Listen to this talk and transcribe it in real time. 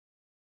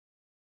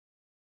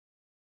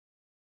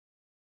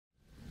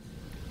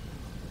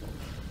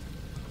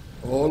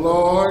O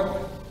Lord,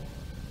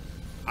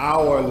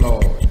 our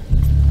Lord,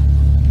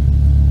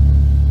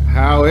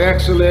 how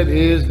excellent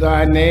is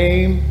thy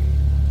name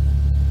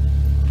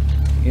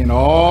in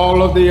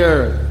all of the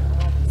earth,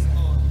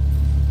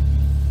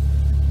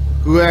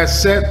 who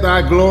has set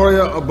thy glory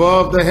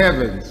above the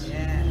heavens.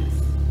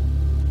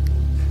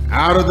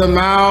 Out of the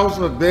mouths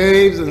of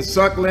babes and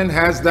suckling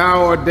hast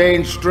thou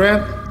ordained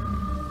strength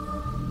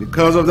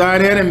because of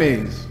thine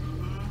enemies,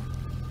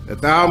 that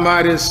thou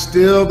mightest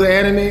still the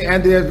enemy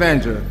and the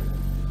avenger.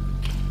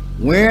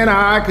 When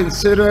I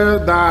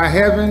consider thy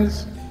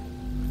heavens,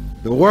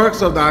 the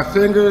works of thy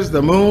fingers,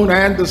 the moon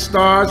and the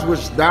stars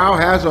which thou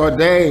hast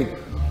ordained,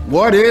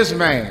 what is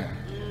man,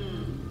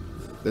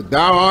 that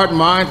thou art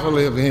mindful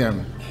of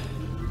him,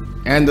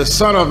 and the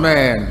Son of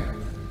Man,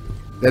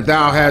 that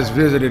thou hast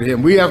visited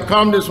him? We have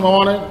come this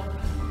morning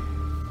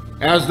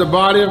as the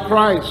body of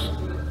Christ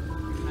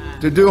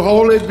to do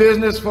holy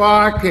business for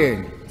our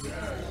King.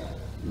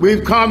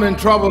 We've come in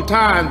troubled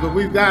times, but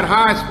we've got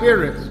high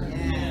spirits,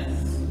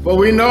 for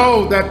we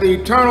know that the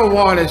Eternal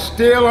One is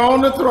still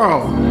on the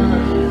throne.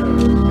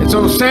 And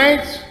so,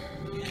 saints,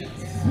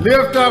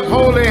 lift up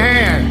holy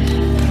hands,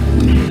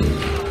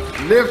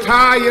 lift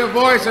high your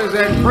voices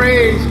and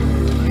praise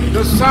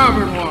the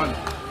Sovereign One.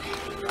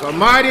 For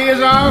mighty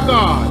is our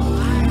God,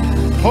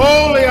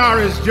 holy are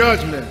his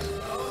judgments,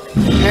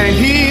 and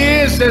he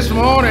is this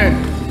morning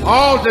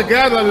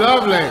altogether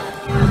lovely.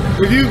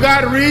 If you've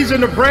got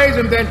reason to praise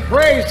him, then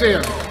praise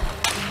him.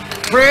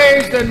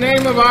 Praise the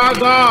name of our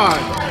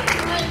God.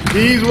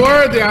 He's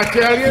worthy, I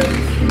tell you.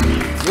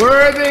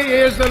 Worthy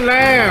is the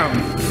Lamb.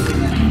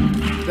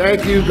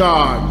 Thank you,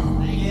 God,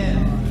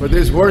 for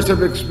this worship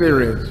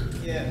experience.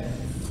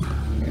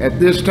 At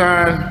this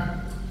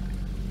time,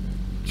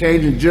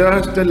 changing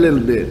just a little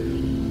bit,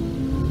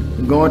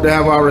 we're going to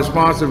have our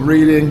responsive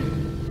reading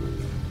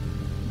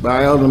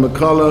by Elder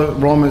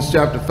McCullough, Romans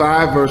chapter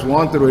 5, verse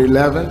 1 through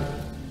 11.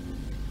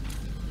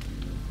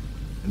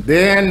 And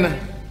then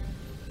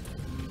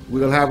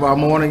we'll have our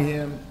morning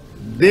hymn.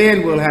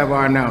 Then we'll have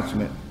our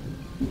announcement.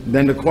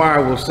 Then the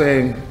choir will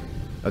sing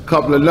a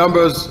couple of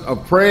numbers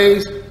of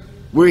praise.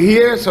 We're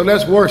here, so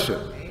let's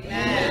worship.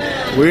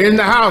 Amen. We're in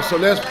the house, so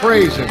let's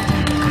praise him.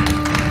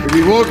 If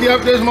he woke you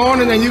up this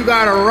morning, then you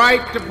got a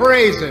right to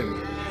praise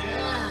him.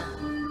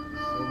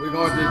 So we're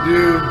going to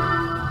do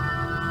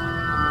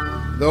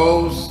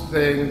those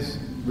things,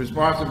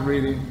 responsive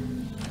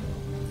reading,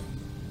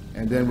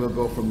 and then we'll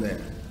go from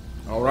there.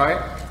 All right?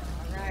 All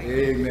right.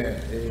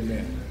 Amen.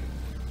 Amen.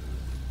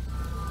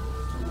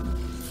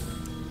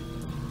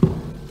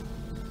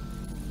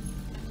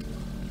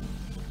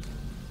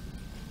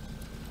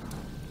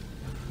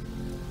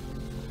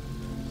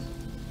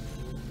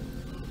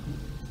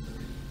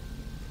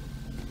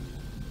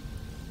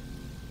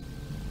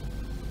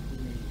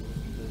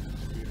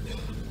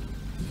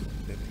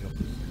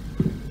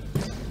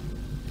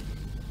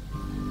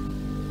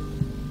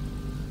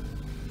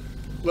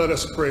 Let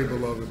us pray,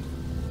 beloved.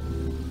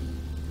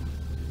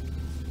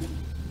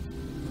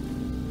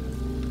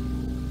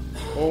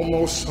 O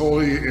most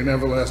holy and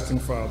everlasting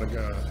Father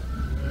God,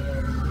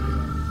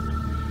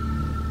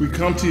 we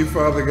come to you,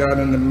 Father God,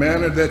 in the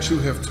manner that you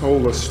have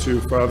told us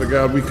to, Father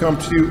God. We come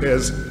to you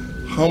as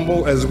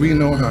humble as we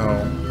know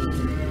how.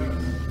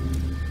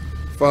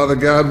 Father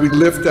God, we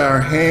lift our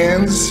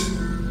hands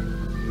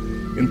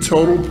in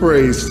total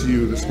praise to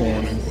you this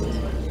morning.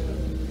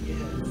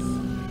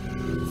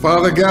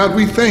 Father God,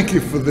 we thank you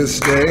for this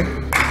day.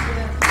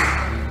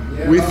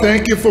 We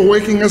thank you for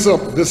waking us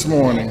up this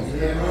morning.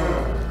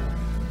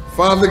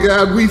 Father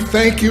God, we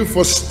thank you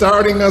for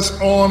starting us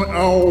on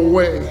our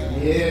way.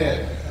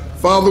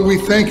 Father, we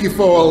thank you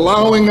for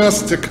allowing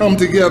us to come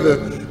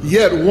together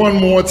yet one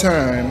more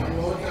time.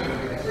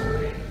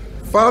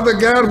 Father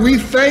God, we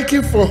thank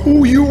you for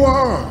who you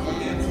are.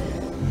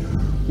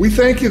 We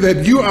thank you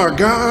that you are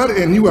God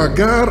and you are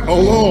God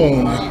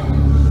alone.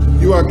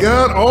 You are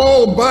God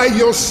all by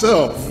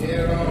yourself.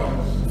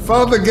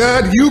 Father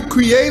God, you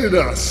created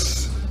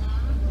us.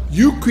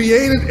 You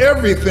created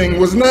everything.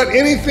 Was not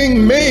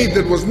anything made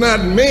that was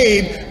not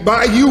made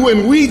by you,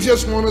 and we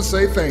just want to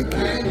say thank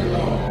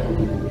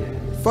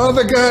you.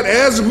 Father God,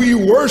 as we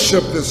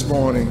worship this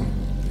morning,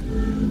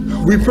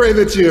 we pray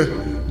that you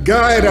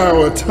guide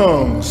our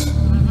tongues,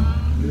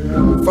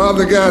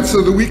 Father God,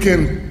 so that we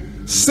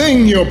can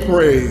sing your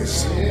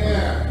praise.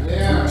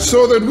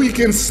 So that we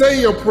can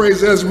say your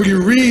praise as we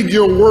read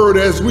your word,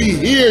 as we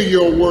hear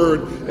your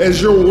word,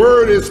 as your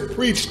word is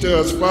preached to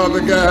us, Father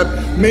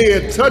God. May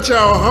it touch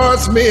our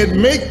hearts, may it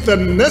make the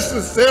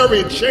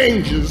necessary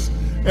changes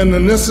and the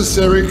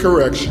necessary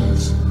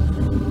corrections.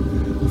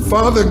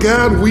 Father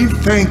God, we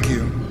thank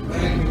you.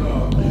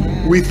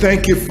 We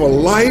thank you for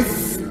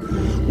life.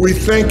 We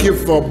thank you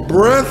for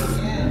breath.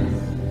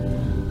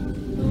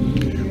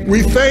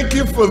 We thank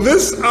you for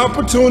this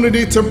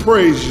opportunity to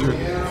praise you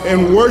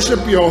and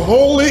worship your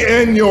holy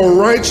and your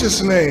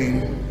righteous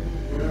name.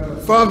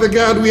 Father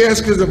God, we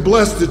ask you to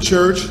bless the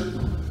church.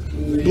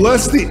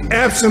 Bless the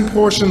absent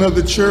portion of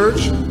the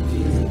church.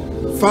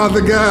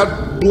 Father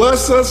God,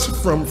 bless us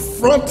from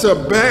front to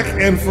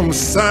back and from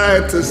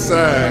side to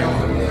side.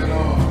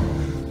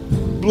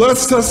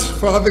 Bless us,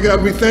 Father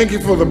God. We thank you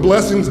for the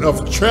blessings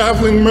of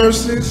traveling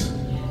mercies,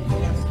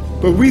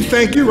 but we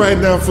thank you right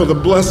now for the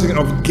blessing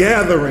of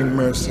gathering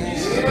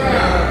mercies.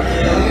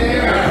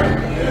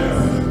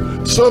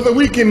 So that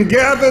we can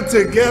gather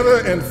together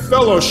and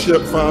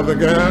fellowship, Father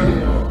God.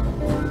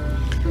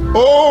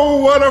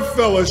 Oh, what a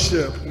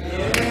fellowship.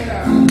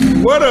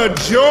 What a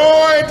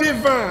joy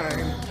divine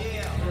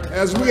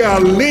as we are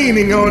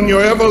leaning on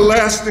your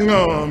everlasting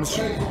arms.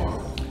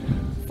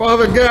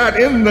 Father God,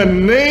 in the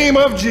name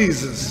of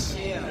Jesus,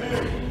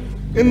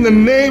 in the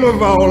name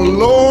of our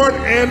Lord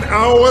and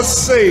our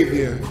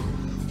Savior,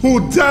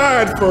 who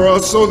died for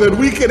us so that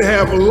we could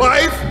have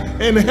life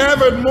and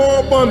have it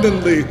more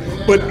abundantly,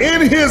 but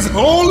in his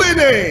holy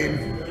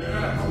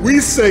name, we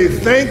say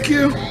thank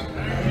you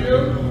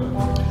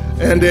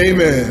and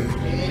amen.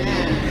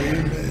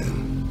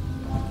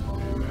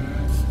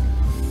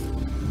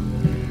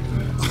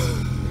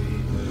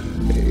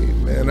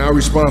 And our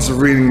responsive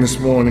reading this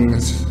morning,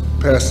 as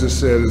Pastor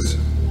said, is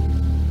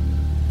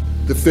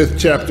the 5th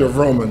chapter of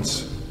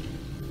Romans,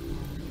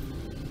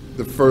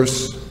 the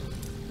 1st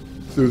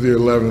through the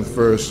 11th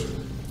verse.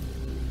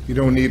 You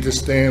don't need to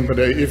stand, but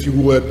if you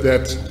would,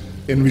 that's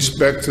in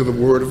respect to the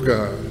Word of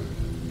God,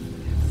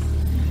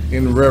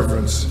 in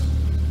reverence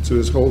to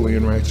His holy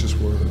and righteous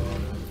Word.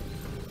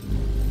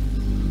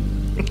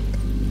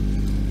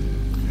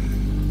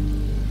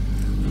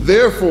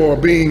 Therefore,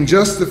 being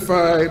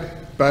justified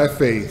by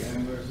faith,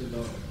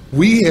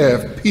 we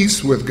have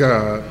peace with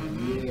God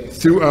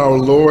through our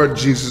Lord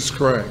Jesus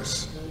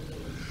Christ,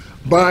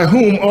 by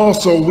whom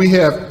also we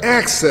have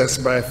access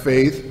by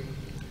faith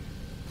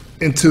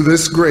into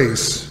this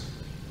grace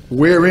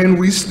wherein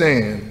we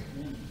stand,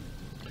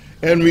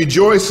 and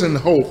rejoice in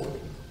hope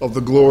of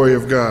the glory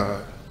of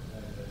God.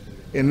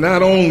 And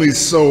not only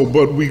so,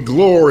 but we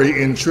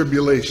glory in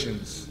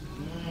tribulations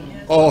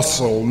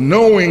also,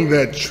 knowing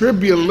that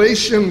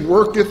tribulation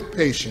worketh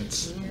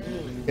patience,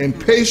 and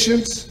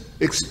patience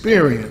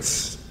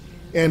experience,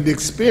 and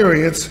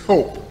experience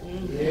hope.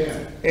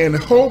 And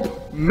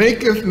hope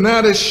maketh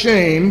not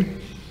ashamed,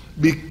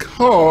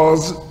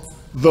 because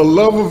the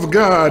love of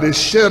God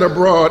is shed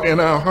abroad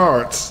in our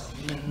hearts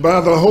by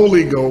the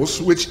Holy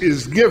Ghost, which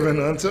is given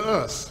unto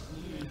us.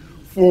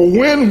 For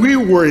when we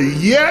were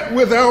yet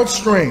without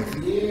strength,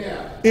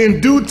 in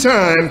due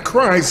time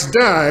Christ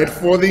died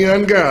for the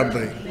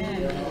ungodly.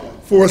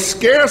 For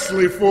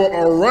scarcely for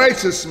a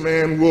righteous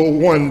man will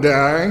one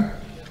die,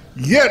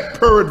 yet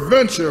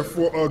peradventure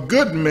for a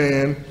good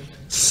man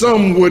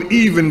some would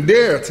even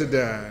dare to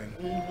die.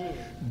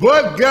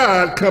 But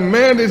God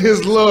commanded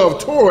his love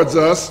towards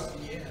us,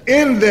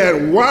 in that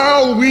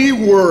while we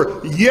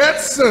were yet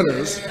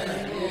sinners,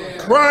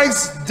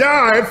 Christ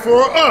died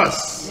for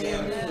us.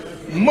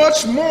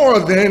 Much more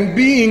than,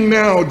 being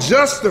now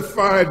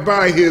justified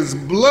by his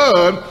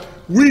blood,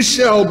 we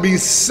shall be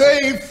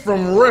saved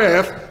from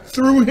wrath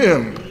through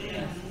him.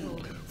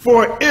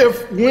 For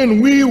if, when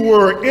we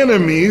were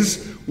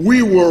enemies,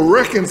 we were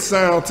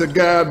reconciled to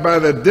God by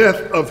the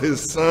death of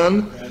his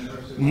Son,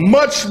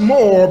 much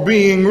more,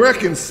 being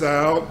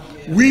reconciled,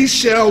 we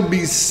shall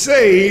be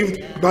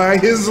saved by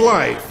his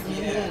life.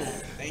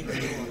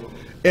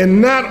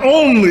 And not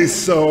only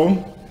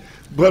so,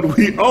 but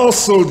we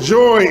also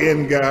joy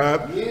in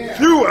God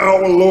through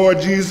our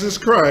Lord Jesus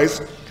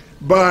Christ,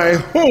 by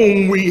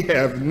whom we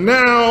have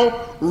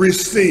now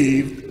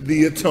received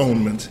the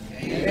atonement.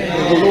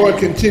 And the Lord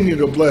continue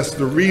to bless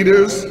the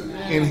readers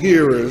and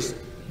hearers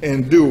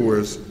and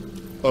doers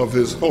of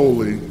his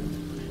holy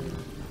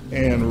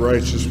and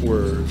righteous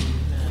word.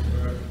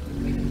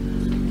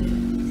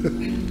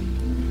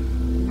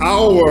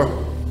 Our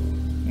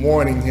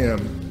morning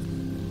hymn.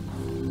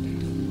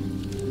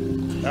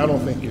 I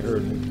don't think you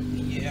heard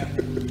me.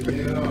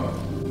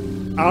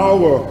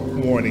 Our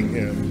morning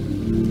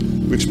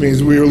hymn, which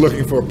means we are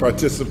looking for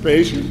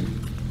participation,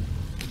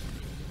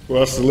 for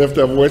us to lift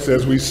our voice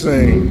as we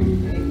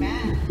sing.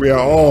 Amen. We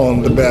are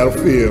on the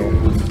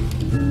battlefield.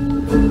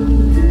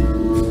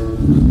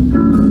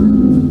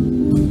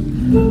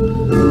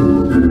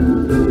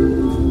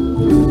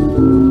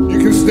 You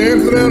can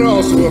stand for that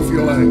also if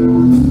you like. I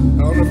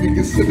don't know if you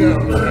can sit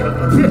down.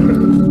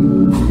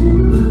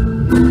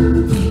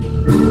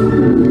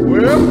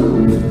 Well,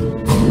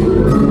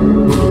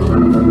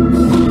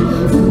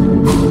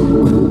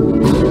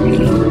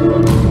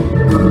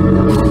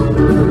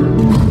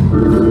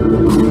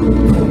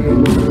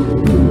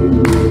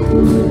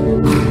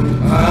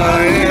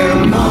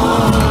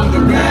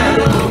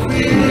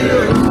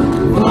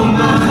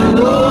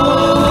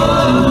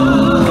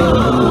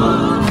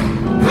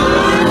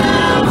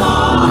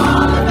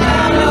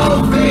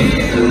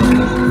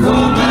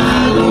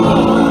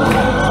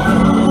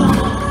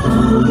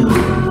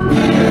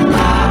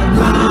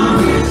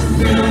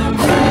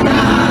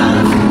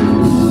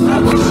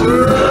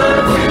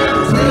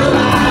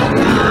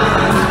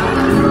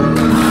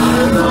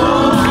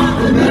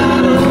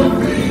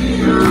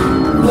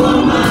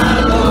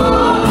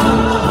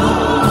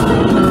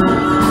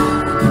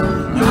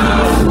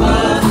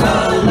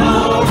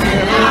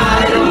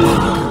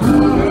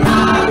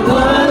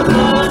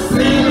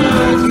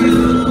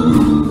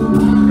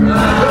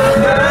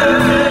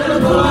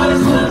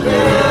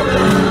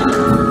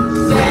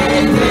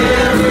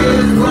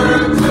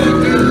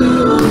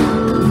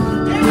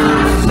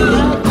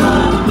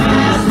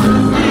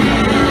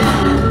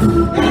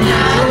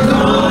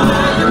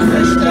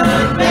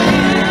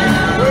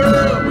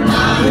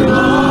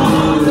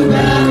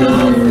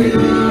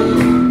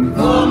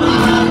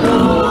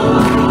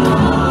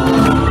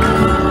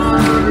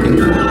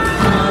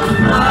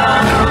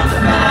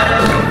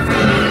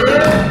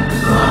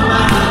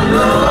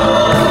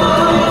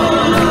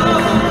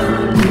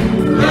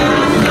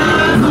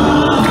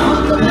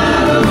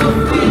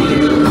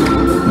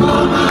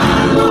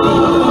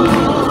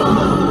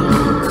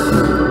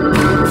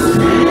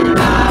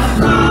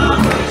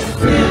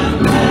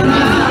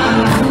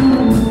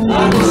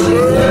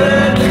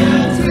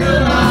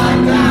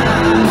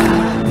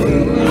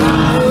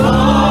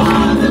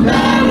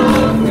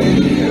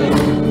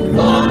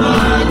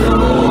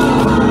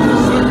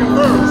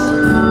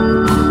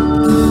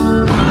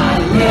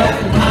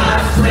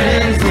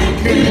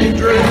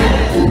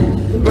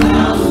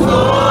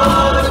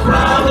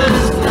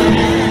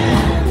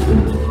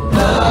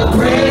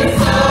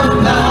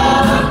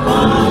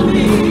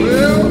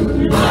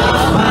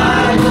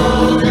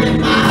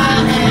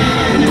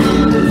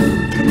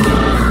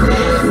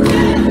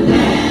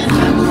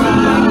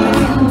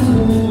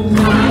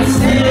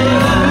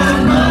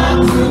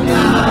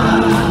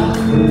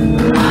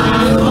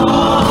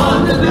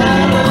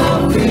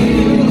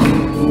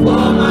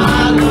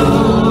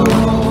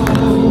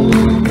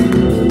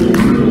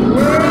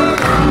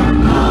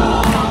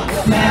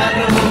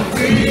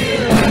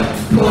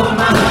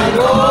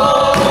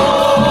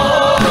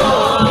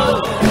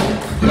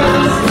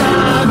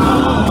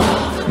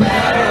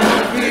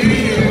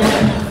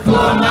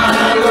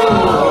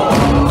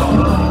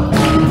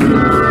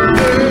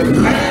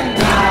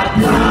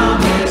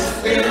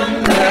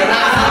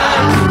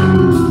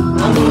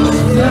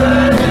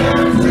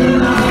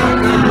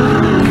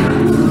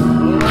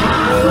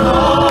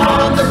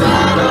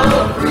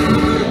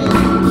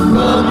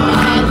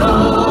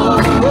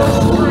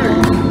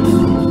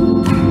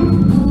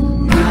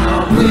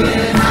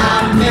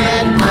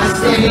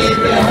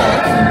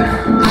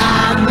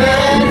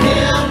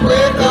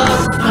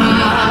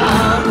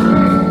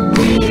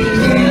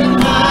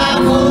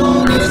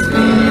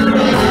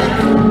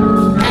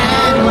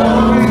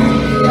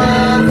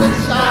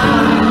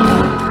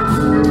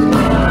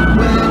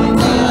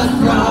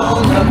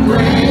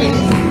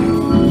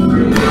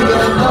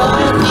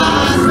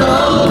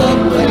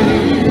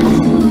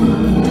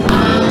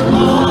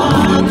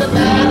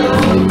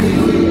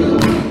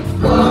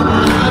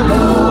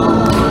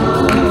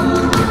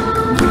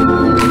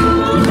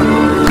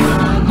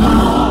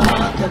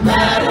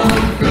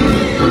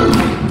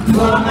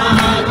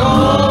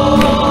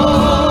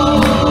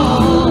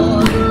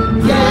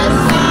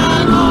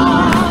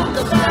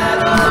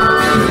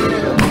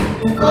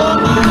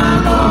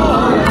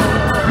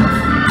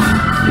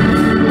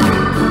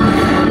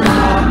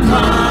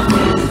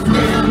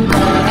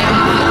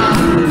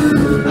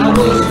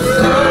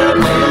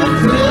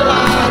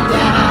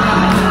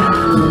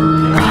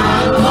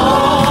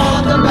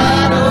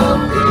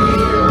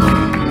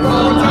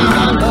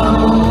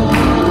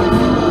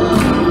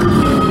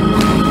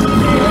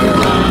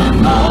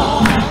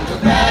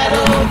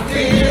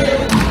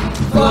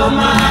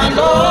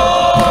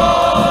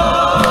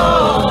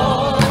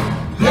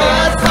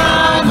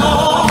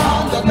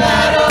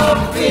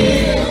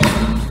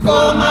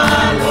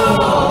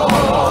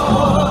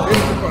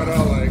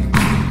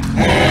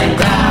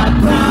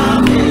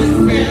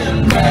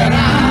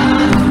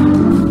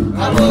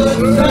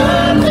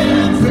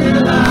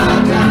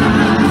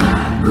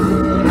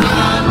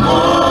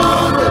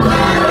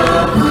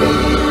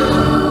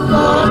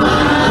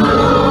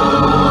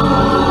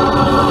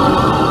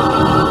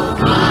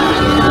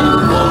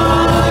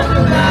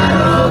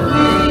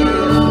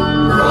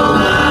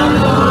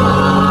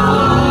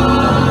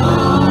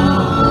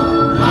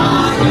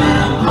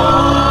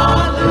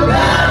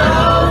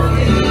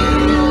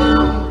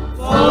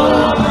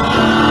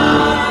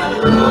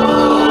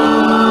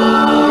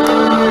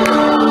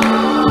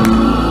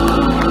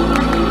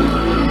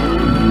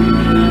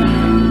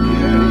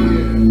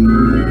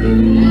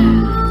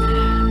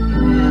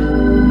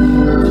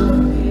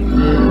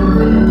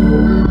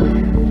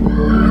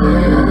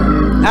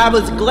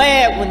 was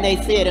glad when they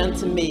said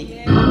unto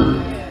me,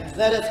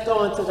 let us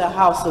go into the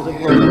house of the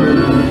Lord.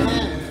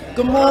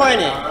 Good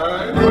morning.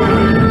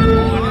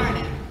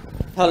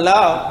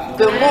 Hello.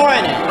 Good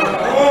morning.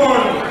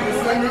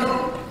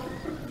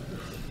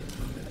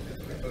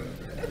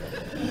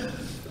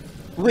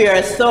 We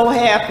are so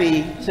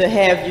happy to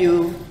have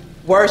you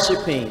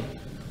worshiping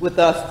with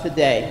us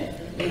today.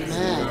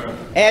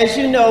 As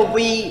you know,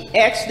 we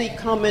actually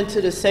come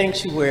into the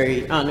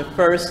sanctuary on the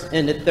first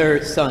and the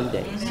third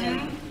Sundays.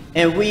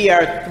 And we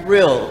are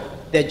thrilled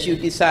that you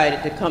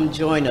decided to come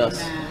join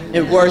us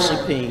in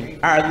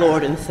worshiping our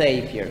Lord and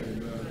Savior.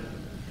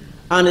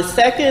 On the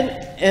second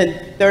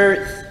and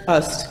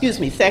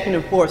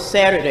fourth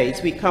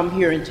Saturdays, we come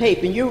here and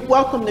tape, and you're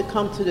welcome to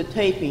come to the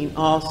taping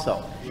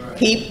also.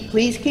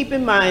 Please keep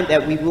in mind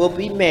that we will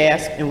be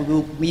masked and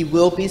we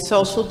will be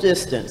social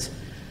distance.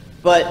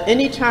 But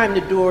anytime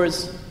the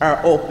doors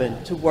are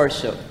open to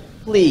worship,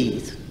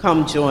 please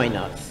come join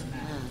us.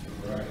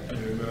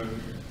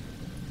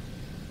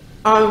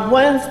 On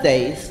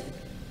Wednesdays,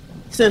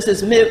 since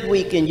it's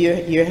midweek and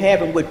you're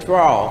having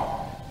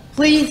withdrawal,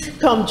 please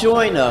come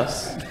join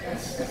us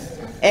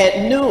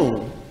at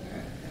noon,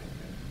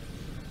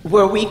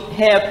 where we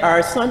have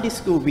our Sunday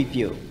school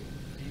review.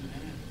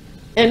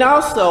 And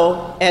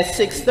also at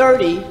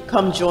 6:30,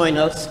 come join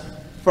us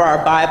for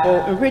our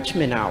Bible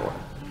enrichment hour.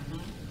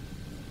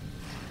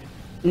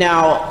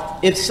 Now,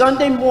 if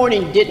Sunday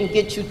morning didn't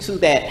get you to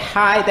that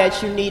high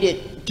that you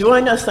needed,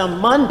 join us on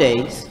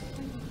Mondays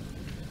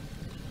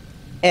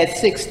at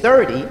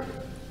 6:30,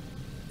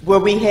 where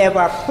we have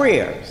our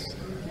prayers.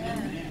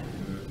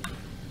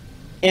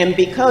 And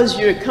because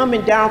you're coming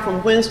down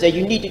from Wednesday,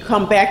 you need to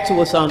come back to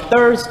us on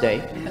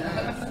Thursday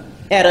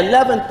at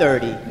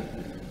 11:30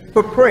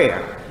 for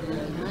prayer.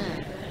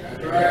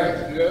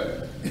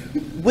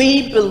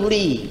 We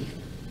believe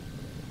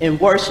in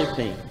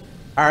worshiping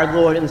our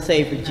Lord and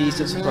Savior,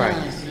 Jesus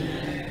Christ.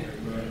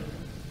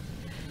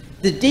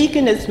 The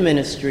Deaconess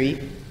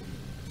Ministry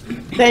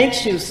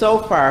thanks you so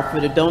far for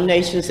the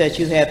donations that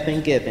you have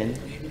been given.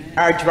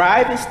 Our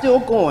drive is still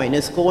going.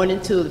 It's going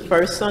into the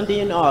first Sunday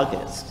in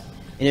August.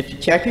 And if you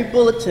check your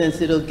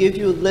bulletins, it'll give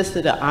you a list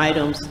of the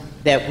items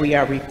that we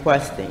are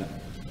requesting.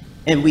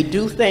 And we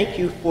do thank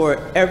you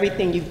for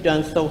everything you've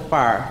done so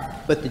far,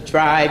 but the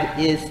drive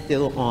is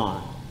still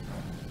on.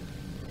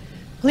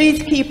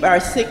 Please keep our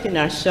sick and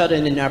our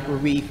shut-in and our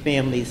bereaved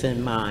families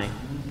in mind.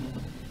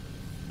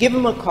 Give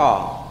them a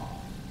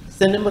call.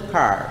 Send them a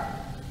card.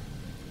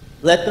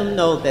 Let them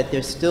know that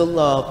they're still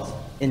loved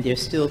and they're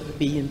still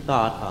being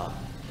thought of.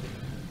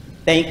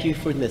 Thank you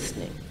for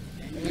listening.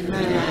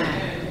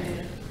 Amen.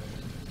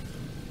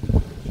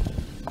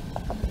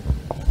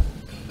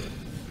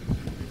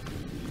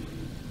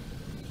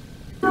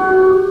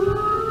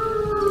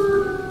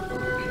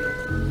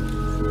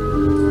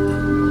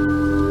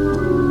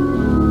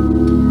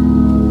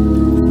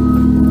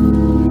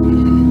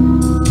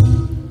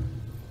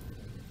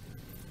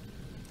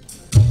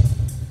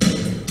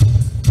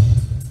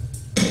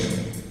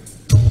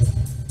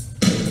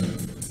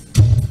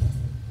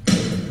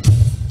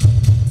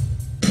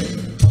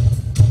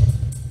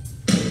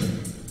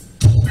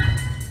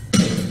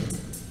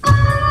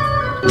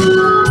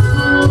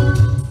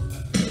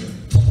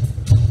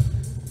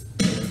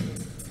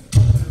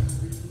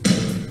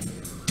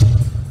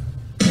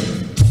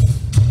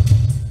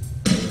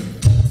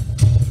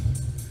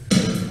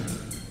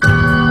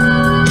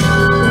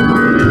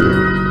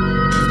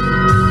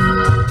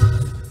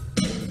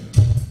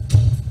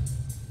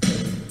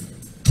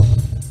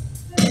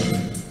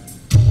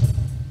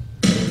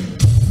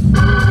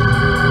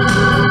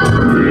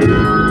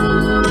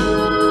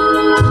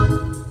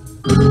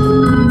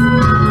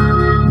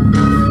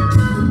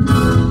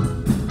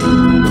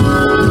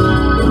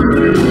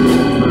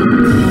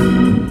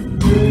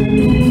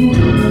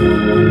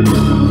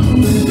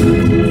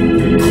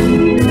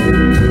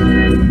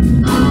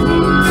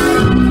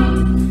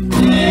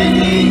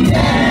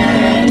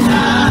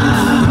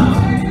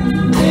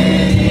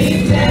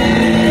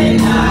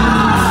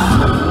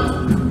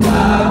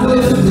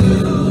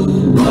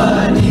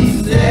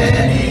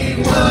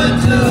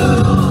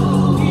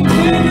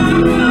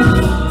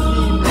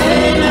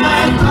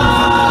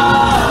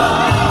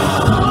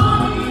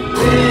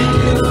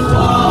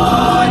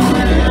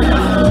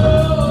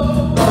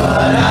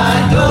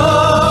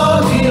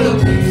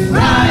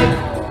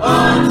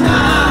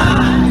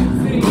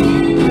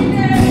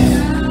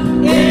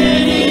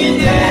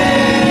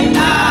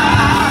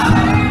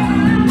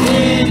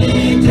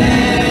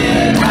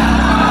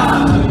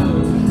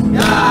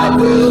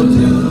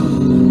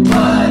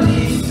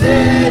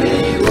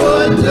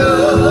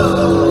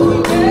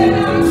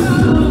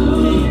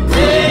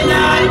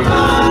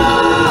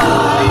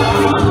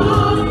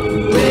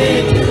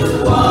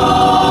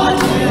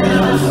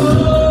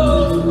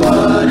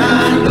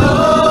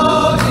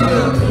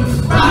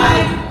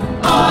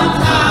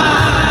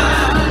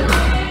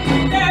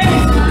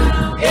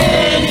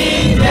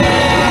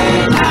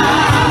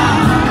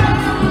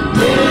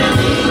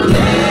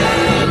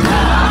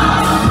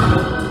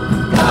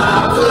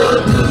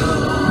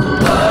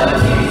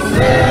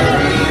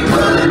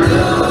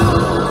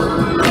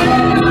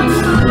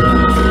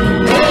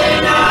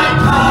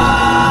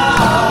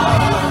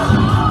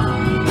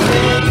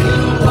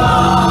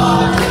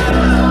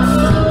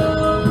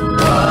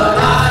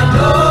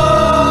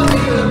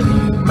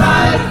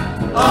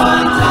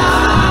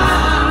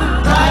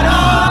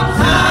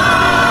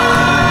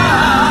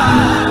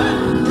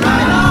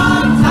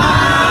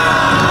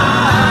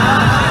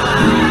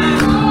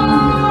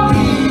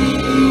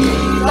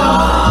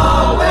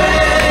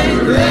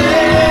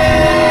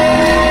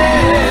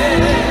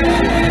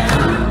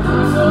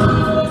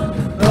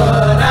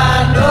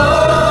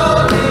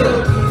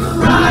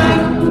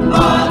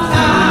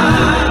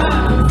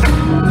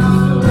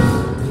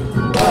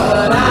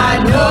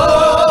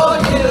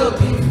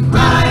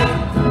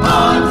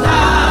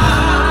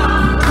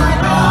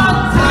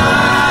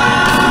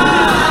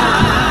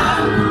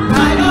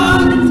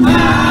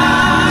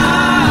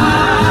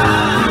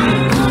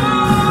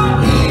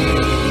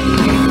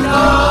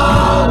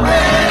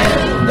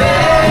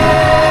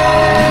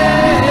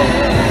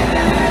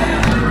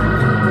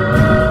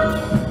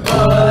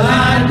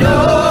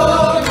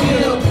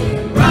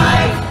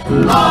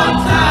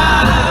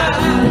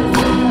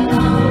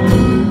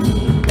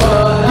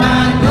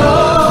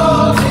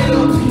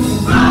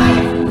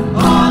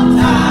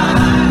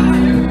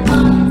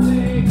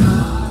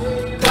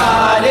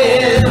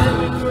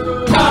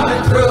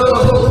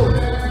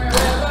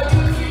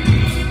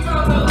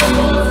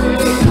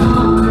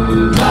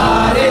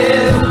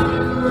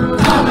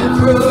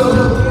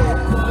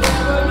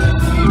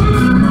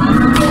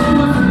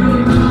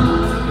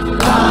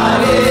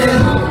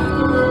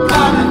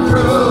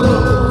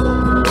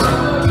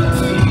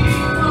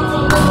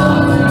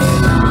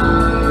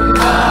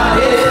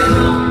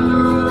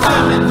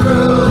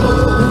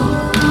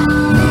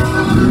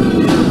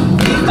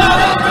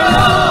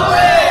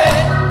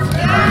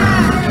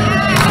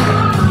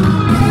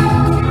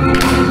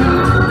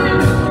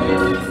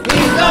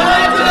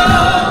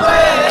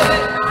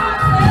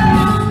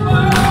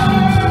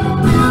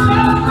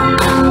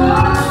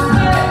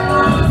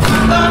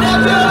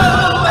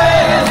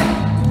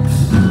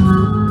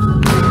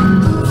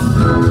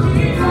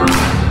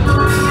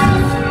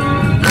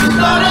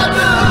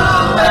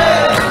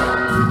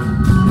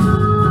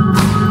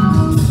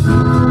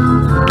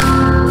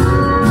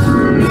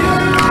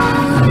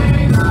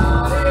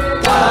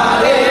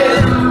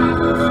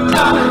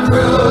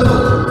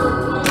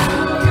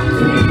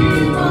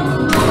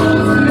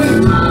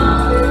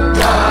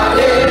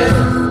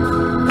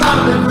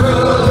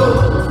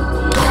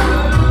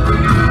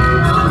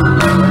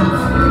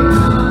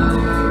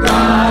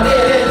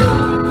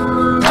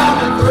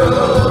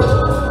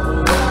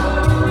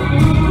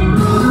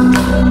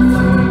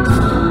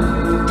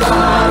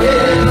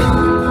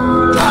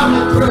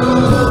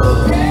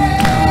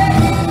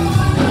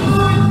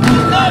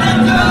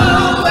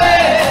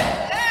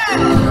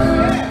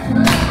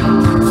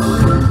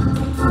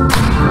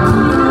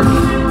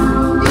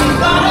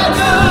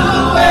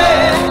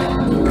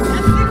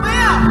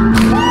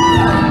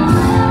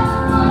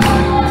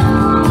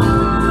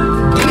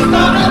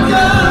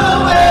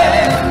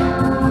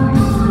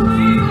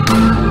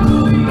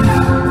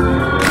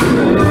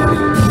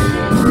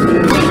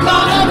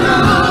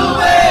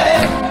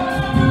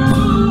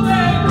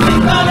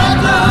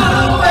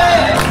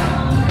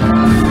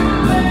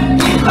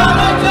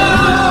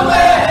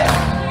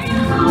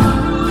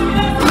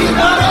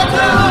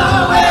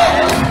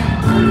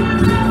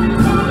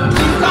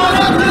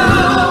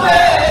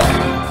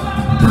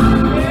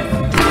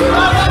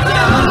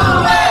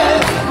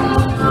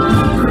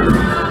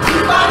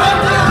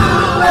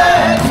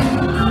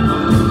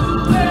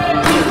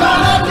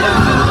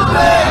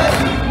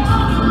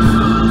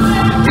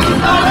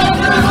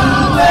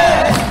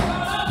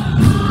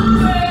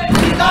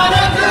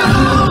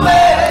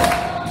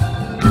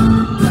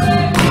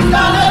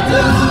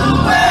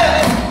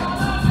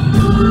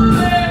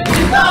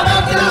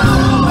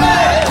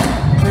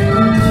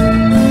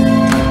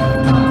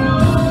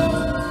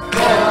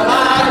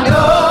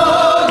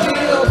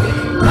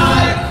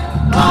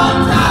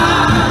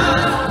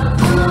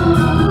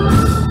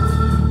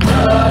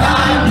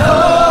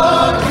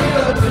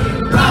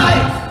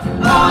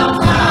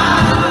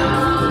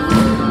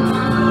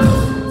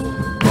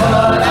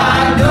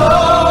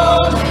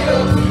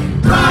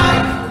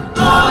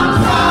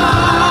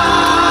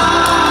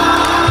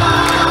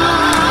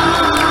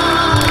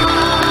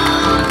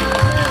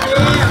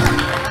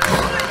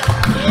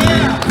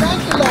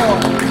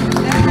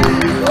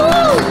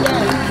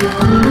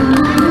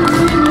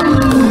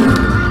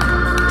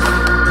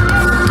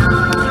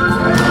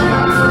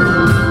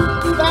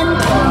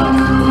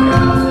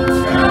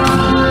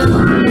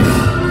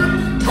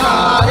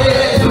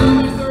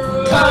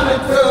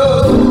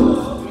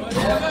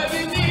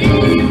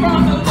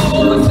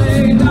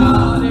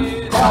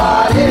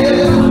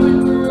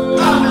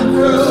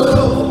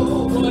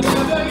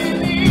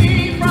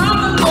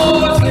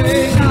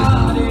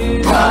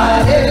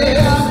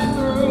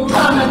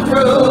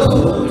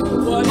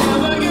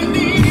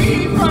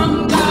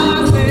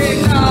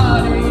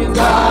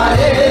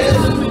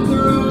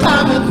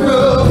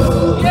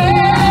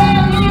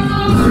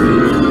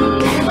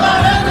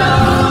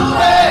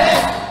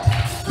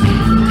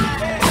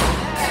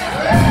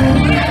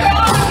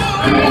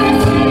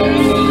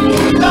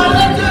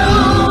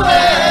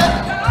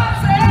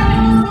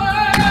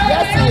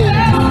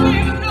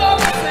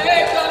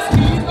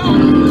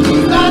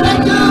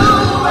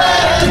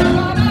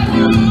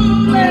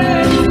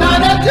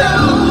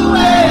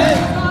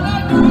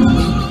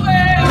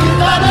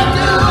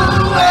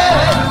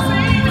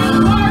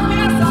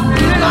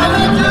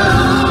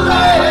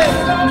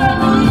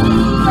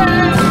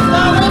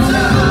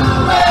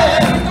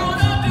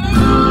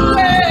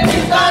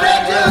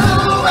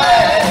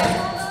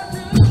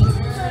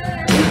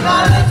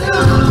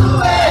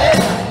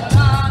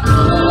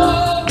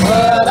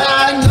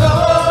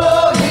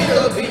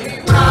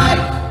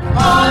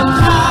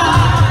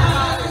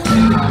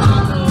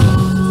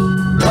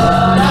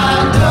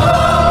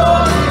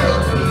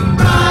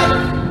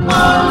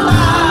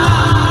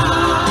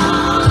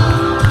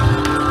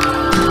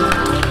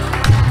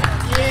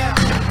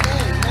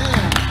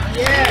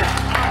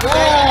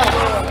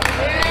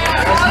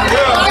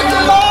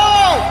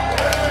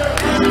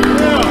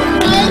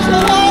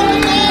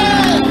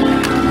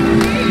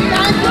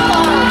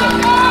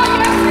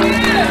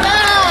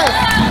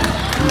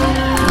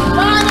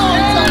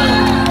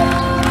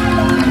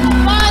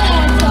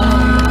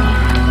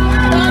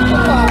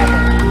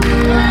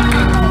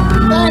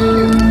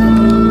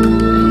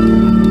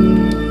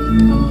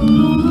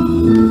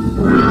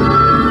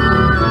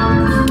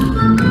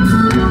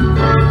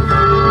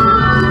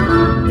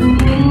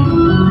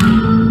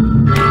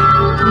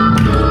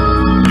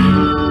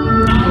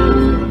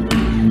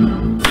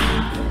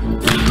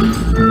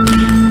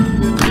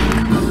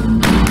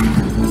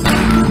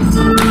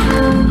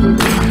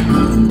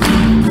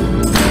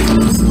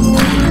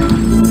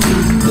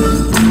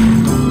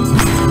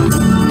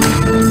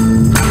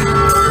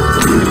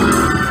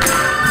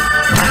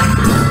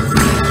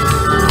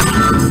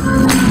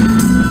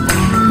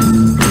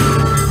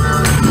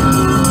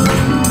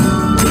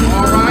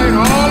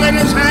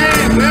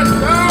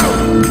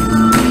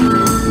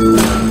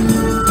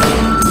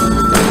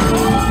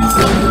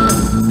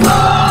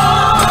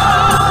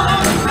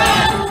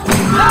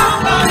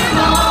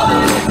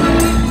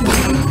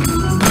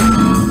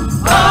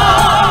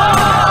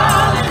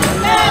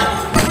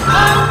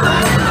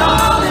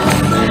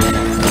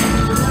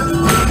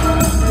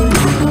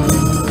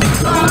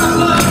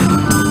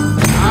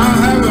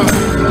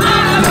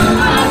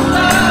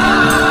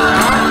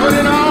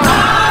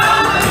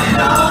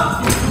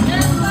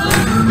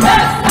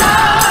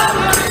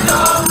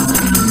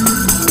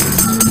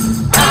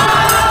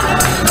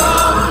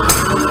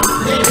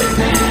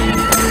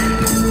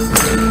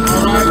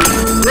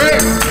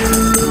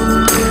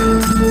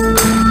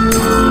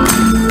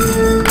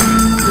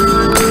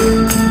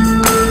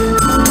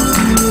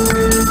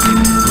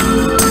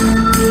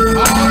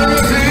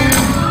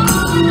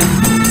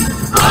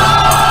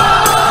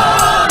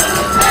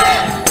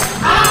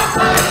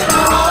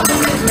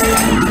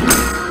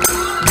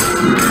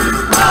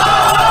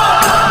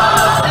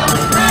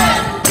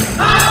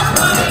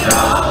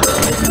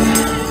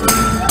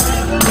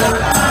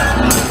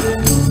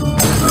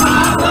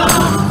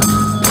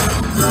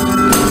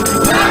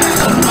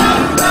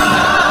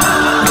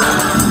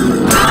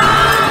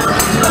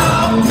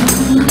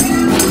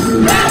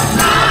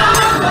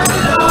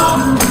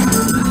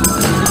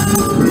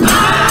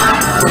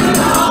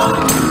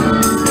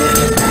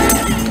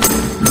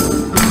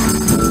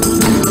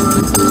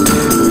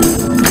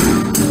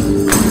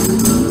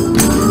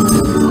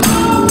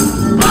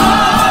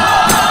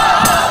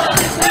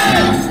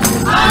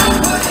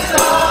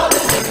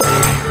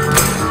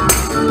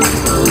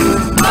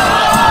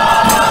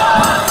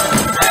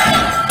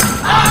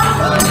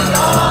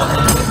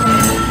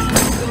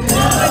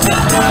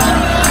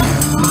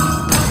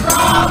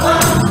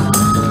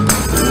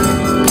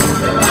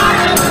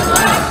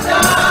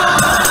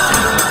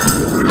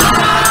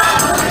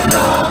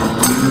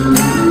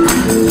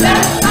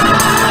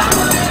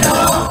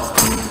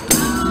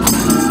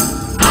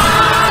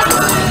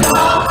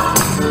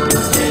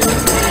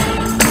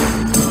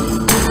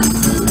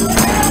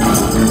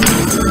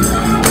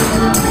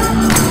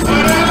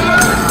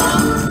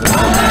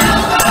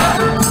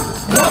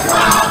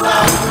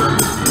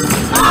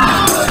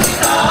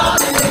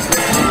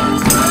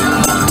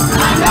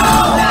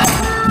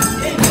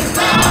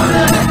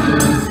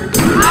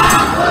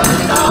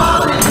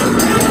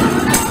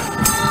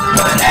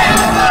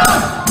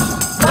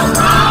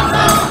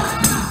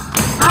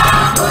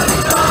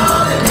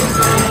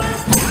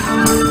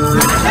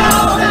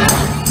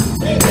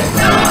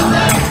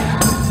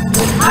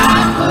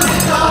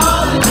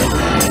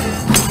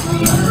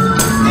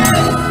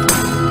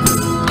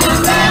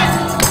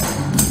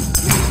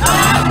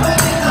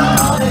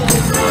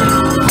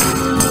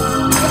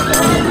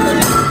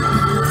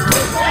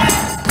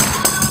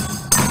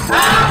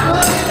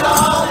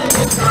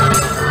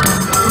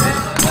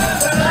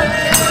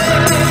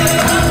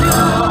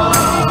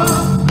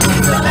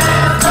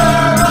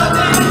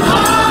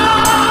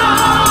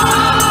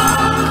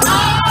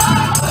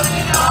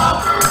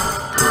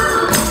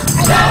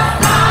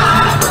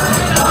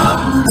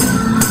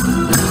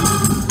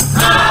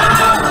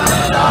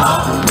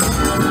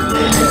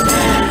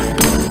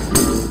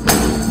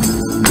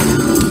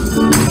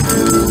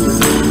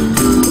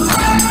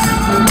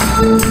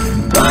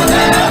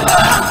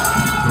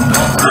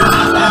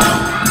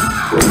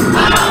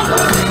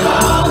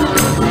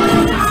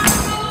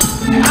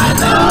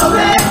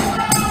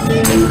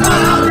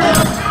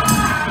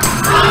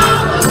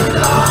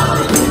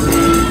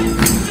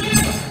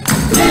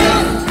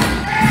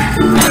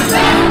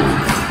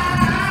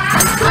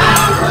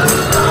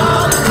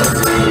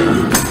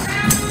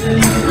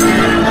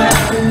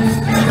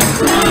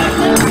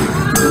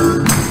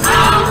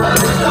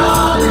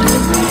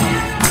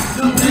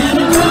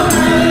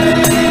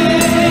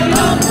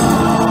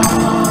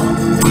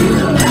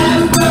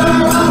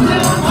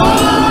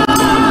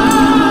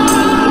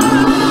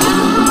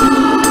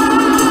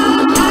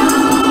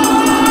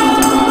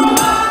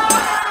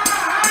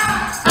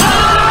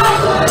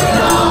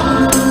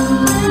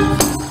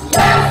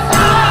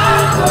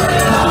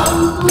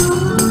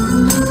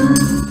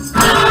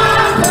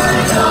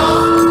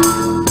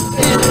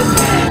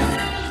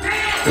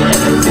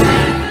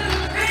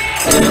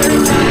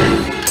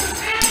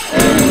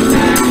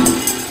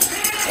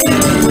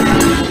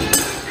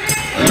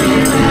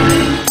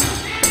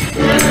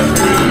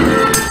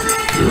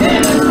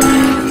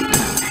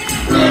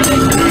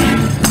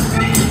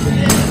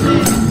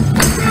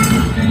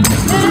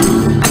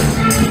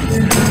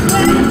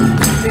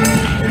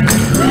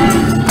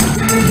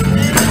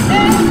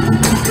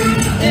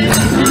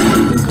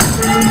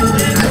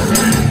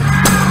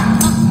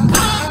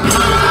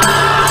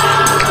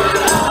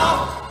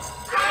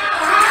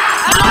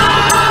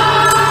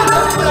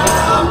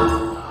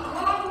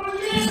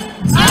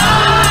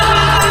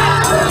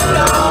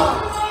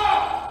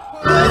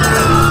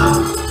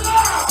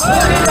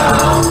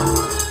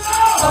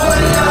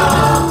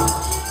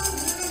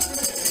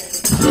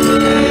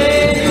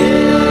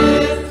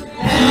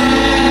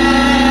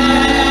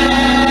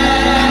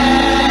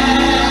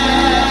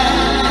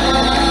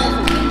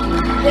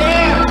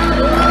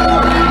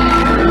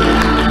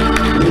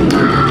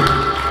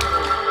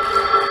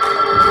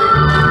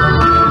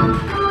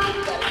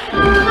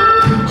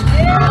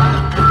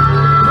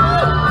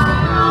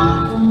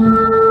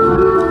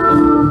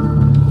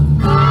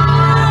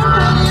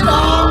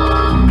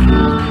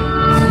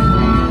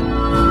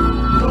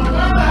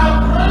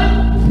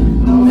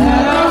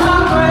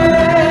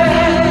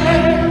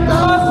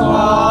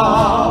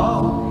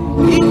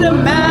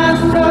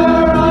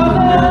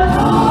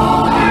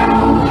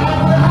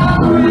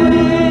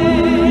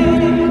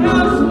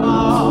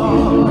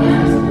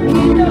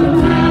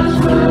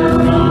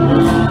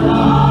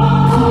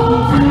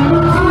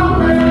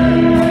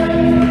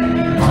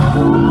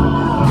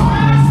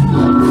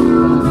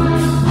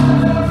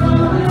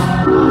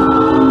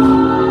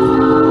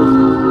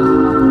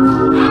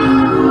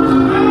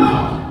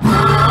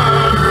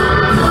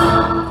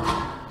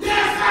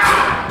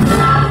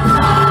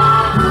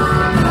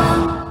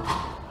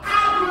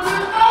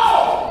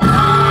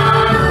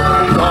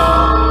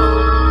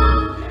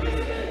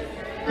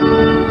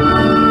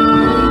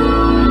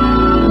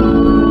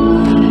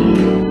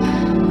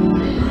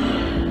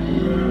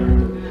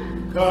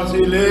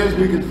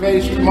 we can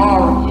face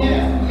tomorrow.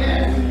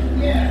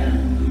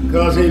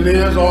 Because he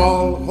lives,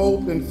 all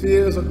hope and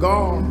fears are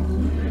gone.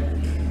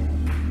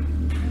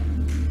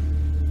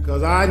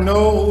 Because I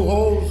know who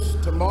holds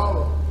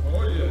tomorrow.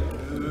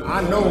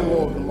 I know who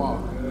holds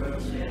tomorrow.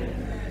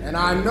 And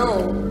I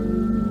know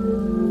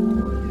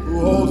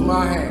who holds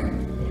my hand.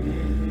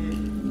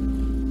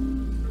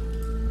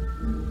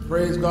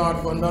 Praise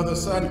God for another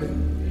Sunday.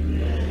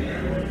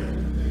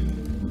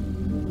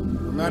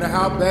 No matter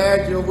how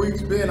bad your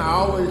week's been, I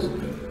always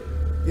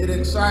get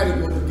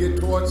excited when we get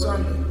towards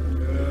Sunday.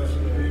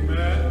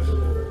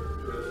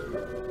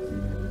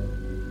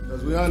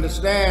 Because we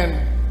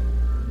understand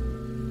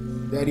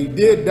that he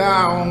did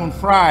die on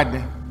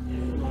Friday.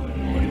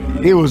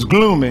 It was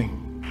gloomy.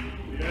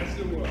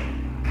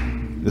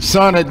 The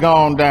sun had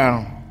gone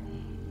down.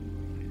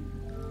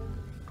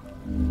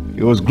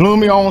 It was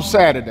gloomy on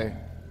Saturday.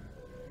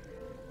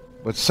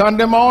 But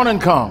Sunday morning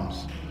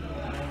comes.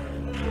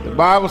 The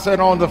Bible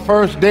said on the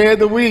first day of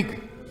the week,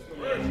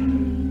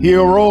 he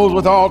arose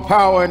with all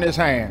power in his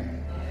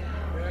hand.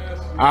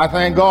 I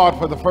thank God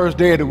for the first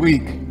day of the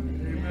week.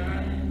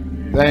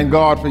 Thank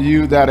God for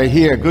you that are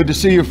here. Good to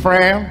see you,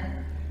 Fran.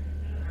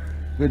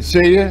 Good to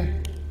see you.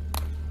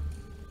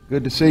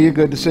 Good to see you.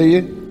 Good to see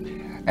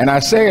you. And I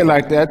say it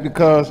like that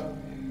because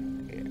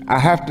I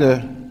have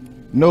to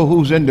know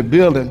who's in the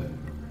building.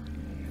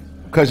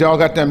 Because y'all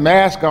got their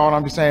mask on.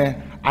 I'm just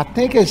saying, I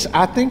think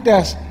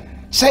that's,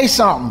 say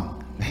something.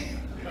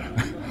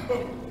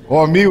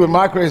 Or me with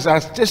my crazy,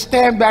 I just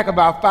stand back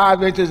about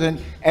 5 inches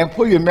and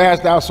pull your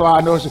mask down so I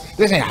know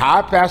this ain't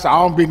high pastor. I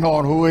don't be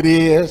knowing who it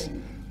is.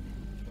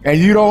 And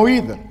you don't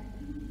either,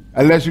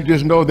 unless you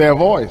just know their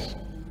voice.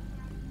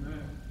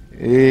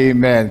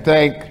 Amen.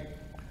 Thank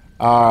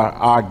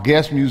our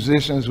guest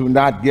musicians who are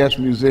not guest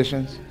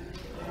musicians.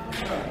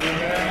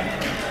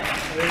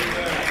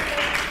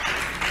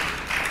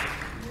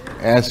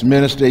 As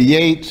Minister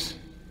Yates,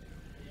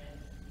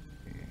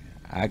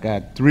 I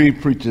got 3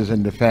 preachers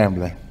in the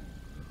family.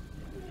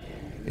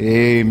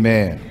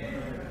 Amen.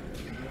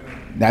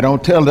 Now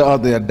don't tell the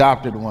other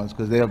adopted ones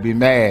because they'll be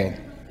mad.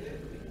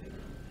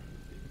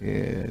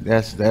 Yeah,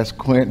 that's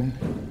Quentin.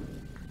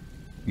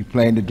 He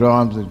playing the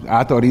drums.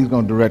 I thought he was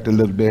going to direct a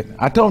little bit.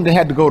 I told him they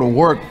had to go to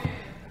work.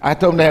 I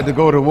told them they had to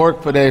go to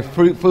work for their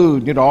free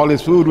food. You know, all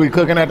this food we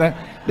cooking at that,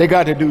 they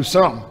got to do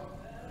something.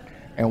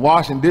 And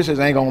washing dishes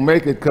ain't going to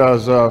make it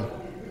because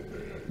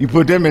you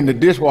put them in the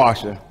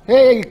dishwasher.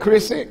 Hey,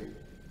 Chrissy.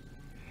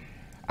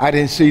 I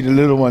didn't see the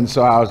little one,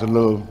 so I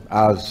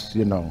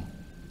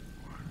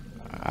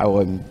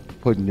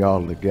wasn't putting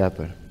y'all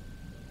together.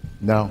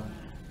 No?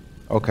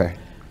 Okay.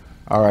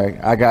 All right.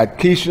 I got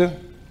Keisha,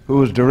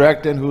 who's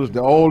directing, who's the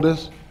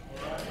oldest.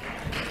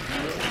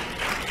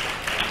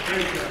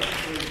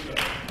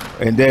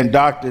 And then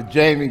Dr.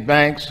 Jamie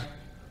Banks,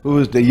 who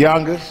is the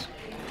youngest.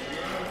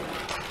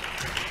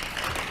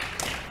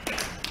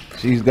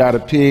 She's got a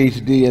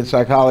PhD in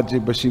psychology,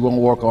 but she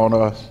won't work on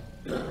us.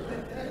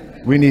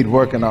 We need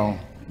working on.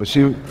 But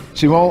she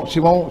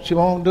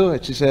won't do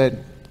it. She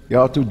said,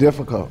 y'all too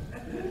difficult.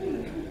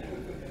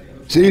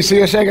 See her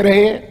shaking her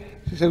head?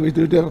 She said, we're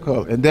too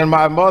difficult. And then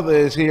my mother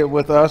is here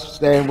with us,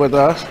 staying with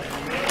us.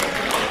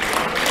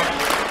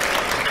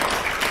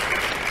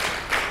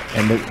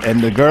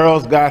 And the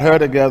girls got her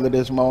together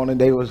this morning.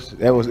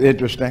 That was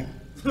interesting.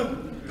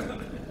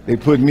 They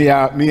put me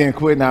and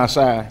Quentin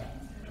outside.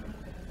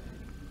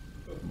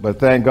 But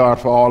thank God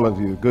for all of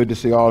you. Good to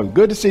see all of you.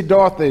 Good to see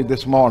Dorothy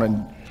this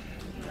morning.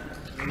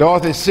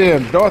 Dorothy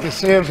Sims. Dorothy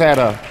Sims had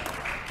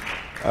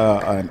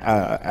an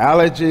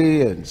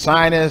allergy and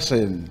sinus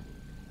and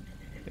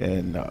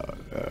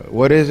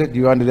what is it?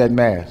 You under that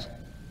mask?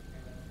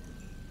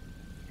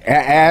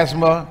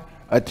 Asthma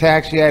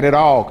attack. She had it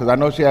all because I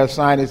know she has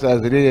sinus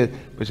as it is,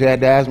 but she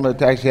had the asthma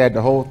attack. She had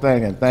the whole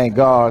thing, and thank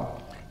God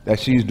that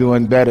she's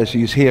doing better.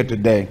 She's here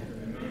today.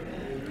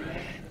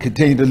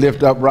 Continue to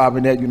lift up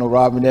Robinette. You know,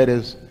 Robinette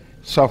is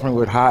suffering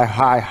with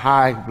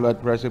high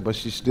blood pressure, but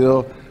she's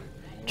still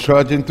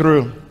trudging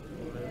through.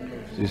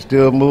 She's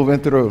still moving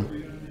through.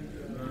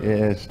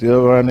 Yeah,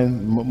 still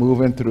running,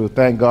 moving through.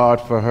 Thank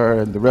God for her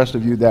and the rest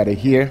of you that are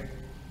here.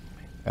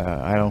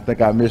 I don't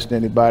think I missed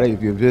anybody.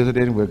 If you're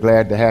visiting, we're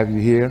glad to have you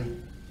here.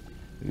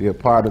 You're a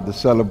part of the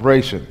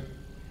celebration.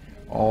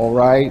 All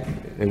right.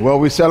 And what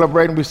we're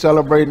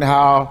celebrating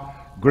how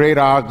great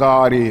our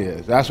God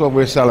is. That's what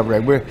we're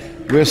celebrating.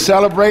 We're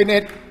celebrating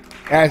it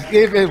as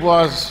if it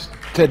was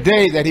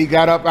today that he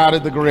got up out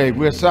of the grave.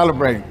 We're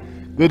celebrating.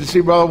 Good to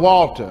see Brother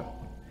Walter.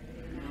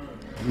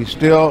 He's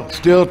still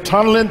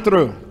tunneling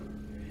through.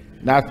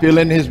 Not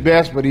feeling his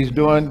best, but he's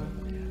doing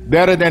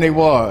better than he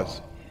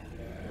was.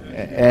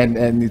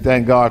 And we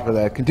thank God for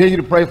that. Continue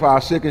to pray for our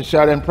sick and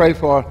shut in. Pray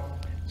for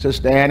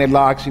Sister Annie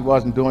Locke. She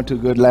wasn't doing too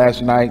good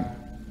last night.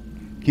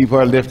 Keep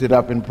her lifted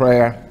up in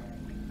prayer,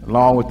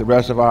 along with the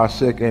rest of our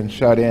sick and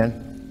shut in,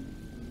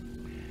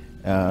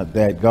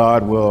 that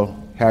God will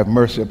have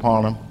mercy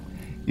upon them.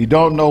 You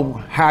don't know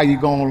how you're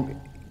going to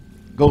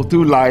go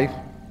through life,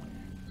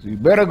 so you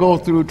better go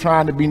through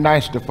trying to be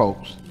nice to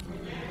folks,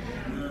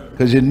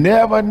 because you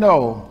never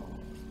know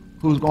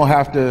who's going to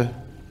have to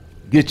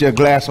get you a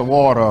glass of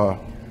water or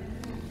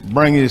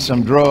bring you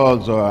some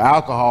drugs or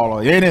alcohol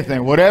or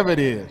anything, whatever it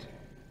is.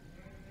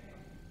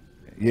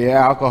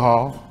 Yeah,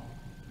 alcohol.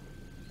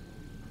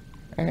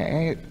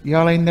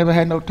 Y'all ain't never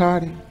had no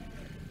toddy?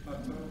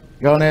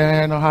 Y'all never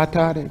had no hot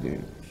toddy?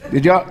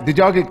 Did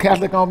y'all get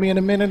Catholic on me in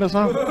a minute or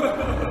something?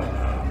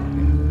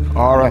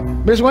 All right.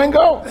 Miss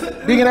Wingo,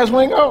 Deaconess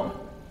Wingo,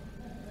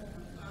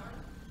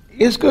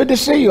 it's good to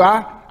see you.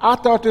 I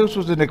thought this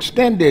was an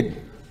extended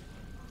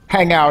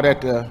hangout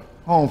at the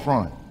home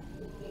front.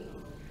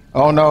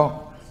 Oh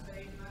no.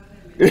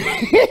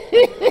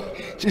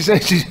 she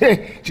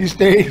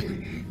stayed.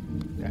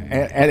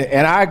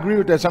 And I agree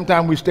with that.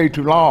 Sometimes we stay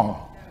too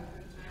long.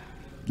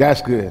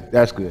 That's good.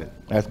 That's good.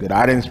 That's good.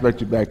 I didn't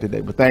expect you back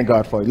today, but thank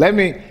God for you.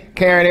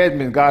 Karen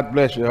Edmonds, God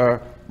bless you.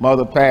 Her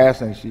mother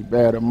passed and she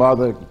buried her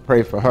mother.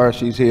 Pray for her.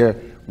 She's here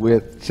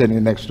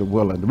sitting next to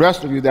Willa. The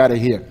rest of you that are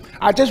here.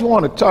 I just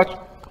want to touch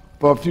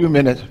for a few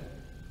minutes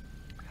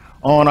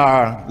on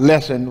our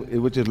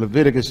lesson, which is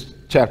Leviticus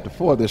chapter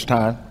 4 this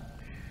time.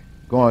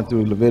 Going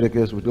through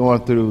Leviticus, we're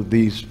going through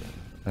these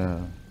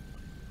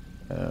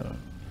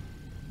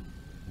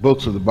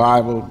books of the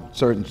Bible,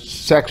 certain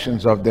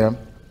sections of them.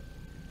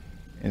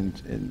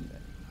 And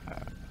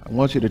I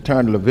want you to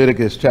turn to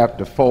Leviticus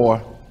chapter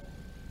 4.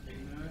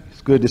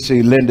 It's good to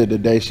see Linda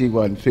today. She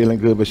wasn't feeling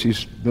good, but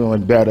she's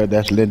doing better.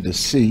 That's Linda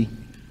C.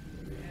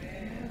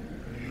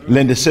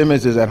 Linda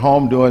Simmons is at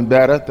home doing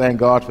better. Thank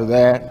God for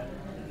that.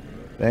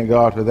 Thank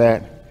God for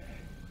that.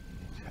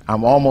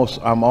 I'm almost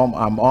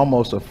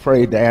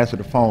afraid to answer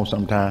the phone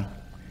sometimes.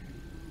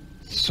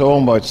 So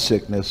much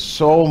sickness,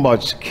 so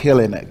much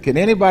killing. Can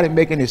anybody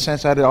make any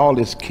sense out of all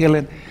this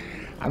killing?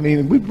 I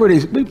mean, we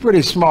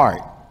pretty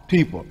smart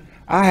people.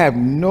 I have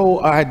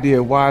no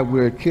idea why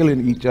we're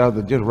killing each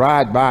other. Just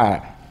ride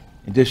by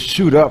and just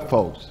shoot up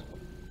folks,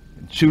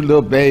 and shoot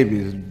little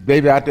babies.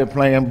 Baby out there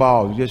playing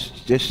ball,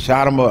 just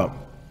shot them up.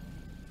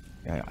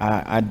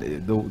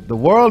 The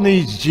world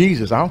needs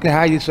Jesus. I don't care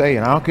how you say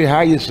it. I don't care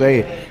how you say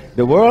it.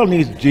 The world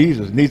needs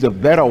Jesus. Needs a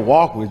better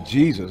walk with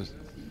Jesus.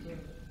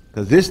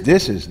 Because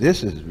this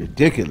is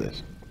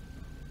ridiculous.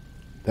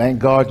 Thank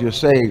God you're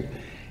saved,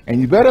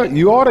 and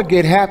you ought to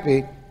get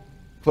happy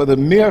for the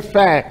mere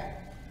fact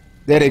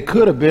that it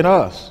could have been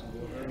us.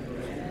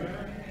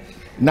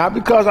 Not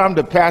because I'm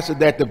the pastor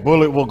that the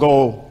bullet will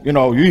go.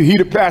 He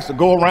the pastor,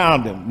 go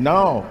around him.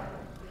 No,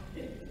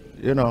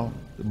 the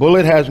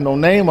bullet has no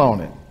name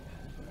on it.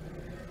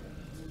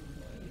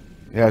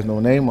 It has no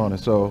name on it.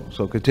 So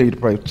continue to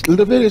pray.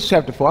 Leviticus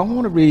chapter 4. I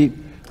want to read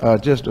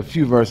just a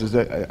few verses.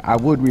 I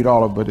would read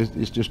all of it, but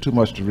it's just too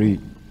much to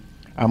read.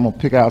 I'm going to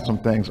pick out some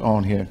things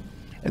on here.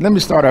 And let me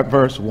start at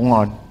verse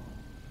 1.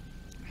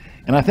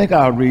 And I think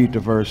I'll read to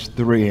verse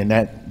 3, and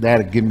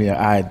that'll give you an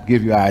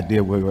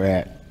idea where we're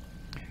at.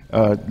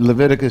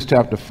 Leviticus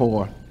chapter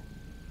 4.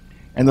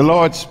 And the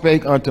Lord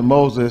spake unto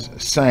Moses,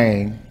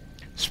 saying,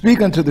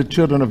 Speak unto the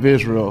children of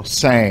Israel,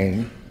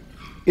 saying,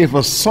 If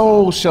a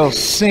soul shall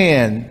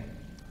sin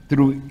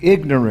through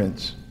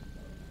ignorance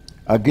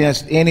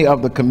against any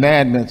of the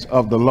commandments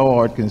of the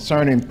Lord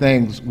concerning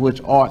things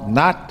which ought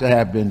not to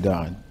have been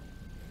done,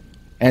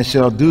 and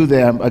shall do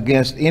them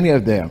against any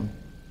of them.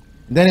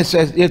 Then it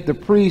says, if the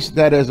priest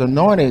that is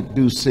anointed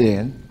do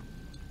sin,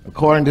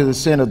 according to the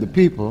sin of the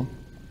people,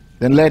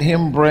 then let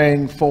him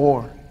bring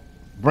for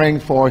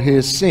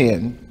his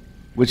sin,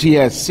 which he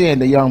has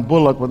sinned, a young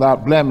bullock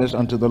without blemish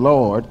unto the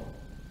Lord,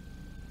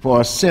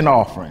 for a sin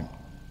offering.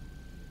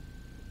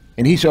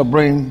 And he shall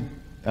bring,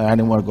 I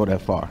didn't want to go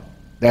that far.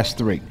 That's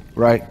 3,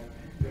 right?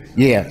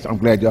 Yes, I'm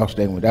glad y'all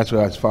staying with. That's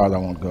as far as I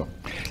want to go.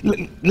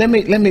 Let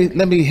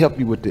me help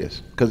you with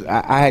this, because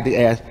I had to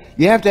ask.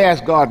 You have to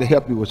ask God to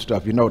help you with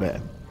stuff. You know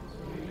that.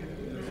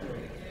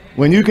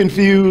 When you're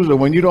confused or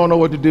when you don't know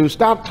what to do,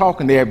 stop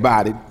talking to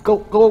everybody.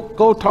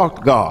 Go talk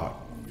to God.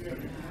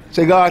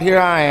 Say, God, here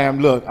I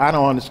am. Look, I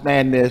don't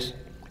understand this.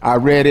 I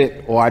read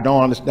it, or I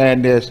don't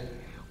understand this.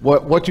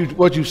 What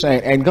you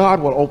saying? And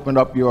God will open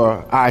up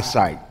your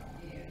eyesight.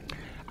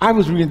 I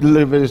was reading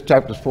Leviticus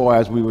chapter 4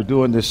 as we were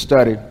doing this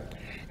study,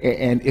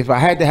 and if I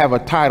had to have a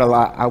title,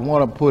 I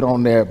want to put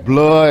on there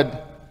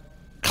blood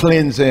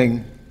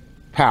cleansing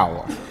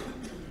power.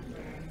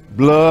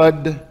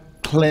 Blood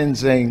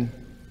cleansing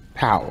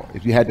power,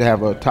 if you had to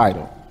have a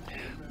title.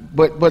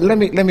 But let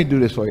me do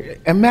this for you.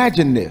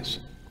 Imagine this.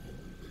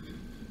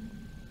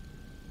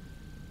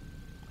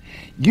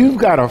 You've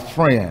got a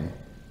friend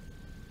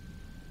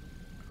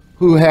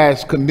who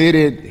has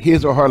committed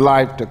his or her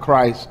life to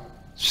Christ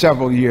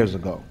several years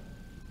ago.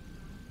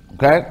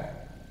 Okay?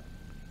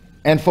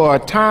 And for a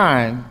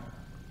time,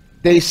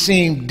 they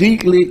seemed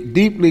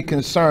deeply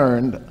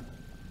concerned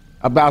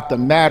about the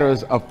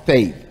matters of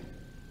faith.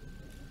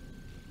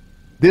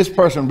 This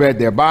person read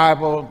their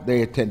Bible,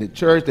 they attended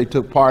church, they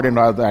took part in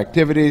other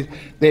activities.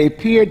 They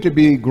appeared to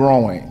be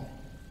growing.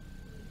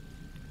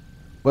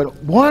 But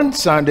one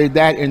Sunday,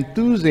 that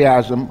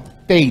enthusiasm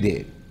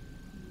faded.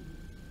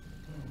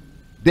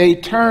 They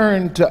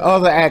turned to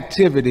other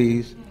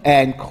activities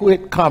and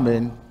quit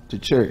coming to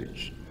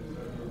church.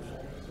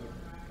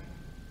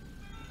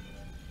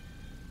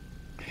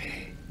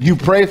 You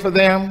pray for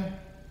them.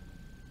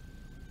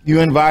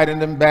 You invited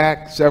them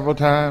back several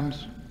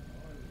times.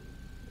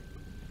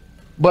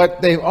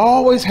 But they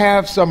always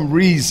have some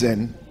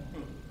reason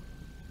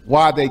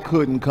why they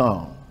couldn't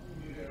come.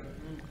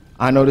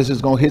 I know this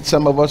is going to hit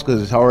some of us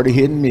because it's already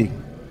hitting me.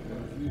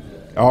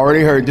 I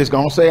already heard. Just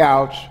going to say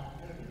ouch.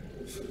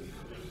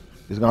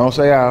 Just going to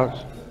say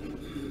ouch.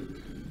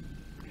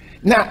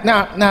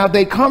 Now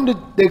they come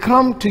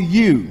to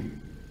you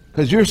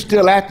because you're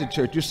still at the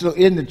church. You're still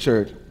in the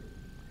church.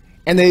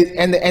 And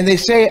they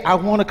say, I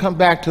want to come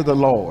back to the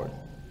Lord.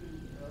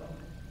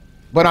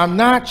 But I'm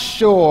not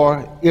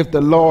sure if the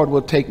Lord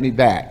will take me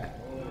back.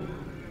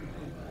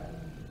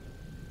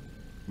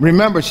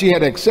 Remember, she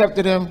had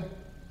accepted him.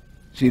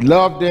 She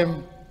loved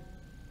him.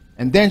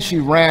 And then she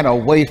ran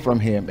away from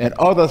him. And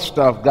other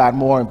stuff got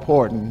more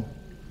important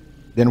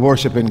than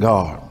worshiping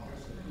God.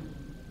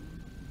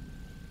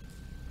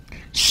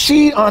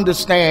 She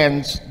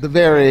understands the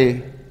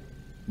very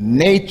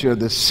nature,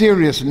 the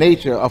serious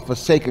nature of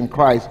forsaking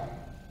Christ.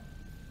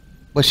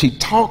 But she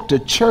talked to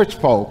church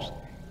folks,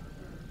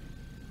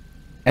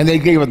 and they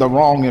gave her the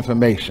wrong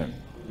information.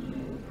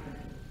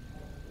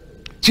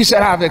 She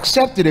said, I've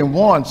accepted him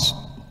once.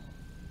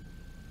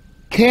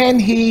 Can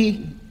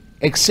he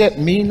accept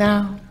me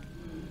now?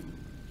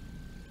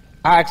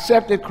 I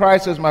accepted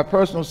Christ as my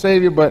personal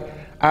Savior, but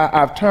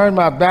I've turned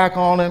my back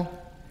on him.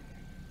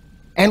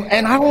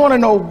 And I want to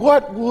know,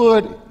 what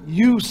would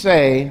you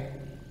say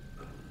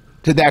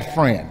to that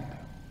friend?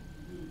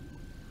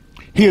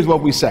 Here's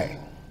what we say.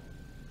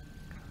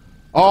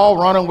 Oh,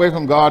 running away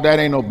from God, that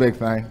ain't no big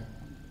thing.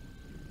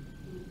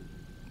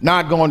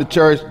 Not going to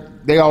church,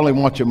 they only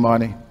want your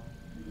money.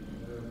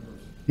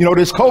 You know,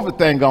 this COVID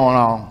thing going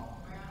on.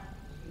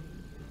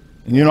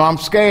 And, you know, I'm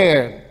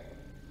scared,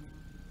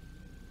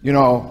 you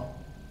know,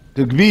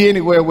 to be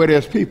anywhere where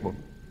there's people.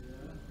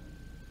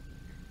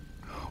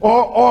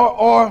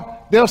 Or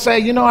they'll say,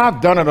 you know,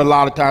 I've done it a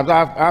lot of times.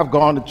 I've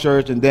gone to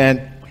church and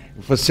then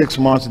for 6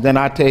 months, and then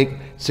I take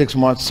 6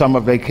 months summer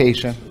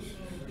vacation.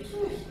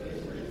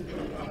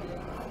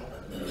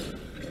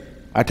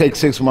 I take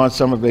 6 months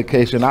summer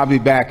vacation. I'll be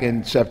back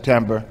in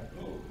September.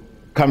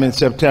 Come in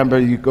September,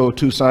 you go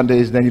 2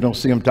 Sundays, then you don't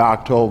see them till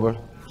October.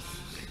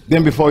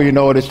 Then before you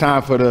know it, it's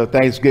time for the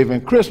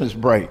Thanksgiving, Christmas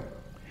break.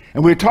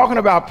 And we're talking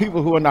about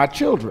people who are not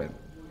children.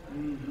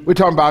 We're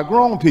talking about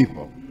grown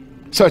people,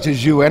 such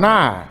as you and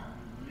I.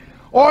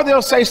 Or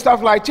they'll say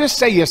stuff like, just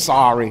say you're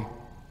sorry.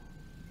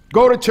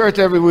 Go to church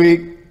every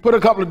week, put a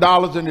couple of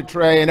dollars in the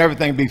tray, and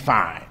everything be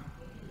fine.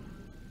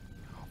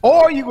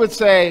 Or you would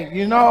say,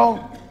 you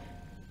know,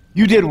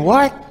 you did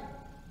what?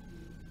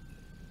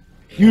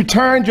 You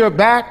turned your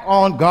back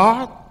on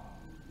God?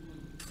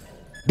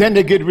 Then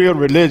they get real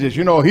religious.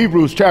 You know,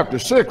 Hebrews chapter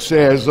 6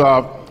 says,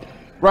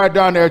 right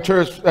down there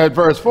at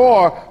verse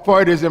 4,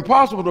 for it is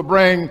impossible to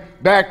bring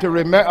back to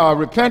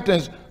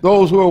repentance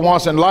those who were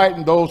once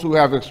enlightened, those who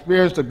have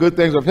experienced the good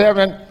things of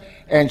heaven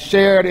and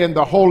shared in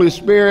the Holy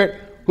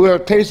Spirit, who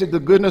have tasted the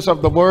goodness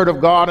of the word of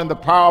God and the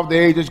power of the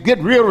ages. Get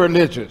real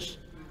religious.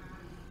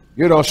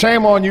 You know,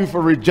 shame on you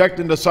for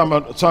rejecting the Son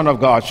of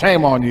God.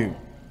 Shame on you.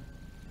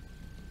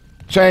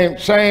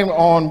 Shame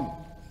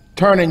on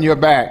turning your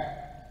back.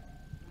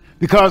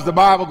 Because the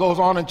Bible goes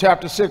on in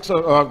chapter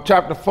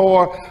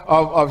 4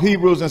 of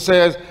Hebrews and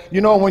says, you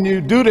know, when you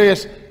do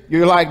this,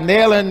 you're like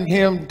nailing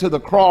him to the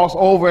cross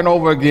over and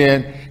over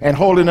again and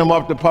holding him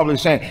up to public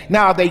shame.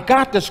 Now, they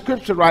got the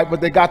scripture right, but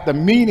they got the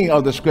meaning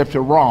of the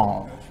scripture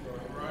wrong.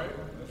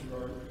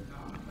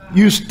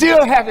 You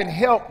still haven't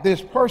helped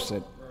this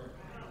person.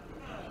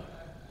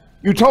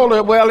 You told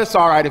her, well, it's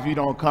all right if you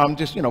don't come.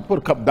 Just, you know, put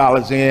a couple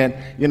dollars in.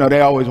 You know,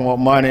 they always want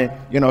money.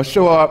 You know,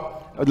 show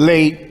up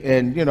late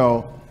and, you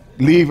know,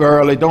 leave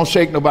early. Don't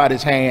shake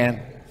nobody's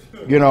hand.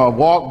 You know,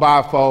 walk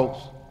by folks.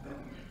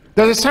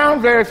 Does it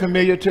sound very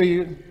familiar to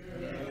you?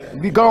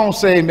 You go and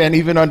say, man,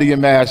 even under your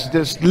mask.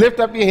 Just lift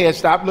up your head.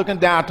 Stop looking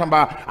down, talking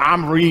about,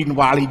 I'm reading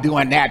while he's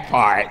doing that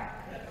part.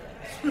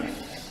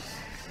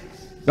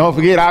 Don't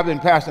forget, I've been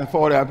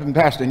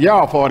pastoring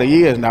y'all 40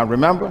 years now,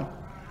 remember?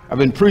 I've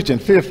been preaching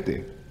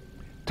 50.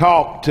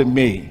 Talk to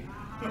me.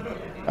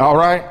 All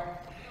right?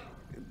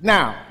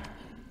 Now,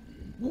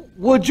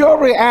 would your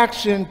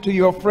reaction to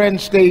your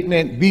friend's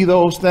statement be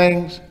those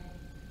things?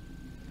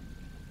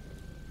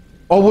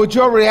 Or would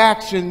your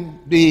reaction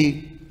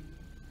be,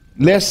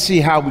 let's see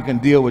how we can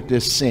deal with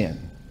this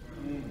sin?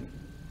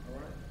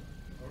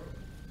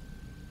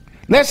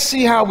 Let's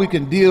see how we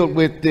can deal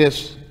with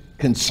this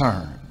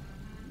concern.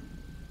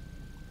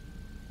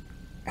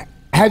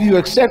 Have you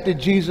accepted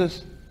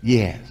Jesus?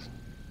 Yes.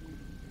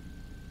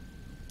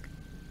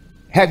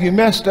 Have you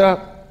messed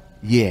up?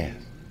 Yes.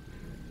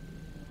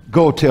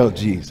 Go tell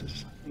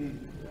Jesus.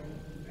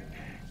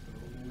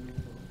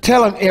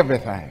 Tell him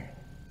everything.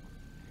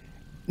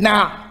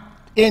 Now,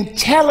 in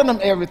telling him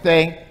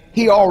everything,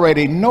 he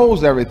already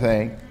knows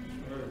everything.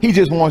 He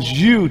just wants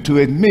you to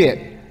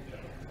admit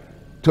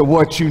to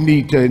what you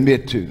need to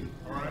admit to.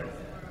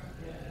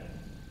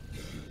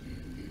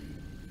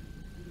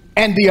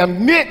 And the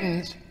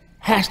admittance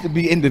has to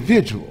be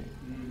individual.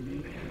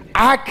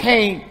 I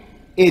can't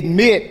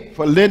admit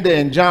for Linda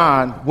and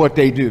John what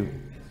they do.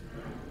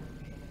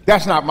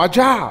 That's not my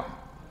job.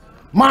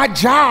 My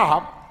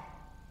job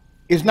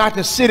is not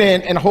to sit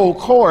in and hold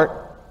court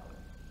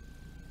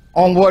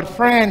on what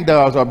Fran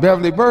does or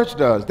Beverly Birch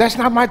does. That's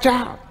not my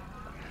job.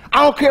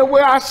 I don't care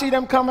where I see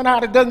them coming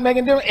out. It doesn't make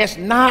any difference. It's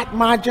not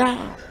my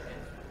job.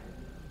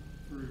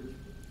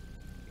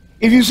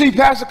 If you see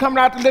Pastor coming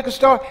out the liquor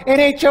store, it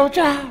ain't your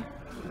job.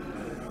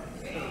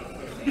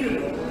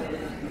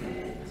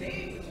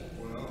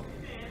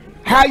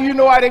 How you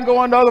know I didn't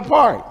go in the other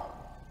part?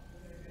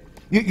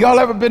 Y'all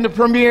ever been to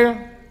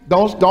Premier?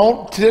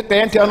 Don't sit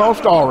there and tell no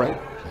story.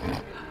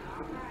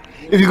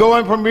 If you go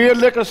in Premier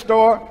liquor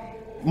store,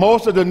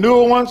 most of the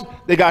newer ones,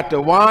 they got the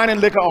wine and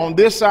liquor on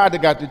this side. They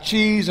got the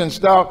cheese and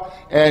stuff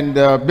and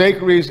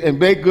bakeries and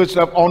baked goods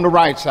stuff on the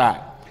right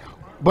side.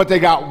 But they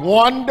got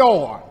one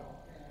door.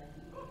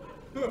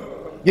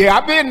 Yeah,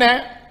 I've been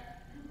there.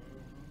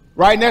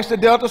 Right next to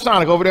Delta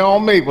Sonic over there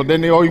on Maple.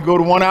 Then you go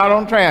to one out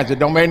on Transit.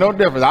 Don't make no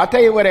difference. I'll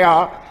tell you where they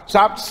are.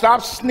 Stop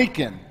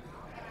sneaking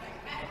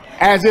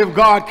as if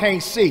God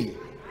can't see.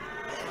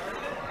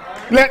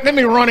 Let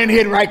me run in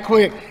here right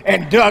quick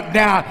and duck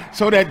down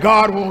so that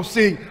God won't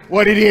see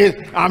what it is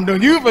I'm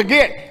doing. You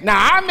forget. Now,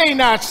 I may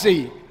not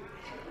see,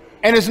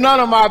 and it's none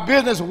of my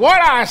business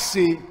what I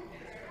see,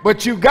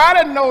 but you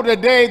got to know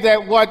today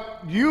that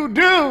what you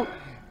do,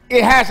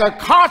 it has a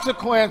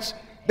consequence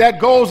that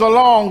goes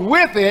along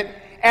with it,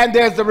 and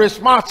there's the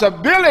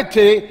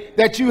responsibility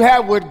that you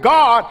have with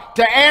God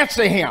to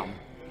answer him.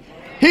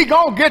 He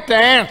gonna get the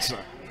answer.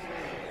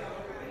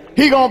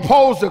 He gonna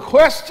pose the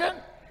question,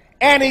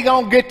 and he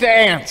gonna get the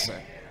answer.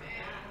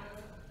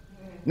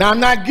 Now, I'm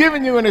not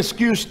giving you an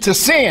excuse to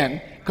sin,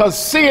 because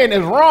sin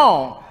is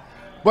wrong,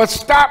 but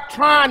stop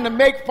trying to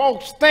make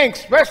folks think,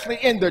 especially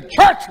in the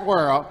church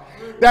world,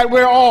 that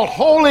we're all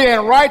holy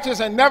and righteous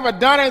and never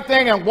done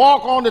anything and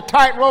walk on the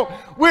tightrope.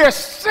 We're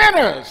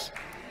sinners,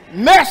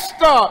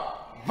 messed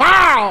up,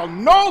 vile,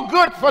 no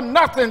good for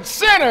nothing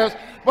sinners,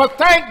 but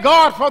thank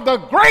God for the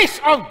grace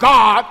of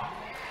God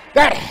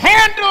that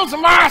handles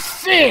my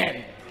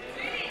sin.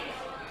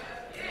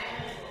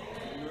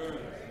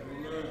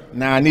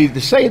 Now, I need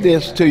to say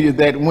this to you,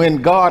 that when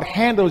God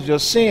handles your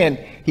sin,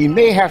 he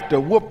may have to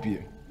whoop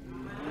you.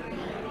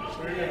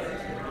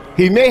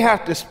 He may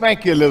have to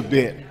spank you a little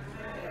bit.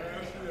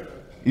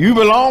 You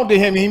belong to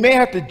him. He may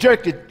have to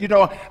jerk you. You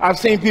know, I've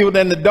seen people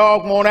that the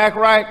dog won't act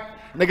right,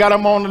 and they got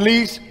them on the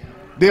leash.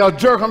 They'll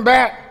jerk them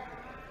back.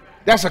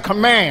 That's a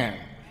command.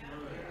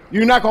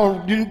 You're not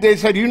going. They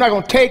said, you're not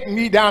going to take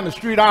me down the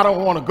street I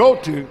don't want to go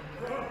to.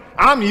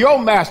 I'm your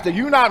master.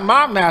 You're not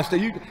my master.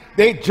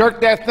 They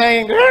jerk that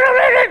thing.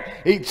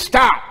 He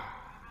stop.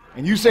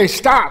 And you say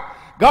stop.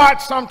 God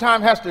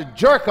sometimes has to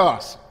jerk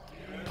us,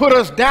 put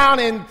us down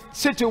in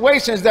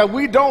situations that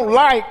we don't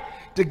like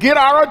to get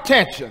our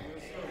attention,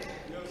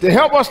 to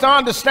help us to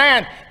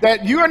understand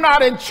that you're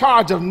not in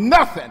charge of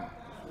nothing.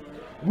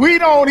 We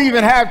don't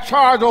even have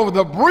charge over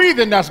the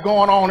breathing that's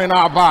going on in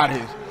our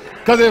bodies.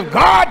 Because if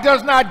God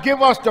does not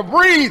give us to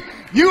breathe,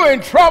 you're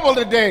in trouble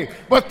today.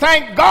 But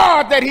thank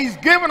God that he's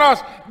given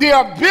us the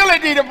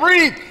ability to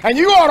breathe. And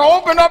you ought to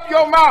open up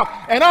your mouth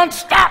and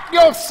unstop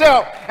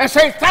yourself and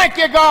say, thank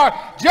you, God,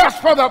 just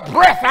for the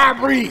breath I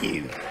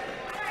breathe.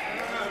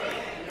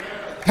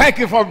 Thank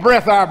you for the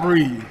breath I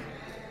breathe.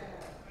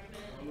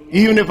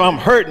 Even if I'm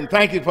hurting,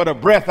 thank you for the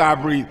breath I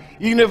breathe.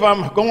 Even if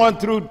I'm going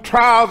through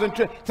trials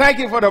and thank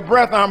you for the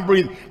breath I'm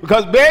breathing.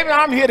 Because, baby,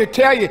 I'm here to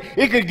tell you,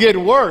 it could get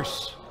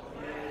worse.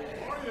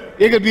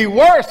 It could be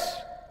worse.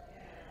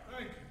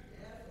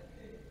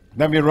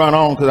 Let me run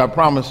on, because I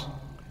promised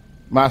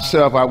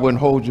myself I wouldn't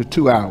hold you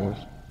 2 hours.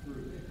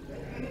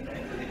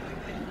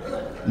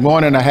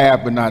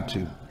 1.5, but not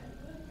 2.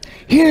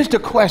 Here's the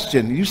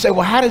question. You say,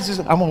 well, how does this,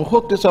 I'm going to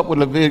hook this up with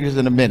Leviticus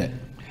in a minute.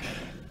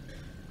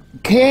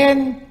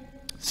 Can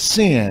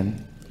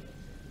sin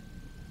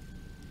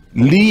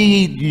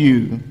lead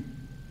you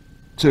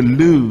to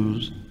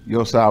lose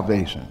your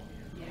salvation?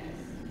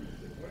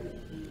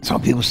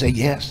 Some people say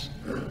yes.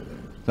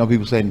 Some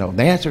people say no.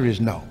 The answer is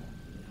no.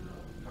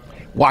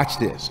 Watch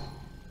this.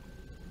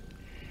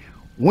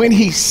 When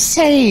he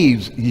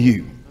saves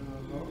you,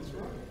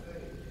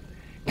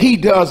 he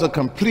does a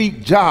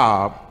complete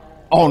job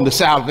on the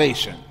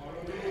salvation.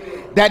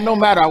 That no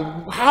matter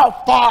how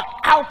far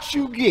out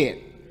you get,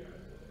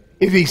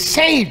 if he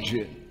saved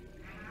you,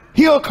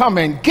 he'll come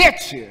and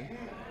get you.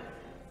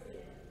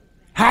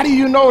 How do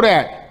you know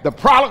that? The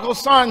prodigal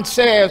son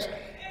says,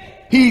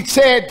 he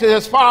said to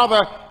his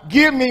father,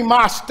 give me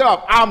my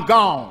stuff. I'm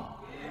gone.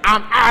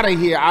 I'm out of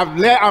here.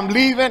 I'm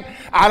leaving.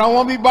 I don't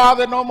want to be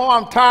bothered no more.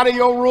 I'm tired of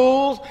your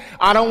rules.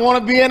 I don't want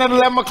to be in at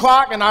 11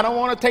 o'clock, and I don't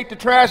want to take the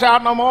trash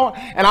out no more.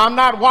 And I'm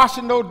not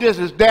washing no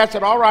dishes. Dad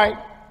said, all right.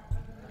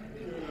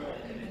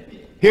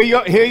 Here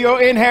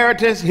your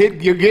inheritance.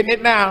 You're getting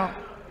it now.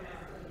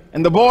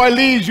 And the boy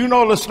leaves. You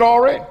know the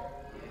story.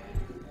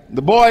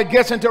 The boy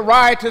gets into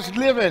riotous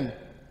living.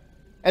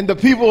 And the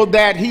people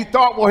that he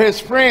thought were his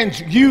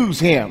friends use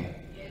him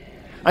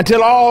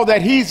until all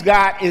that he's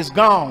got is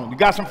gone. You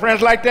got some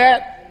friends like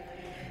that?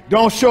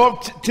 Don't show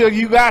up till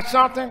you got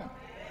something.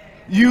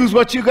 Use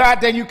what you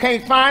got, then you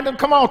can't find them.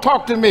 Come on,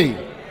 talk to me.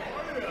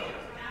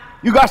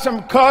 You got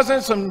some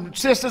cousins, some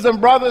sisters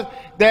and brothers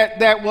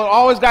that will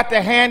always got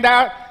their hand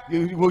out.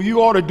 Well,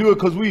 you ought to do it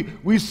because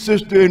we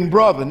sister and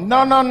brother.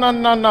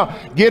 No.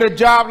 Get a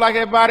job like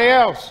everybody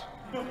else.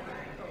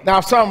 Now,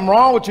 if something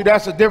wrong with you,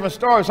 that's a different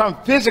story. If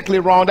something physically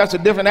wrong, that's a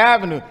different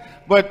avenue.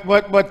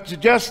 But to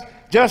just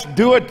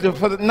do it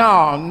for the, no,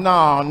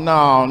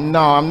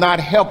 I'm not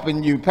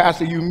helping you,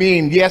 Pastor. You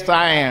mean, yes,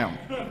 I am.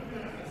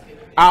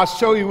 I'll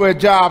show you where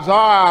jobs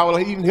are. I will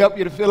even help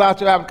you to fill out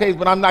your application,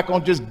 but I'm not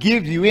going to just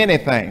give you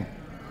anything,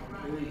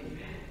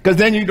 because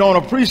then you don't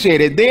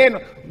appreciate it. Then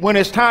when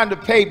it's time to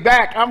pay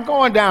back, I'm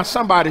going down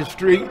somebody's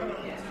street.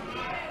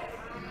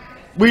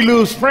 We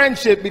lose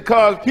friendship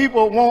because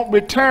people won't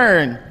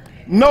return.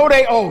 No,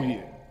 they owe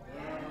you.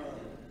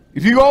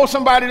 If you owe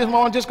somebody this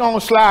morning, just go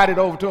and slide it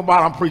over to them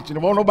while I'm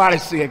preaching. Won't nobody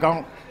see it.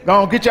 Go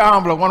on, get your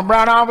envelope. Want a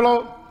brown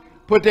envelope?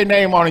 Put their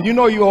name on it. You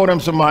know you owe them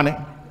some money.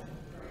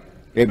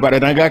 Everybody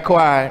done got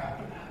quiet.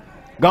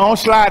 Go on,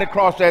 slide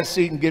across that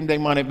seat and give them their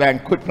money back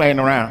and quit playing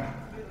around.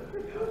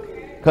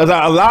 Because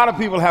a lot of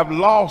people have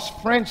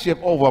lost friendship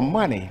over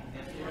money.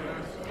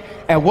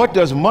 And what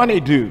does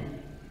money do?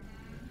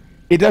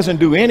 It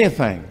doesn't do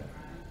anything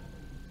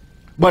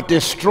but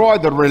destroy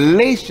the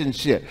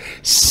relationship.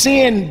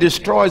 Sin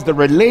destroys the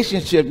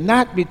relationship,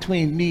 not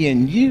between me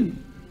and you.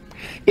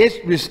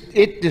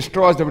 It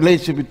destroys the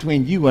relationship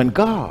between you and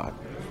God.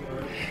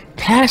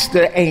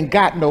 Pastor ain't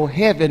got no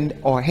heaven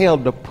or hell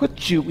to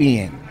put you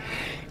in.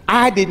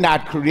 I did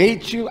not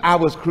create you. I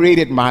was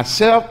created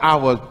myself. I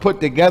was put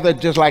together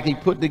just like he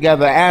put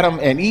together Adam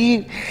and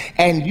Eve.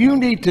 And you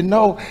need to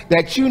know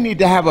that you need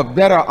to have a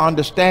better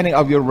understanding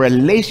of your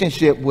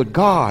relationship with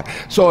God.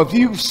 So if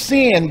you've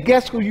sinned,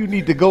 guess who you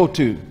need to go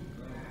to?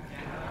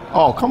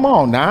 Oh, come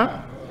on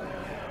now.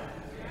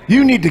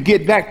 You need to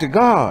get back to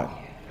God.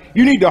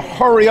 You need to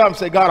hurry up and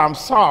say, God, I'm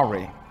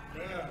sorry.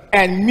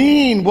 And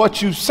mean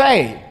what you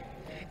say.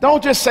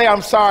 Don't just say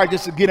I'm sorry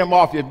just to get him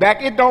off your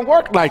back. It don't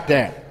work like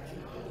that.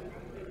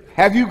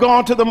 Have you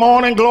gone to the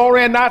morning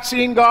glory and not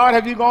seen God?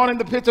 Have you gone in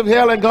the pits of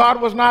hell and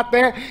God was not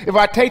there? If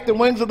I take the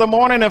wings of the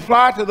morning and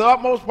fly to the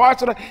utmost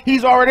parts of the,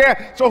 he's already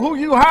there. So who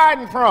you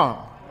hiding from?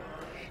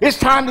 It's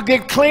time to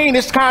get clean.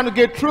 It's time to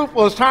get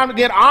truthful. It's time to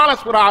get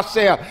honest with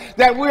ourselves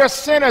that we're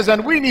sinners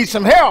and we need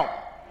some help.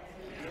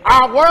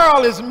 Our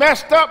world is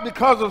messed up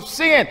because of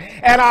sin,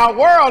 and our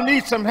world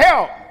needs some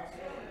help.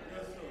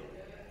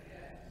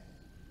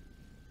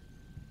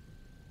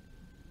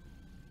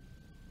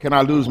 Can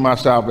I lose my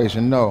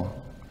salvation? No.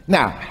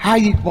 Now,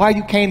 why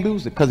you can't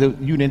lose it? Because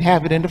you didn't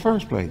have it in the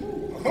first place.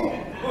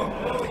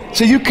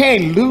 So you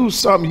can't lose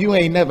something you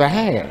ain't never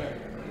had.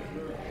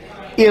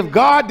 If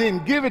God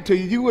didn't give it to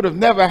you, you would have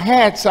never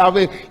had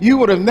salvation. You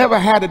would have never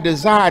had a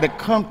desire to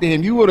come to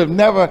him. You would have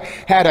never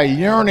had a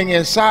yearning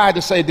inside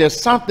to say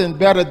there's something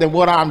better than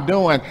what I'm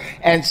doing.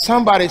 And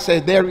somebody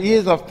said there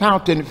is a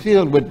fountain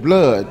filled with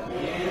blood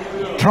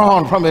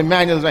drawn from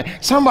Emmanuel's vein.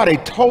 Somebody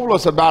told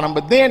us about him,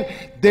 but then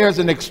there's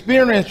an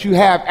experience you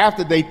have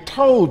after they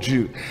told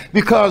you,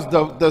 because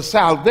the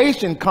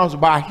salvation comes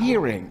by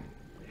hearing,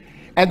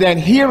 and then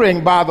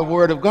hearing by the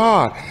word of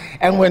God.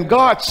 And when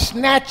God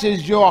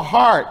snatches your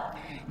heart,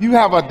 you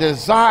have a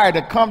desire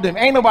to come to him.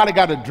 Ain't nobody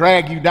got to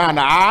drag you down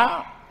the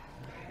aisle.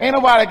 Ain't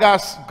nobody got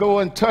to go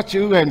and touch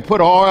you and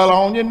put oil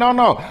on you.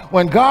 No.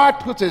 When God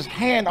puts his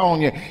hand on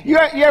you, you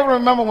ever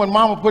remember when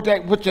Mama put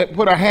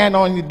her hand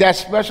on you, that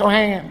special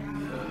hand?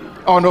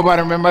 Oh,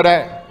 nobody remember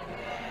that?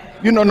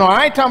 No,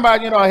 I ain't talking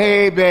about,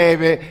 hey,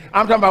 baby.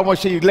 I'm talking about when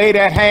she lay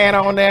that hand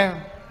on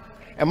there,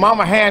 and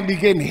Mama's hand be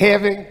getting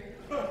heavy,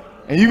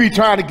 and you be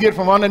trying to get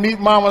from underneath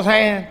Mama's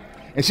hand,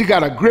 and she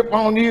got a grip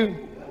on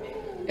you,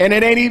 and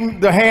it ain't even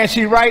the hand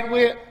she right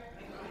with.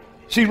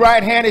 She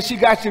right-handed, she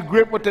got your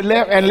grip with the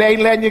left and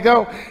ain't letting you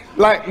go.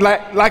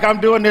 Like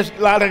I'm doing this,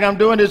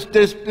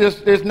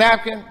 this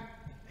napkin.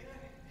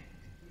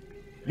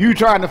 You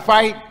trying to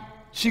fight,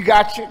 she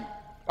got you.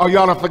 Oh,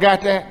 y'all done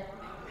forgot that?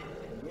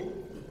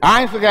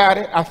 I ain't forgot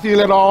it. I feel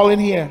it all in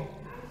here.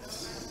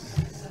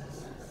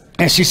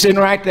 And she's sitting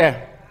right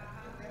there.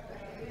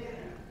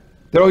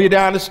 Throw you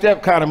down the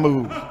step kind of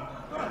move.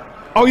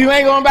 Oh, you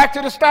ain't going back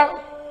to the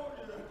stop?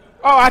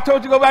 Oh, I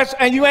told you to go back,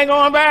 and you ain't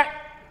going back?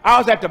 I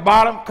was at the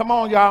bottom. Come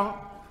on, y'all.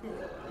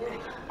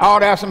 I ought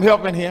to have some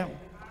help in here.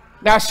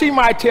 Now, she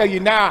might tell you,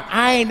 now,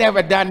 I ain't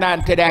never done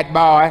nothing to that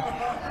boy.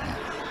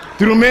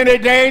 Through many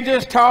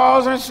dangers,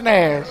 toils, and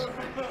snares,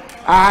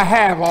 I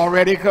have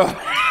already come.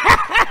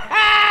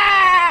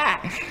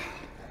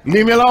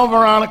 Leave me alone,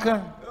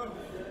 Veronica.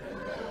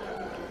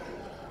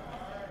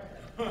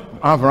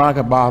 Aunt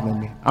Veronica bothering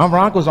me. Aunt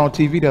Veronica was on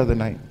TV the other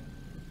night.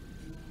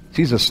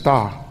 She's a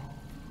star.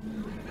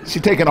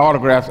 She's taking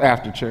autographs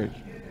after church.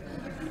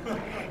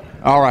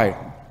 All right.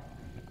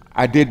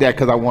 I did that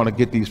because I want to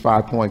get these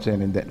 5 points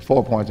in, and then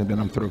 4 points, and then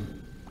I'm through.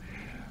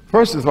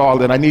 First of all,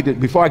 then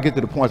before I get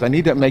to the points, I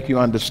need to make you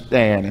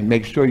understand and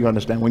make sure you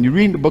understand. When you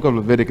read the book of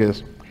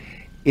Leviticus,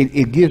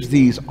 it gives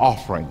these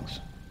offerings.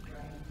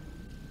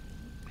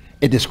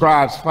 it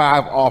describes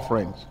 5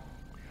 offerings,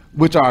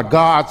 which are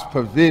God's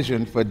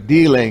provision for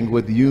dealing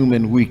with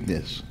human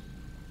weakness.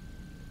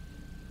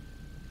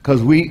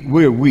 Because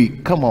we're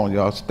weak. Come on,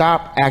 y'all.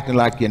 Stop acting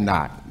like you're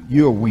not.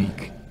 You're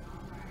weak.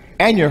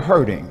 And you're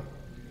hurting.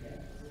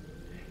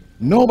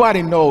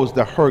 Nobody knows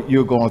the hurt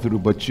you're going through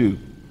but you.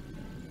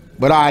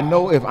 But I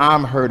know if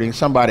I'm hurting,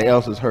 somebody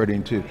else is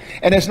hurting too.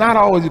 And it's not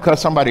always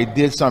because somebody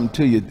did something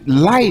to you.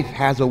 Life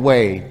has a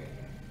way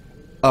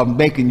of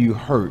making you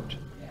hurt.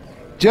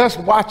 Just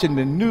watching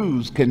the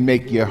news can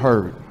make you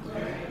hurt.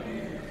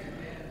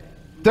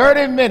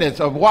 30 minutes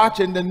of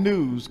watching the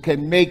news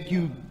can make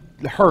you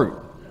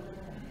hurt.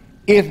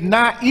 If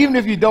not, even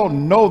if you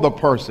don't know the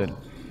person,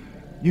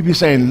 you be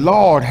saying,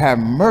 Lord, have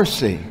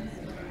mercy.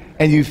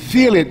 And you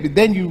feel it, but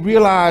then you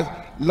realize,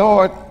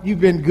 Lord, you've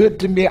been good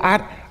to me.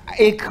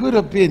 It could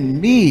have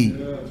been me.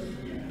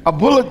 A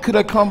bullet could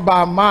have come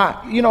by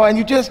and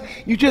you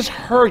just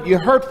hurt. You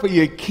hurt for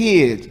your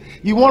kids.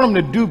 You want them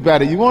to do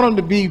better. You want them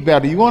to be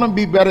better. You want them to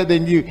be better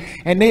than you.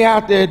 And they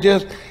out there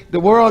the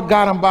world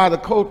got them by the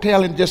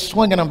coattail and just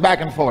swinging them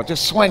back and forth,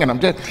 just swinging them,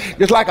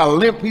 just like a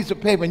limp piece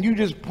of paper. And you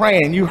just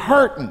praying. You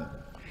hurting.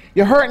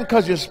 You're hurting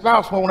because your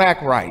spouse won't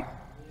act right.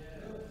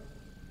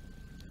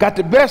 Got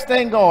the best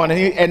thing going,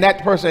 and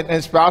that person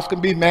and spouse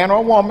can be man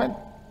or woman.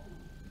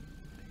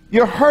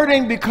 You're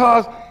hurting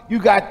because you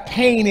got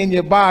pain in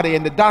your body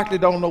and the doctor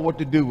don't know what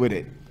to do with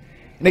it.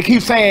 And they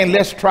keep saying,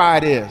 let's try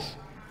this.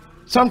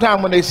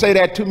 Sometimes when they say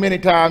that too many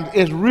times,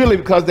 it's really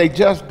because they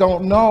just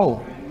don't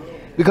know.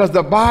 Because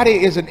the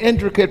body is an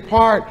intricate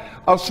part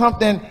of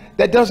something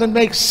that doesn't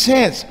make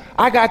sense.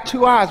 I got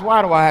 2 eyes.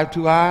 Why do I have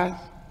 2 eyes?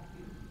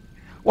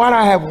 Why do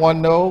I have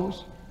 1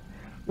 nose?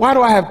 Why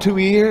do I have 2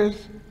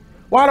 ears?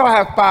 Why do I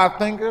have 5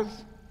 fingers?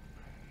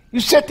 You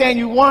sit there and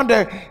you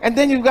wonder, and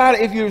then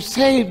if you're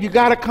saved, you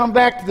got to come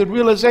back to the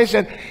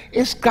realization,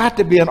 it's got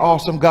to be an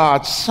awesome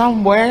God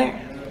somewhere.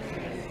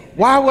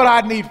 Why would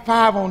I need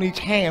 5 on each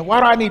hand? Why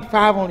do I need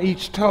 5 on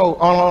each toe,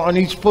 on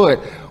each foot?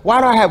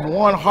 Why do I have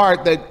 1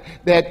 heart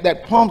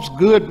that pumps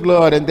good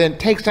blood and then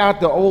takes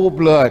out the old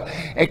blood?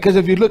 Because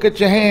if you look at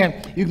your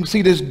hand, you can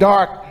see this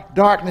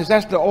darkness.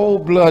 That's the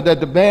old blood,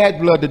 the bad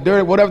blood, the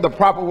dirty, whatever the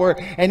proper word,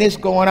 and it's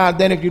going out.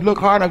 Then if you look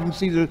hard enough, you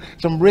can see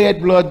some red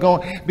blood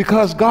going,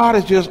 because God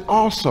is just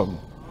awesome.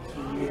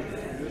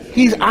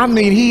 He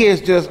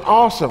is just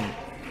awesome.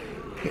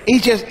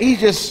 He's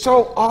just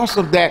so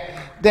awesome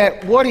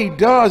that what he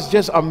does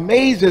just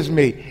amazes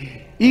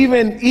me.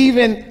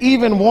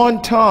 Even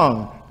 1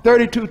 tongue,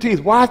 32 teeth.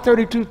 Why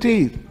 32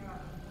 teeth?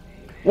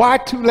 Why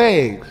 2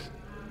 legs?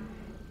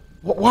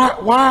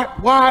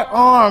 Why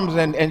arms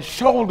and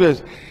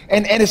shoulders?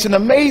 And it's an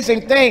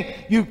amazing thing.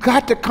 You've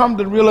got to come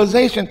to the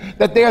realization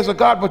that there's a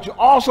God, but you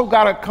also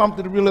got to come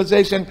to the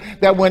realization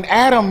that when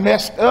Adam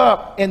messed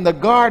up in the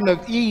Garden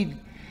of Eden,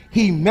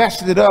 he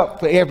messed it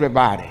up for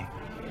everybody.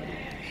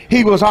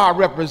 He was our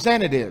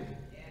representative.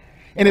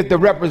 And if the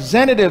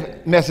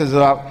representative messes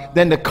up,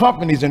 then the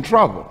company's in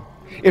trouble.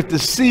 If the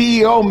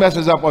CEO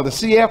messes up or the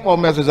CFO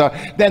messes up,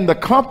 then the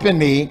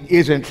company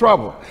is in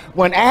trouble.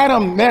 When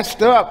Adam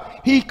messed up,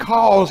 he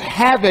caused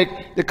havoc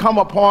to come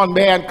upon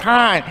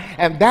mankind.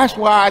 And that's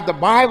why the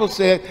Bible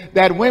said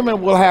that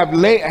women will have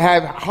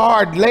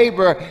hard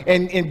labor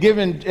in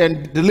giving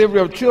and delivery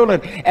of children,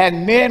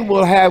 and men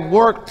will have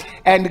work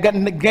and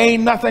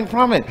gain nothing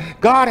from it.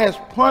 God has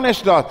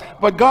punished us.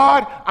 But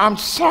God, I'm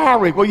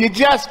sorry. Well, you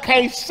just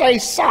can't say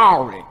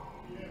sorry.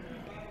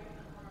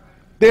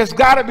 There's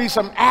got to be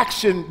some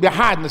action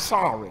behind the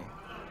sorry.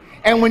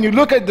 And when you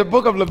look at the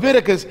book of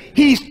Leviticus,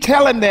 he's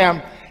telling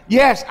them,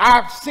 yes,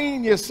 I've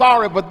seen your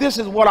sorry, but this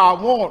is what I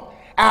want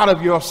out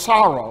of your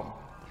sorrow.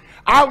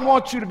 I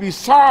want you to be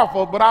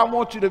sorrowful, but I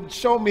want you to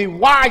show me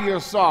why you're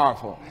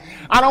sorrowful.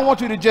 I don't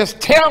want you to just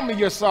tell me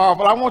you're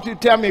sorrowful. I want you to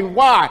tell me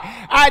why.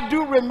 I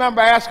do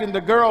remember asking the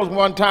girls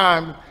one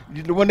time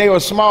when they were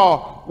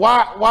small,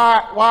 why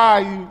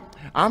are you,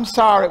 I'm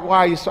sorry, why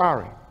are you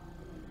sorry?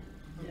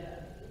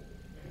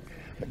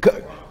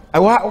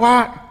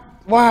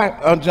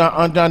 Why,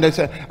 John, they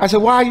said, I said,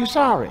 why are you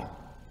sorry?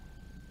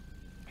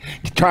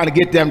 Trying to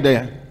get them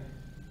there.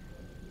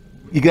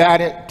 You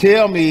got it?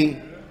 Tell me.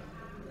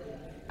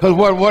 Because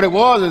what it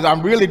was is I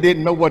really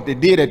didn't know what they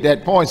did at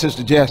that point,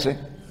 Sister Jessie.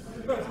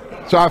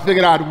 So I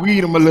figured I'd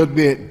weed them a little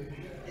bit.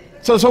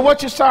 So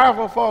what you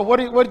sorrowful for?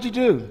 What did you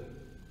do?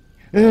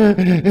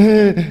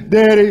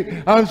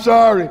 Daddy, I'm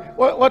sorry.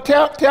 Well,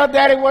 tell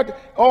Daddy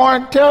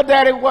tell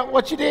Daddy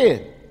what you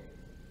did.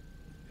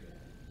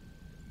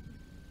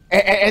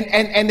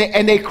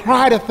 And they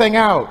cry the thing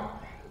out.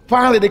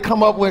 Finally, they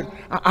come up with,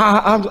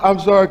 I'm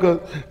sorry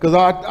because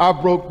I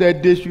broke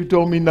that dish you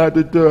told me not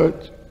to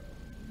touch.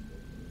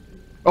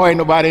 Oh, ain't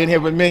nobody in here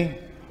but me?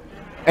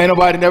 Ain't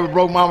nobody never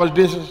broke Mama's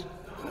dishes?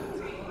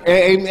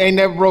 Ain't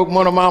never broke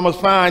one of Mama's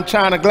fine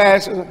china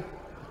glasses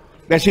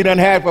that she done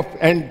had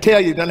and tell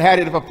you done had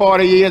it for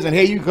 40 years, and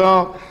here you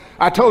come.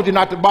 I told you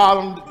not to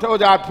bother them.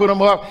 Told you I'd put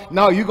them up.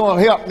 No, you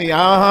gonna help me.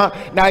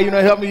 Now you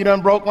done help me. You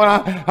done broke one.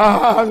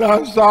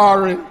 I'm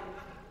sorry.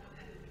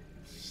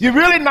 You're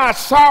really not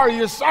sorry.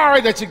 You're sorry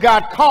that you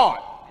got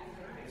caught.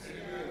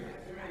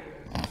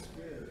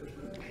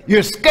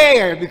 You're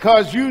scared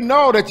because you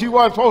know that you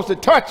weren't supposed to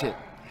touch it.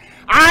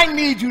 I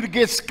need you to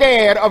get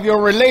scared of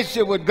your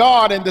relationship with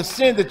God and the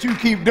sin that you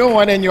keep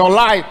doing in your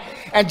life,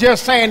 and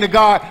just saying to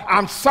God,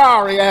 I'm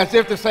sorry, as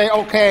if to say,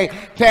 okay,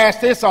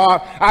 cast this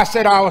off. I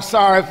said I was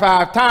sorry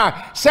 5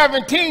 times.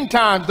 17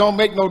 times don't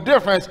make no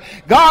difference.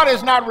 God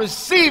is not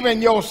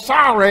receiving your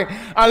sorry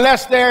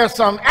unless there's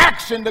some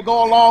action to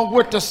go along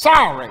with the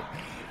sorry.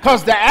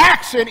 Because the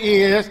action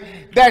is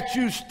that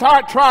you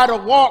start trying to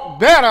walk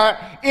better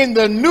in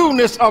the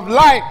newness of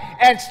life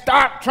and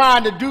stop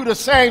trying to do the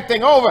same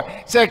thing over.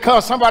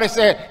 Because somebody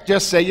said,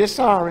 just say you're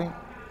sorry.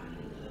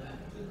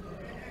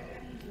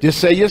 Just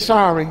say you're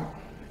sorry.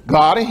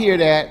 God will hear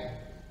that.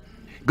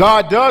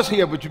 God does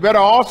hear, but you better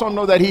also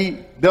know that he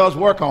does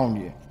work on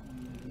you.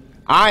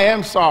 I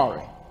am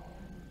sorry.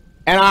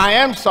 And I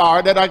am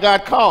sorry that I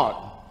got caught.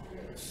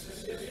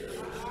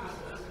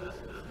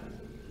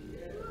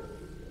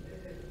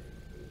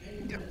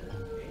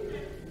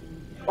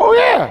 Oh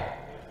yeah.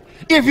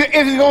 If you're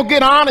going to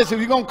get honest, if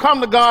you're going to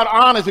come to God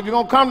honest, if you're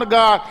going to come to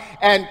God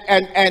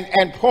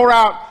and pour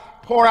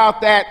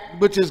out that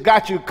which has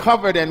got you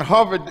covered and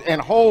hovered and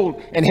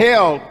hold and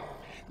held,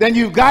 then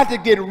you've got to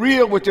get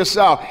real with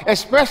yourself,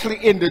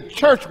 especially in the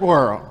church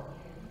world.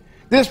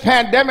 This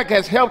pandemic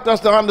has helped us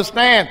to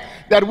understand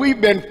that we've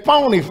been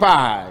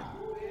phonified.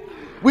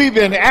 We've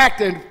been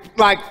acting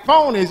like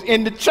phonies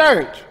in the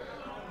church.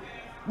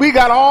 We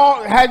got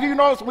all, have you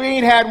noticed we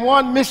ain't had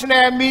one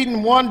missionary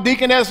meeting, one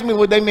deaconess meeting?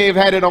 Well, they may have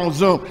had it on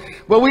Zoom,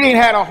 but we ain't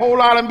had a whole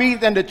lot of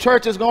meetings, and the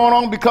church is going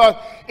on because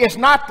it's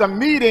not the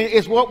meeting,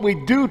 it's what we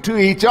do to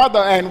each other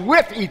and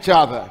with each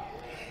other.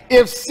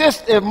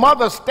 If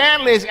Mother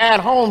Stanley is at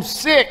home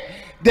sick,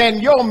 then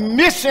your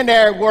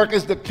missionary work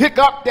is to pick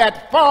up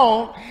that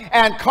phone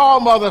and call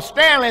Mother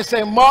Stanley and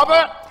say,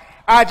 Mother,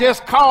 I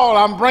just called.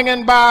 I'm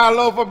bringing by a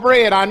loaf of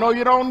bread. I know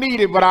you don't need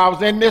it, but I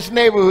was in this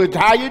neighborhood.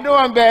 How you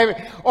doing, baby?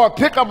 Or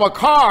pick up a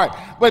card.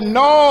 But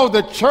no,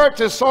 the church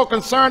is so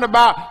concerned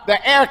about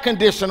the air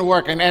conditioner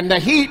working and the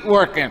heat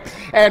working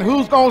and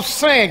who's going to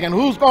sing and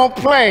who's going to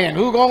play and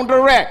who's going to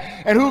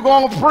direct and who's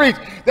going to preach,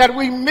 that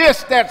we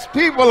miss that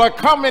people are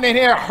coming in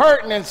here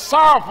hurting and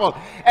sorrowful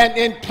and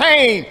in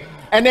pain.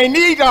 And they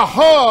need a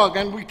hug,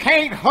 and we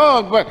can't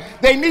hug, but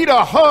they need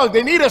a hug.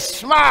 They need a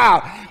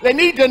smile. They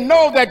need to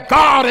know that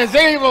God is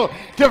able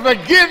to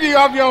forgive you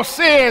of your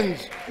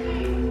sins.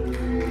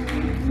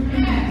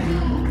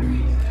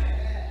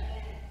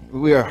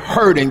 We are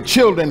hurting,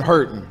 children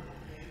hurting.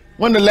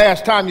 When the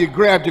last time you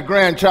grabbed your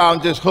grandchild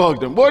and just hugged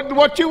them?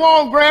 What you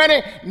want,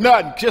 Granny?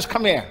 Nothing. Just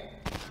come here.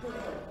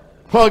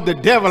 Hug the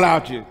devil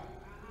out you.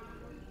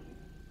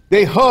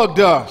 They hugged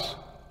us.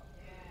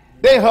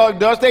 They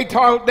hugged us. They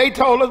told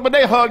us, but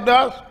they hugged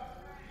us.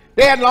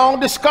 They had long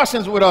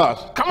discussions with us.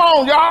 Come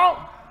on,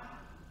 y'all.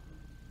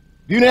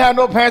 You didn't have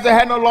no parents that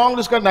had no long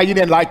discussion. Now, you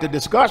didn't like the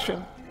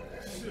discussion.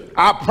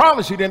 I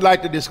promise you didn't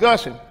like the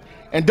discussion.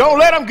 And don't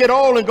let them get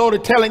old and go to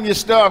telling you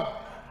stuff.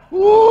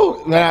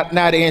 Woo.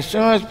 Now the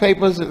insurance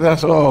papers,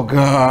 that's, oh,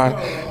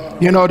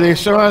 God. You know, the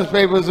insurance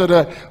papers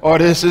or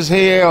this is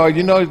here, or,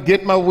 you know,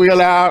 get my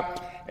wheel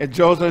out. And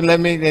Joseph,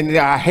 and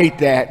I hate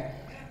that.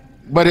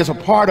 But it's a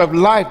part of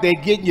life. They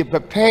get you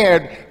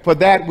prepared for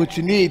that which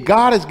you need.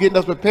 God is getting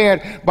us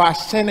prepared by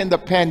sending the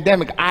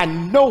pandemic. I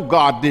know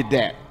God did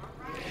that.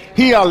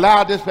 He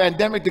allowed this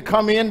pandemic to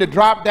come in, to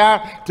drop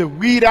down, to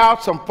weed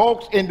out some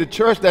folks in the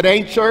church that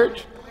ain't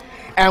church,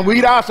 and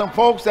weed out some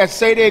folks that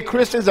say they're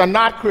Christians are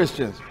not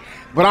Christians.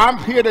 But I'm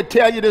here to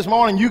tell you this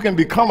morning, you can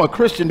become a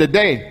Christian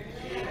today.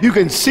 You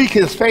can seek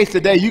his face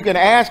today. You can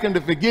ask him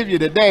to forgive you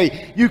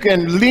today. You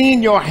can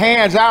lean your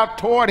hands out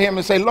toward him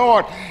and say,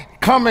 Lord,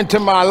 come into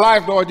my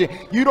life, Lord.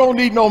 You don't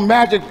need no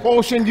magic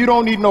potion. You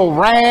don't need no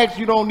rags.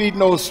 You don't need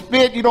no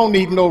spit. You don't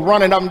need no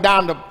running up and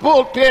down the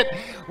pulpit.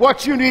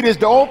 What you need is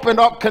to open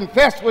up,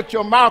 confess with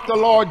your mouth the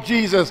Lord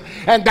Jesus,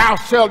 and thou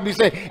shalt be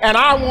saved. And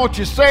I want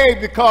you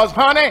saved because,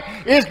 honey,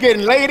 it's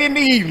getting late in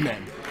the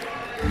evening,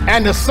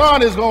 and the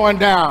sun is going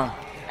down,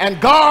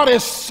 and God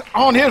is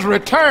on his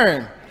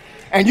return,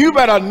 and you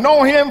better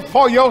know him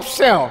for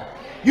yourself.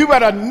 You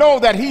better know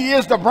that he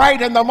is the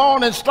bright and the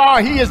morning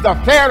star. He is the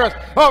fairest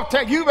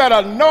of you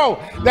better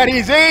know that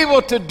he's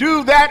able to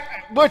do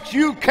that which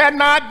you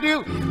cannot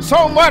do.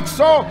 So much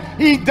so,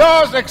 he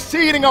does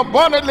exceeding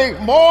abundantly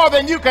more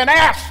than you can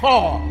ask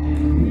for.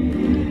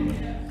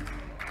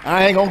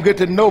 I ain't gonna get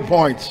to no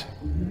points,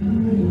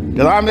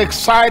 because I'm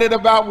excited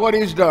about what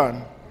he's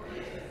done.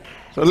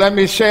 So let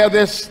me share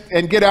this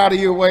and get out of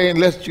your way and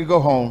let you go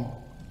home.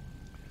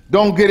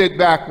 Don't get it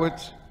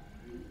backwards.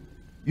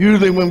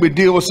 Usually when we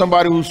deal with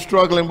somebody who's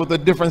struggling with a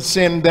different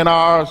sin than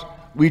ours,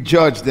 we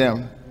judge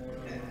them.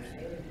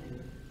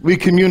 We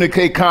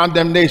communicate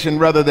condemnation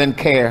rather than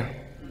care.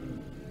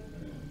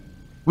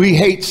 We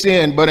hate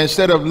sin, but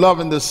instead of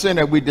loving the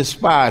sinner, we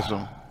despise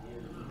them.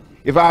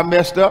 If I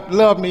messed up,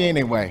 love me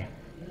anyway.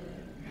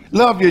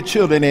 Love your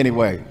children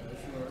anyway.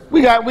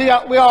 We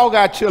all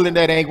got children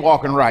that ain't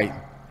walking right.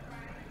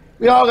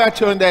 We all got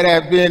children that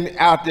have been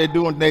out there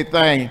doing their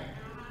thing.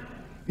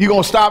 You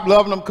gonna stop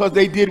loving them because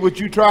they did what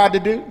you tried to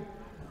do?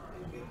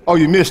 Oh,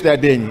 you missed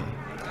that, didn't you?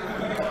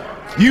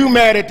 You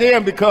mad at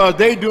them because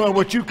they doing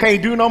what you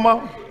can't do no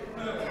more?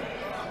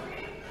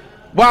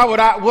 Why would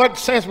I, what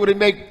sense would it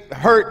make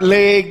hurt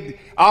leg,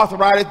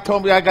 arthritis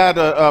told me I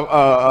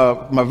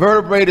got my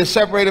vertebrae is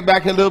separated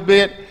back a little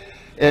bit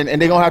and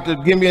they're gonna have to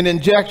give me an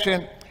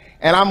injection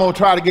and I'm gonna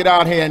try to get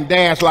out here and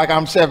dance like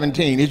I'm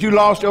 17. Is you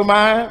lost your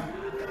mind?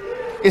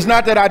 It's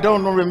not that I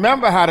don't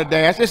remember how to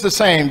dance, it's the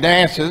same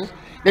dances.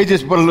 They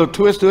just put a little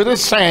twist to it,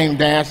 it's the same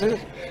dances.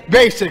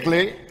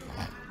 Basically,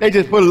 they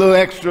just put a little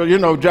extra, you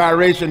know,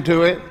 gyration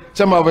to it.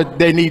 Some of it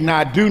they need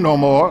not do no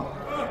more.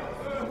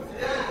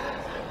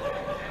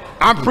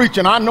 I'm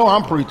preaching, I know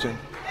I'm preaching.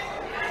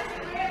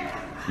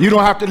 You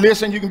don't have to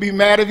listen, you can be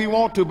mad if you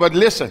want to, but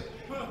listen.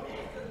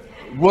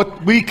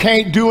 What we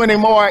can't do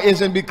anymore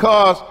isn't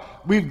because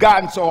we've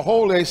gotten so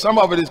holy, some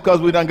of it is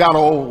because we done got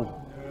old.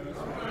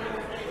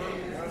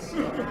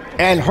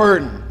 And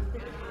hurting.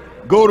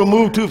 Go to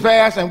move too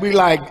fast and we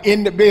like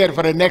in the bed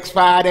for the next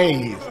 5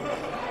 days.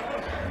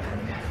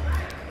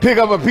 Pick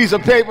up a piece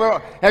of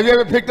paper. Have you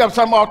ever picked up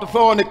something off the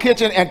floor in the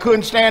kitchen and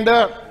couldn't stand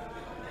up?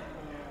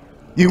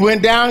 You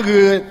went down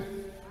good.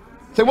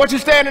 Say, what you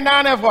standing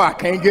down there for? I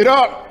can't get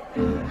up.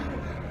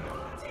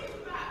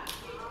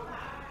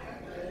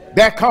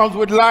 That comes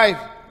with life.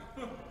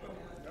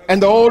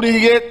 And the older you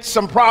get,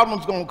 some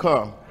problems gonna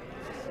come.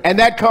 And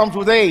that comes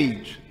with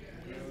age.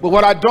 But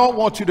what I don't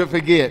want you to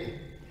forget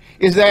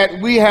is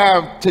that we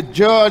have to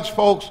judge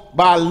folks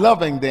by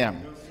loving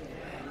them,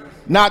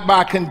 not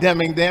by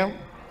condemning them.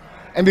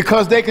 And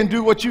because they can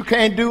do what you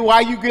can't do, why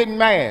are you getting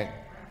mad?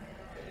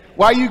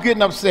 Why are you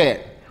getting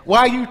upset?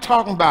 Why are you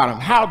talking about them?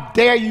 How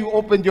dare you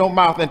open your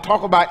mouth and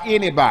talk about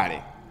anybody?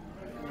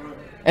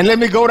 And let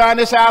me go down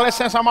this alley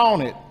since I'm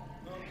on it.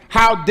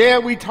 How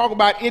dare we talk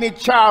about any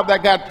child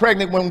that got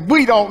pregnant when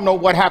we don't know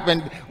what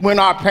happened when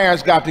our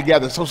parents got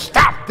together? So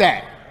stop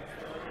that.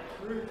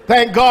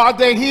 Thank God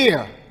they're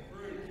here.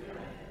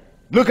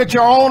 Look at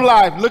your own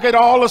life. Look at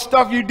all the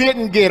stuff you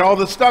didn't get, all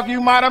the stuff you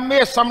might have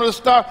missed, some of the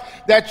stuff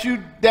that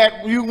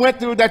you went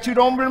through that you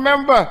don't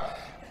remember.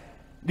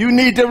 You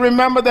need to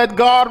remember that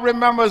God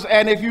remembers,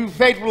 and if you're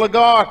faithful to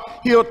God,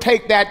 he'll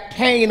take that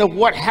pain of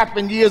what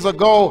happened years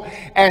ago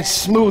and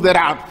smooth it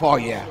out for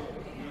you.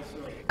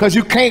 Because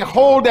you can't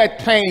hold that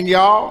pain,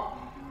 y'all.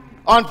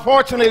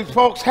 Unfortunately,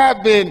 folks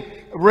have been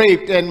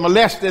raped and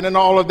molested and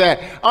all of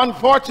that.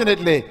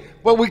 Unfortunately,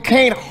 but we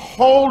can't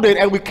hold it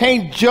and we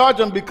can't judge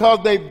them because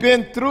they've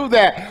been through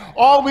that.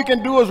 All we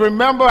can do is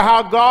remember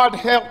how God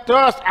helped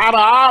us out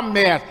of our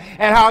mess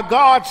and how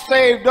God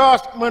saved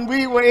us when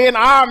we were in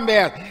our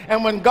mess.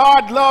 And when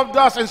God loved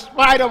us in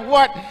spite of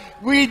what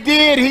we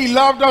did, he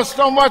loved us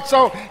so much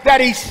so that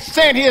he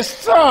sent his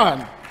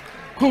son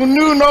who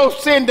knew no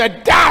sin to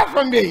die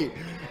for me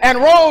and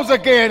rose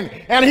again.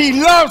 And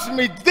he loves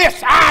me.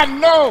 This I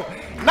know,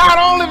 not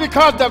only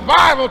because the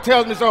Bible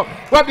tells me so,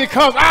 but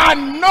because I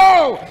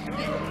know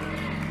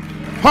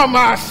for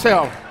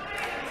myself.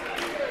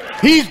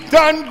 He's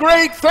done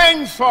great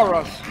things for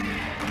us.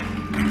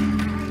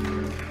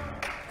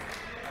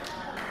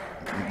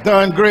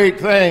 Done great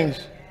things.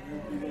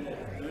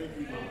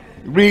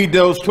 Read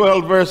those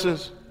 12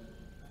 verses,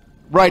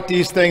 write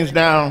these things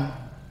down,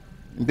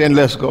 and then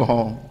let's go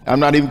home. I'm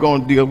not even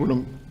going to deal with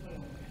them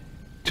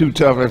too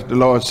tough if the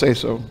Lord say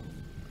so.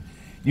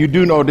 You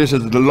do know this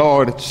is the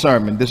Lord's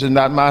sermon. This is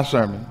not my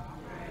sermon.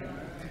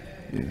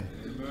 Yeah.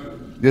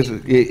 This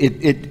is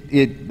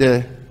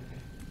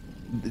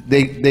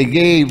they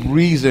gave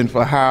reason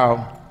for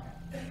how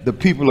the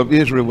people of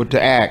Israel were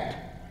to act.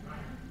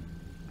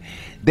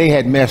 They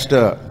had messed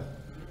up.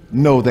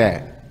 Know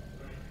that.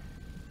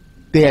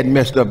 They had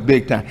messed up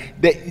big time.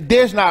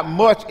 There's not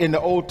much in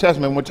the Old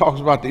Testament when it talks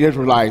about the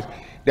Israelites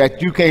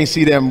that you can't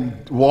see them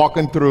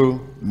walking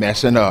through,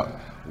 messing up.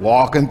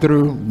 Walking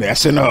through,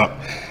 messing up.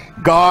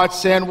 God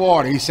sends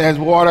water. He sends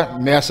water,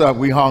 mess up,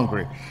 we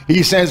hungry.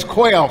 He sends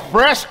quail,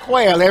 fresh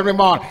quail every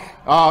morning.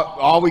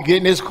 All we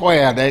getting is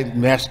quail. They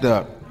messed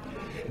up.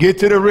 Get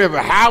to the river.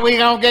 How we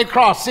gonna get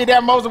across? See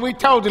that, Moses? We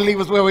told you to leave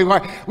us where we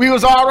were. We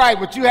was all right,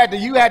 but you had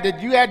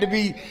to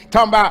be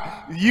talking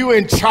about you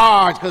in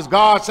charge because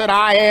God said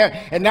I am.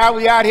 And now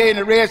we out here in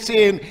the Red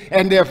Sea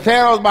and there are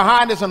pharaohs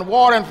behind us and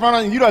water in front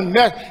of us. And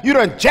you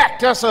done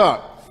jacked us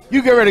up.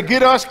 You get ready to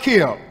get us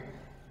killed.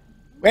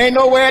 Ain't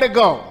nowhere to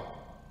go.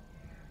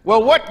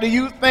 Well, what do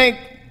you think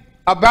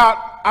about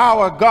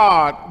our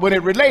God when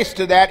it relates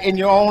to that in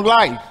your own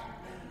life?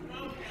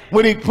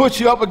 When he puts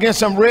you up against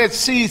some Red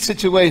Sea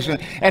situation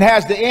and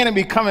has the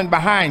enemy coming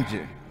behind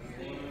you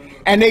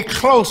and they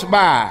close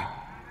by,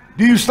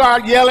 do you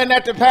start yelling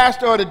at the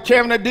pastor or the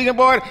chairman of the deacon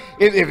board?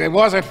 If it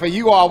wasn't for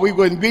you all, we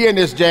wouldn't be in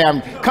this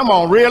jam. Come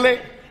on, really?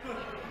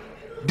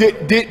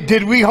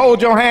 Did we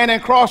hold your hand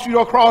and cross you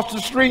across the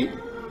street?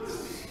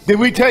 Did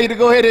we tell you to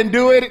go ahead and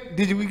do it?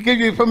 Did we give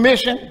you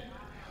permission?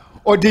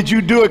 Or did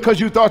you do it because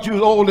you thought you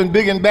was old and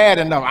big and bad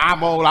enough?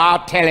 I'm old,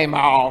 I'll tell him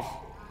off.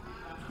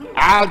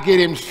 I'll get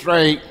him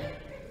straight.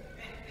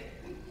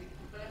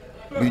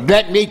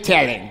 Let me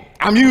tell him.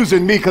 I'm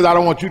using me because I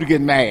don't want you to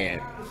get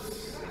mad.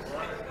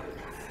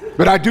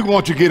 But I do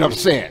want you to get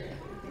upset.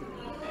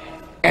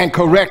 and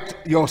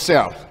correct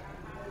yourself.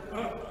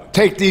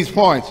 Take these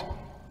points.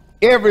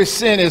 Every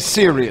sin is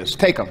serious.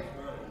 Take them.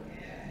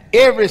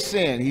 Every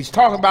sin. He's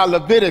talking about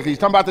Leviticus. He's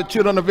talking about the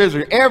children of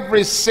Israel.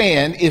 Every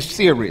sin is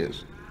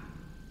serious.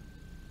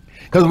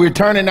 Because we're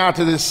turning now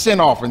to this sin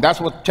offering.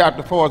 That's what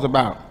chapter 4 is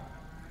about.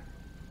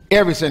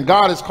 Every sin.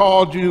 God has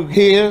called you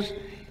his.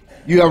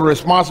 You have a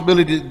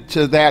responsibility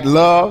to that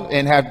love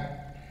and have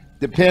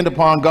depend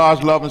upon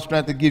God's love and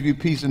strength to give you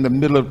peace in the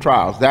middle of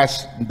trials.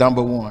 That's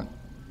number one.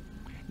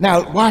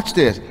 Now watch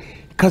this,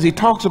 because he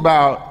talks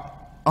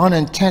about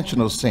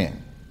unintentional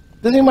sin.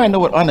 Does anybody know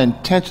what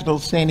unintentional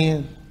sin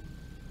is?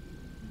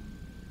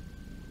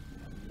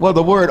 Well,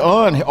 the word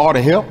un ought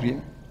to help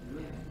you.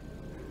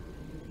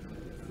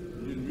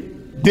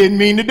 Didn't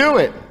mean to do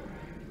it.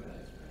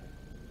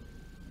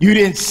 You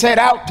didn't set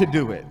out to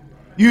do it.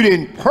 You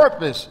didn't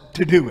purpose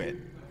to do it.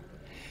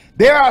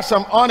 There are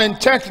some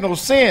unintentional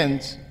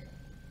sins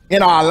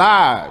in our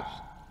lives.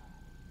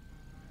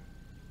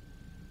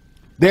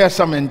 There are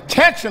some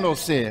intentional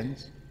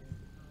sins.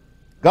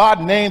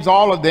 God names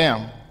all of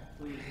them.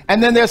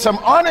 And then there's some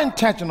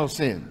unintentional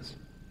sins.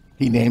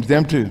 He names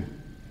them too.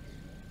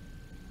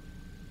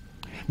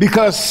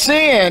 Because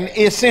sin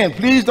is sin.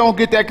 Please don't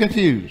get that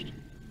confused.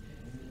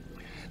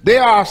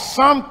 There are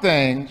some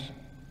things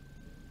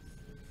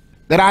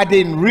that I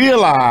didn't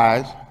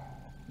realize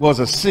was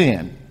a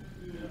sin.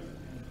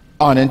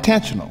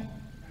 Unintentional.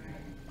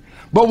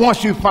 But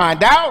once you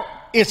find out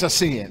it's a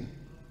sin,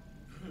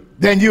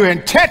 then you're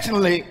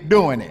intentionally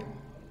doing it.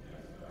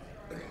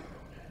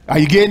 Are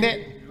you getting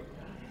it?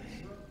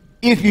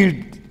 If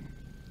you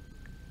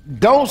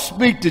don't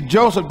speak to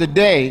Joseph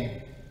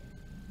today,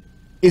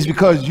 it's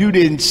because you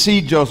didn't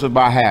see Joseph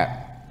by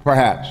half,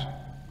 perhaps.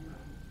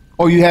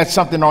 Or you had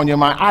something on your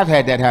mind. I've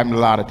had that happen a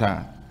lot of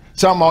times.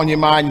 Something on your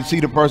mind, you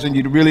see the person,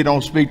 you really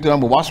don't speak to them,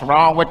 but what's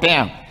wrong with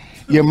them?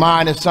 Your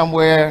mind is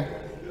somewhere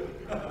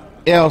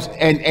else,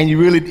 and you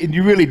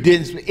really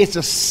didn't.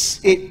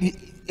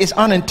 It's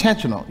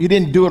unintentional. You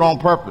didn't do it on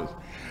purpose.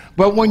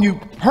 But when you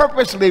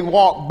purposely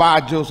walk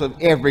by Joseph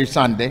every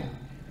Sunday,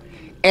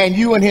 and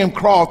you and him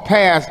cross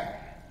paths,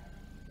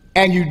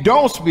 and you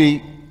don't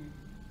speak,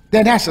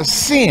 then that's a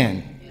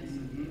sin.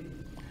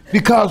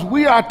 Because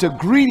we are to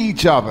greet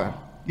each other.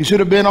 You should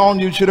have been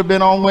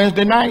on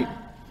Wednesday night.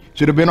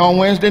 Should have been on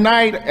Wednesday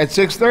night at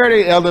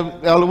 6:30.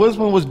 Elder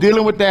Wisdom was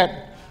dealing with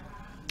that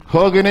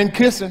hugging and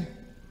kissing.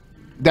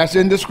 That's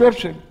in the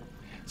scripture.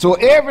 So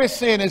every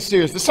sin is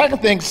serious. The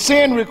second thing,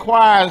 sin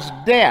requires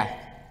death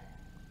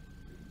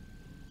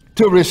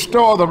to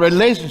restore the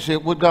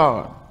relationship with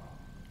God.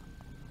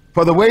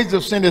 For the wages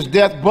of sin is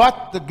death,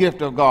 but the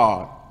gift of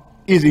God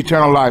is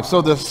eternal life.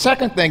 So the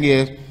second thing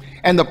is,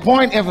 and the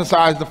point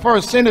emphasized, the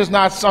first, sin is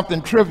not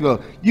something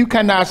trivial. You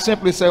cannot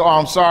simply say, oh,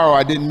 I'm sorry, or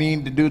I didn't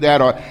mean to do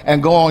that,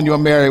 and go on your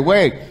merry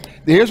way.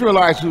 The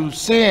Israelites who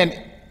sinned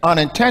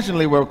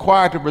unintentionally were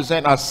required to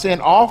present a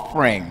sin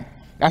offering.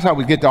 That's how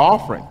we get the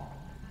offering.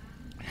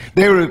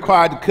 They were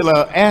required to kill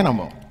an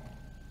animal.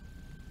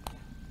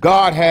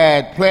 God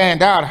had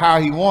planned out how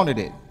he wanted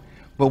it.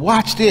 But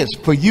watch this,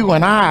 for you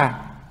and I,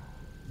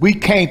 we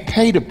can't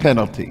pay the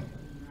penalty.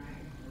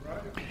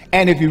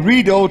 And if you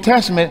read the Old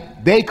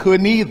Testament, they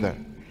couldn't either.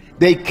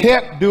 They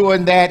kept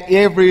doing that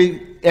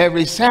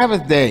every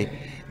Sabbath day.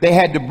 They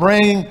had to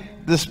bring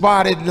the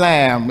spotted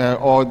lamb,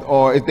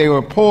 or if they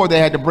were poor, they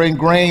had to bring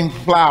grain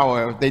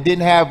flour. If they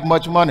didn't have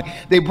much money,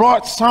 they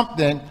brought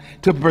something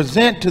to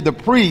present to the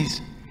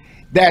priest,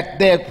 that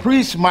their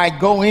priest might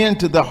go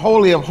into the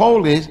Holy of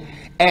Holies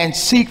and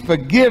seek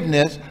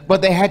forgiveness,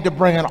 but they had to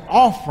bring an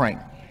offering.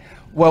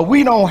 Well,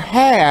 we don't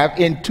have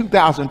in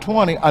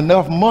 2020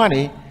 enough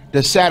money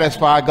to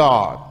satisfy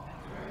God.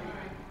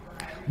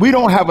 We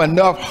don't have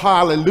enough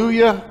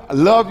hallelujah,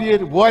 love you,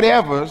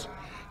 whatevers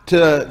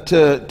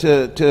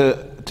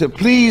to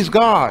please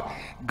God.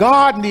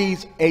 God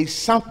needs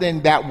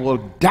something that will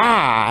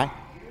die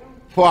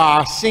for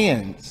our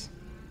sins.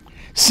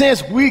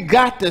 Since we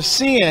got to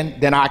sin,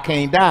 then I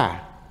can't die.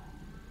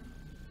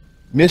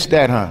 Missed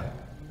that, huh?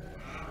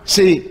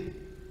 See,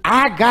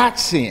 I got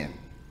sin.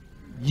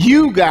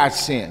 You got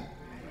sin.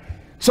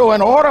 So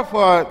in order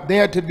for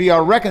there to be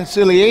a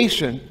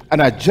reconciliation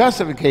and a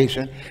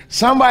justification,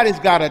 somebody's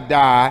got to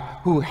die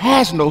who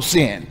has no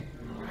sin.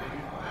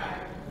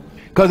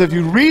 Because if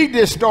you read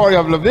this story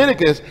of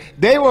Leviticus,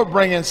 they were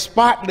bringing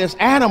spotless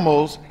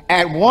animals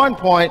at one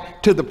point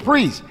to the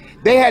priest.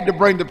 They had to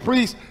bring the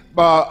priest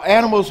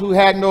animals who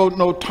had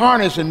no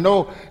tarnish and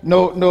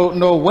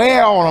no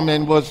wear on them,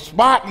 and was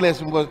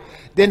spotless, and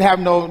didn't have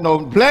no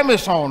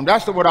blemish on them.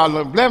 That's the word I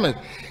love, blemish.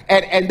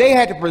 And they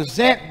had to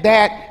present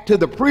that to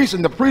the priest,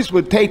 and the priest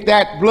would take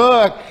that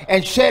blood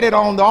and shed it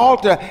on the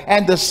altar,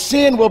 and the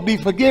sin will be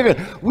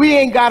forgiven. We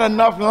ain't got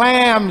enough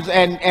lambs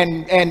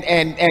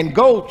and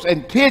goats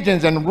and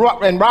pigeons and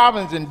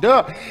robins and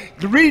doves.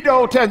 To read the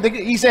Old Testament,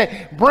 he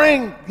said,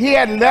 he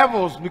had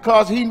levels,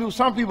 because he knew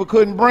some people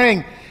couldn't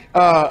bring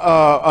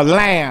a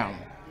lamb.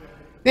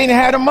 They didn't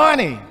have the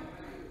money.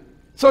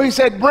 So he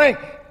said,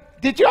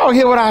 did y'all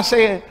hear what I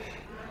said?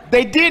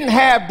 They didn't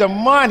have the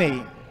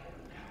money,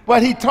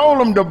 but he told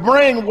them to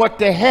bring what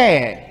they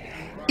had.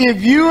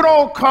 If you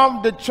don't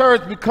come to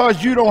church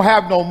because you don't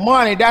have no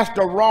money, that's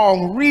the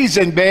wrong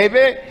reason,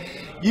 baby.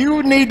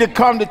 You need to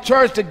come to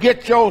church to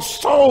get your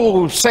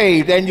soul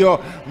saved and your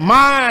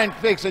mind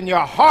fixed and your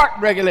heart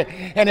regulated.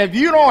 And if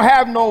you don't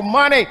have no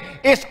money,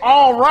 it's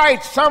all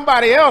right.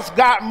 Somebody else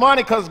got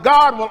money, because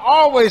God will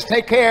always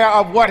take care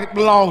of what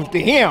belongs to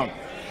him.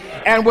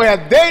 And where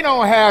they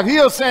don't have,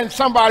 he'll send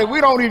somebody we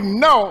don't even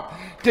know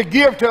to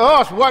give to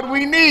us what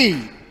we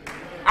need.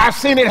 I've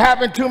seen it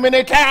happen too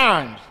many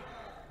times.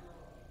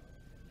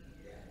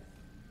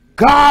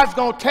 God's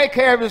going to take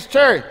care of his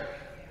church.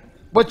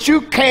 But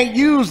you can't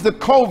use the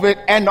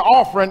COVID and the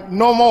offering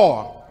no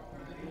more.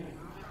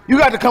 You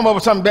got to come up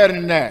with something better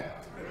than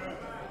that.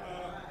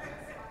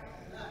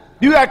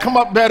 You got to come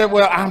up better.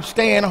 Well, I'm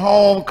staying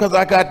home because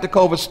I got the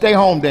COVID. Stay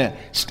home then.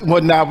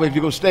 Well, now, if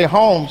you're going to stay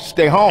home,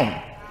 stay home.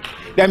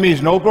 That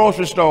means no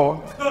grocery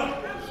store,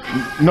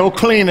 no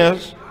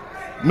cleaners,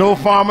 no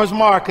farmer's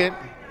market,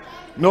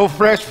 no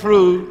fresh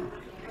fruit,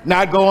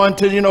 not going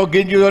to,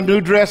 get you a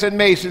new dress at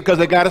Macy's because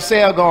they got a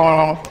sale going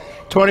on.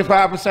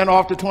 25%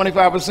 off to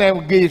 25%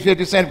 will give you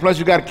 50 cents, plus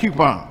you got a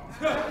coupon.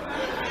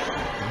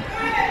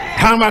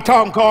 How am I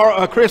talking,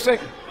 Chrissy?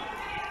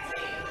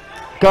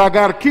 Because I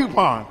got a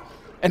coupon.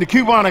 And the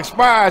coupon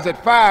expires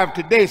at 5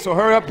 today, so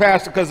hurry up,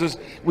 Pastor, because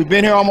we've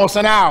been here almost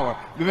an hour.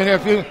 We've been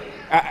here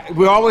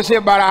we're always here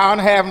about an hour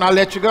and a half, and I'll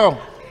let you go.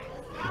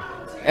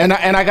 And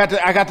I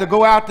got to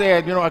go out there,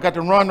 I got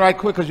to run right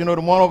quick, because the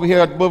one over here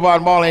at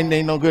Boulevard Mall ain't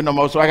no good no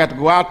more, so I got to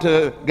go out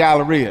to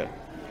Galleria.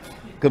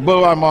 Because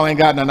Boulevard Mall ain't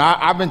got nothing.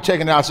 I've been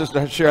checking out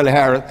Sister Shirley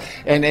Harris.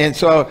 And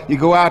so you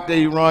go out there,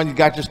 you run, you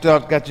got your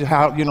stuff, got your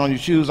house, your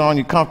shoes on,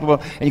 you're comfortable,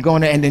 and you go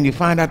in there, and then you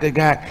find out they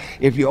got,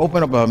 if you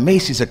open up a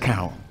Macy's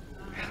account,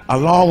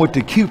 along with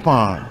the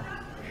coupon,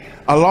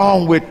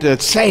 along with the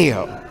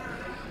sale,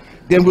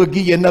 then we'll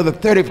give you another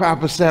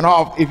 35%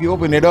 off if you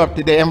open it up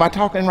today. Am I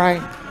talking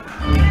right?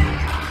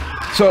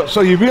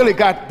 So you really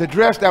got the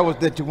dress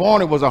that you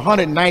wanted was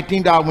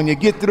 $119. When you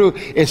get through,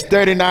 it's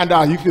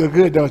 $39. You feel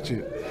good, don't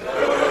you?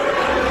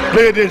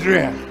 Look at this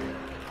dress.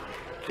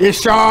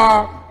 It's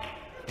sharp,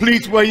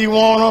 pleats where you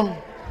want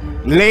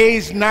them,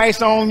 lays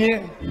nice on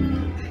you.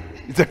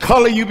 It's a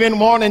color you've been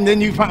wanting,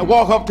 then you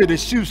walk up to the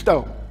shoe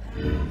store.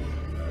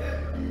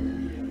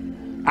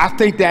 I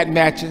think that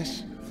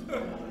matches.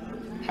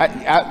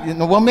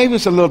 Well, maybe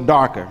it's a little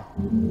darker.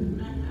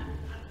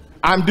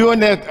 I'm doing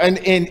that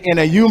in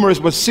a humorous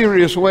but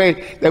serious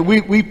way, that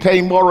we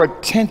pay more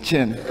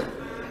attention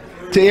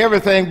to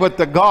everything but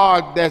the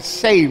God that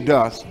saved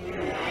us.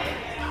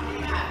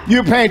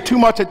 You're paying too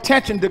much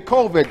attention to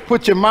COVID.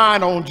 Put your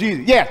mind on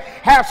Jesus. Yes,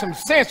 have some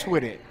sense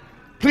with it.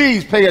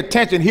 Please pay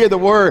attention, hear the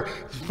word,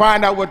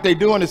 find out what they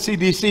do in the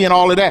CDC and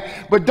all of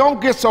that. But don't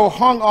get so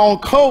hung on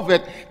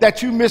COVID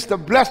that you miss the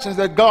blessings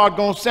that God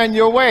gonna send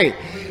your way.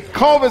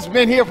 COVID's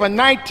been here for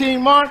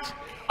 19 months.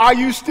 Are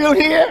you still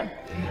here?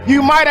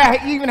 You might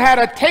have even had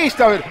a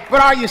taste of it,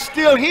 but are you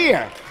still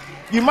here?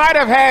 You might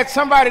have had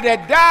somebody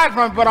that died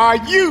from it, but are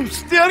you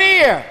still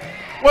here?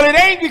 Well, it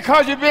ain't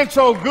because you've been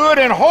so good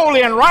and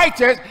holy and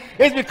righteous.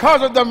 It's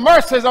because of the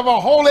mercies of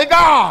a holy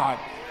God.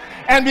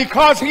 And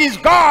because he's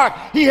God,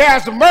 he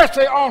has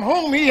mercy on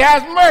whom he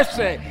has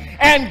mercy,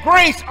 and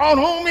grace on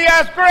whom he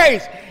has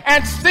grace.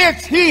 And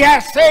since he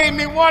has saved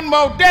me one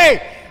more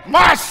day,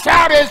 my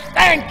shout is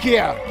thank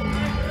you.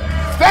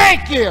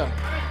 Thank you.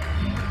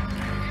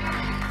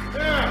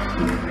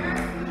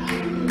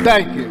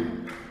 Thank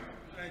you.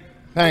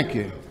 Thank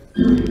you.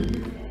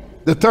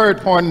 The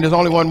third point, and there's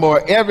only one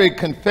more. Every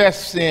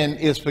confessed sin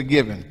is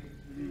forgiven.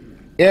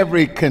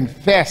 Every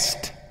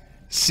confessed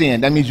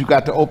sin. That means you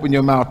got to open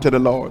your mouth to the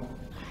Lord.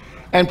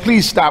 And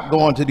please stop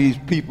going to these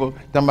people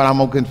talking about I'm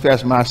going to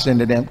confess my sin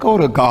to them. Go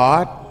to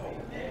God.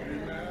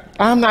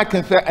 I'm not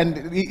confessing.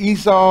 And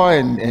Esau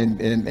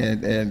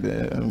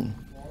and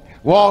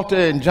Walter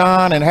and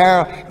John and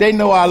Harold, they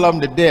know I love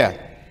them to death.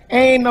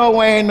 Ain't no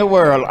way in the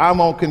world I'm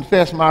going to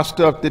confess my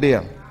stuff to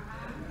them.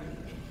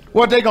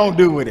 What they going to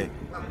do with it?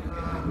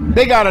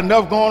 They got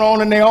enough going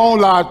on in their own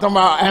lives. And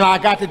I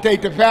got to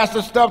take the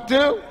pastor stuff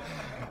too?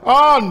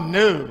 Oh,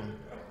 no.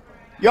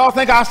 Y'all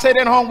think I sit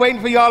at home waiting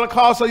for y'all to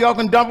call so y'all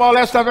can dump all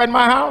that stuff at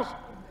my house?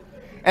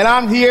 And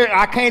I'm here,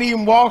 I can't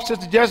even walk.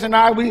 Sister Jess and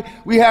I,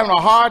 we having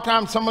a hard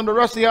time. Some of the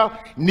rest of y'all,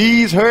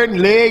 knees hurting,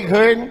 leg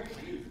hurting,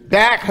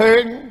 back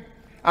hurting.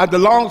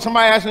 Somebody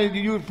asked me,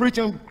 you were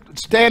preaching,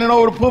 standing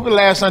over the pulpit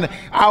last Sunday.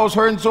 I was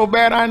hurting so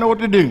bad, I didn't know what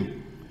to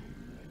do.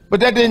 But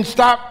that didn't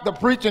stop the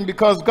preaching,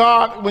 because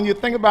God, when you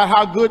think about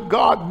how good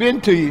God been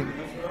to you,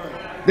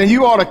 then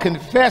you ought to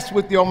confess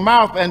with your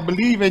mouth and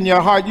believe in your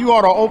heart. You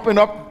ought to open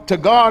up to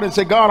God and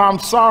say, God, I'm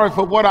sorry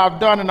for what I've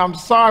done, and I'm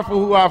sorry for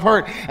who I've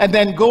hurt. And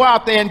then go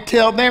out there and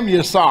tell them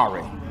you're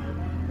sorry.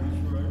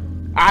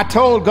 I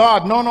told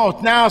God, no,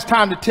 now it's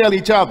time to tell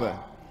each other.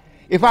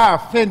 If I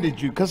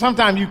offended you, because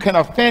sometimes you can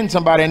offend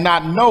somebody and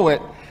not know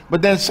it,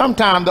 but then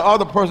sometimes the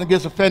other person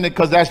gets offended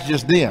because that's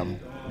just them.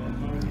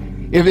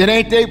 If it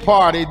ain't their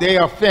party, they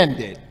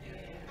offended.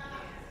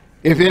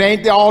 If it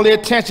ain't all the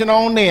attention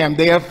on them,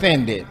 they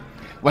offended.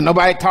 Well,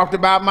 nobody talked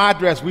about my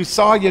dress. We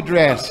saw your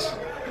dress.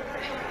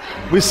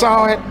 We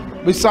saw it.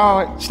 We saw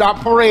it.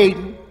 Stop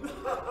parading.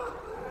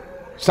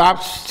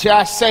 Stop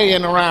just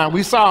saying around.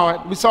 We saw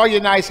it. We saw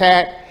your nice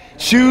hat.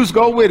 Shoes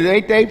go with it.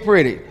 Ain't they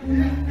pretty?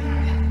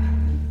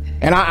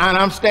 And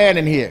I'm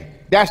standing here.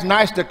 That's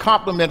nice to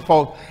compliment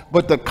folks,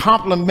 but the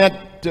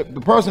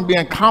person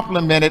being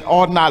complimented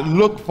ought not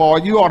look for.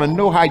 You ought to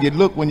know how you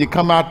look when you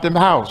come out the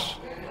house.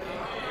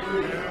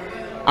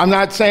 I'm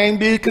not saying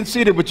be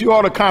conceited, but you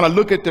ought to kind of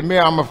look at the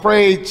mirror. I'm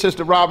afraid,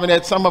 Sister Robin,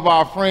 that some of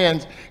our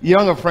friends,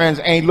 younger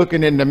friends, ain't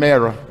looking in the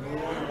mirror.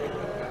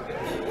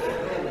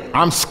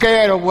 I'm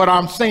scared of what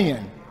I'm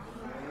seeing.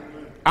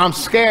 I'm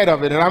scared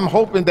of it, and I'm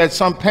hoping that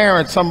some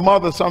parent, some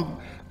mother, some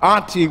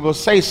auntie will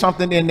say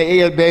something in the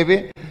ear,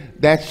 baby,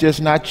 that's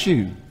just not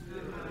you.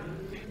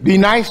 Be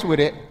nice with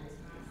it.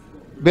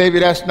 Baby,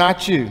 that's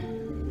not you.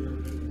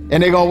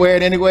 And they're going to wear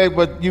it anyway,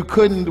 but you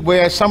couldn't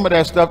wear some of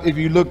that stuff if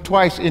you look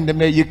twice in the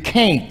mirror. You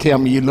can't tell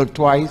me you look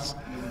twice.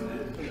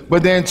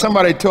 But then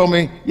somebody told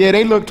me, yeah,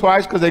 they look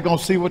twice because they're going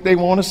to see what they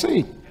want to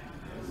see.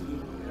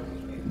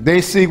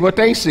 They see what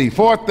they see.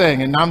 Fourth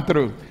thing, and I'm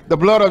through. The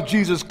blood of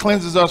Jesus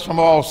cleanses us from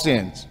all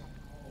sins.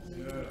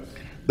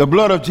 The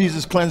blood of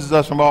Jesus cleanses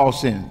us from all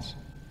sins.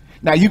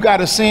 Now, you got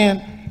a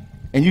sin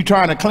and you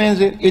trying to cleanse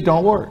it, it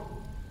don't work.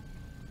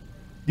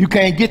 You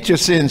can't get your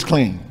sins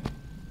clean.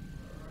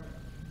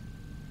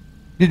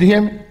 Did you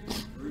hear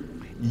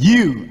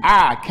me?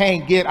 I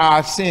can't get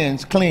our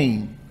sins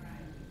clean.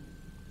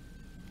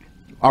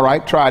 All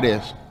right, try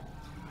this.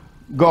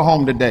 Go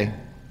home today.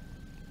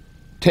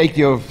 Take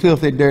your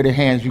filthy, dirty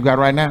hands you got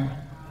right now.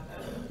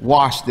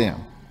 Wash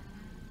them.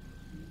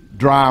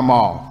 Dry them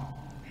off.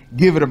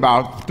 Give it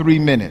about 3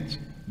 minutes.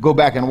 Go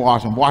back and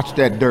wash them. Watch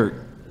that dirt.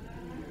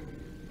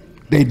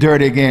 They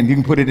dirty again. You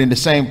can put it in the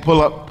same,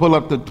 pull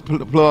up the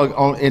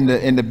plug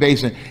in the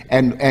basin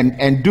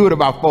and do it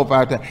about 4 or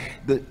 5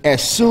 times.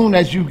 As soon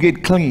as you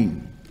get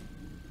clean,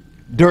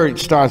 dirt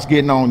starts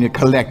getting on you,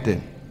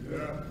 collecting.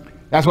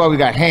 That's why we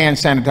got hand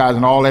sanitizer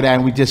and all of that,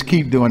 and we just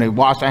keep doing it.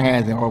 Wash our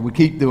hands, or we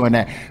keep doing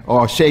that,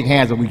 or shake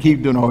hands, and we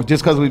keep doing it, or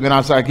just because we've been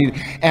outside,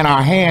 and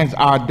our hands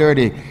are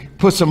dirty.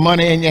 Put some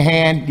money in your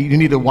hand, you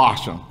need to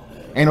wash them.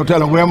 Ain't no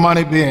telling where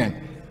money been.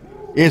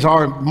 It's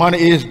our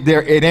money is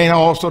there. It ain't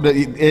also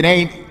it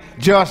ain't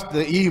just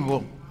the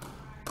evil.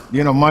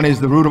 You know, money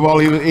is the root of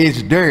all evil.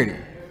 It's dirty.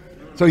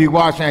 So you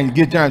wash and you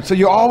get germs. So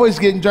you're always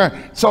getting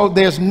germs. So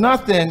there's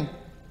nothing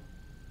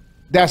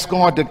that's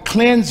going to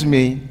cleanse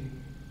me,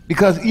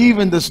 because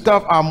even the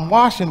stuff I'm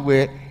washing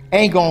with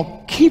ain't going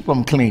to keep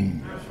them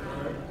clean.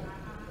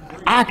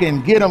 I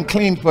can get them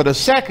clean for the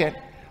second,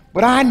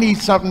 but I need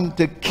something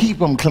to keep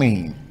them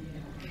clean.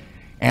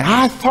 And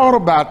I thought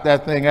about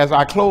that thing as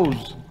I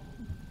closed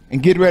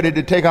and get ready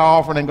to take our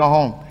offering and go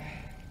home.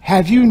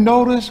 Have you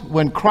noticed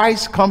when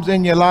Christ comes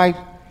in your life,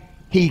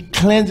 he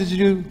cleanses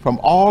you from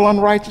all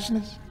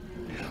unrighteousness?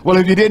 Well,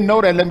 if you didn't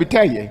know that, let me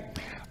tell you,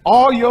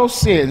 all your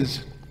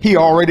sins, he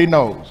already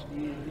knows.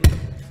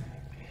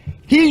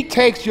 He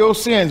takes your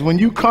sins. When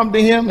you come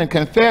to him and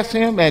confess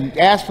him and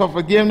ask for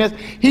forgiveness,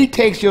 he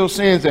takes your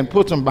sins and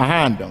puts them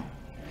behind them.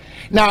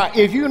 Now,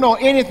 if you know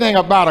anything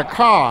about a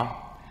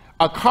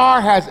car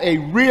has a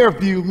rear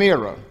view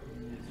mirror.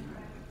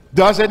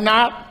 Does it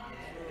not?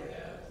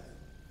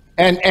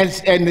 And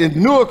the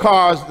newer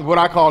cars, what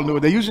I call newer,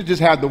 they used to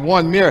just have the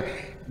one mirror.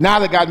 Now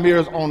they got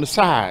mirrors on the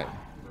side.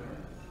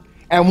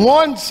 And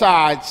one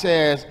side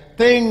says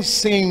things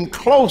seem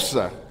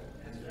closer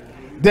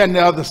than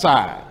the other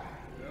side.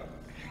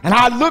 And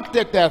I looked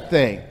at that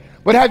thing.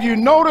 But have you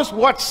noticed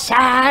what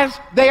size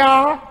they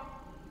are?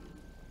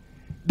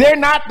 They're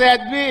not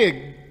that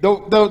big.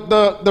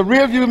 The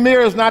rear view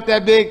mirror is not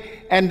that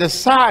big, and the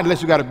side,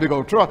 unless you got a big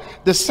old truck,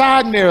 the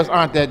side mirrors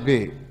aren't that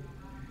big.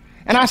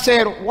 And I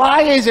said,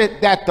 why is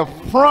it that the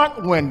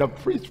front window,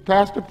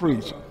 Pastor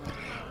Preach,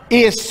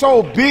 is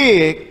so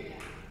big,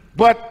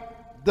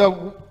 but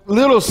the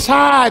little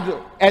side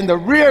and the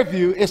rear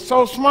view is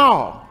so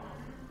small?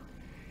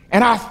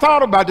 And I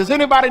thought about, does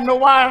anybody know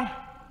why?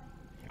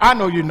 I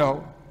know you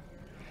know.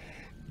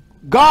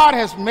 God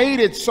has made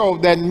it so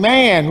that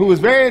man, who is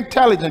very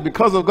intelligent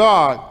because of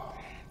God,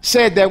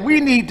 said that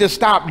we need to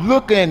stop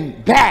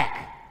looking back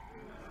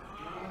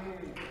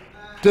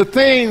to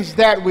things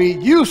that we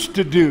used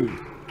to do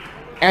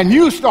and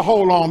used to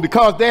hold on,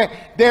 because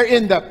they're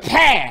in the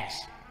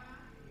past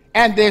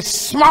and they're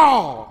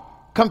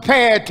small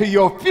compared to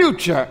your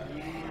future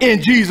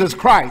in Jesus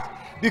Christ.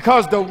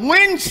 Because the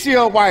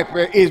windshield wiper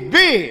is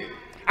big.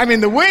 I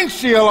mean, the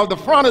windshield of the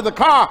front of the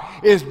car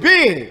is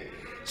big,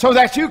 so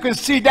that you can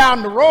see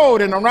down the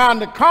road and around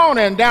the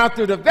corner and down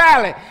through the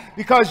valley,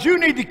 because you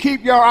need to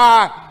keep your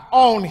eye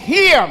on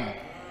him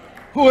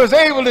who is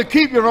able to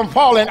keep you from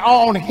falling,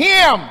 on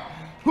him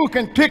who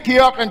can pick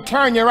you up and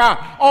turn you around,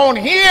 on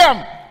him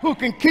who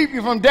can keep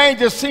you from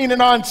danger seen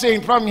and unseen,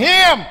 from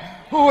him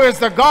who is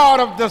the God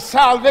of the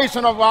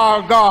salvation of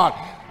our God,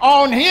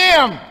 on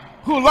him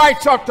who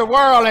lights up the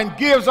world and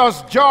gives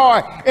us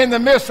joy in the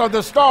midst of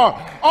the storm,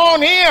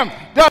 on him.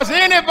 Does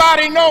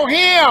anybody know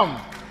him?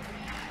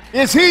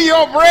 Is he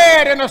your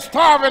bread in a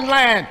starving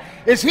land?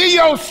 Is he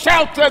your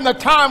shelter in the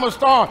time of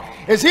storm?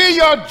 Is he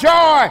your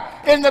joy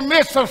in the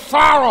midst of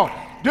sorrow?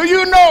 Do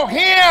you know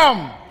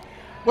him?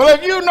 Well,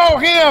 if you know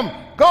him,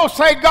 go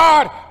say,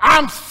 God,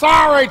 I'm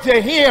sorry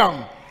to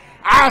him.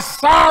 I'm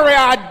sorry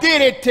I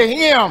did it to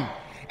him.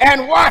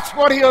 And watch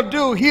what he'll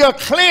do. He'll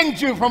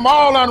cleanse you from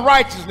all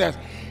unrighteousness.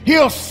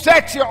 He'll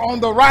set you on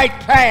the right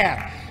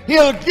path.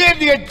 He'll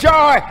give you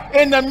joy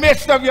in the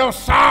midst of your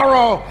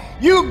sorrow.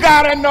 You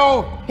gotta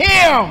know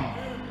him.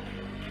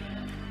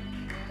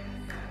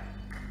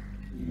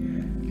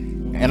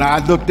 And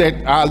I looked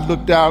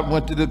out,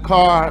 went to the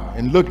car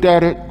and looked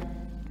at it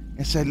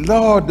and said,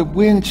 Lord, the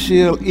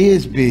windshield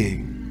is big.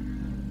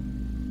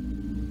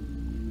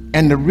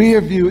 And the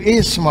rear view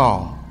is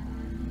small.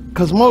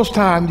 Because most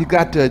times you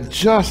got to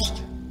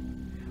adjust.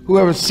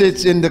 Whoever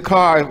sits in the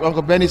car, if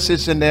Uncle Benny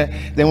sits in there,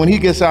 then when he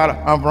gets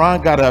out,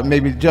 Ron got to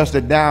maybe adjust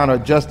it down or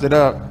adjust it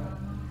up.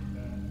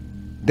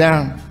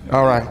 Down,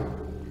 all right.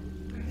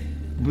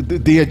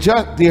 The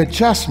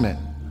adjustment.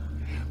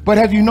 But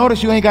have you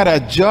noticed you ain't got to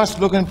adjust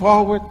looking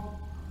forward?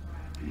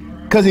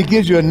 Because it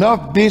gives you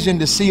enough vision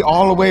to see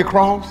all the way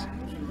across.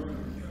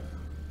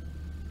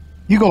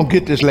 You're going to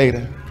get this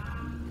later.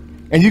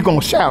 And you're going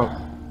to shout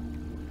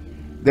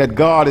that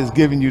God is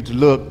giving you to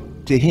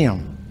look to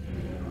him.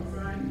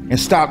 And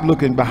stop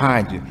looking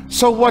behind you.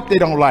 So what, they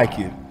don't like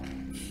you?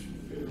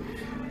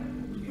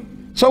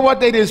 So what,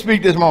 they didn't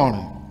speak this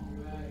morning?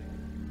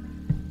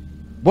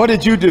 What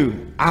did you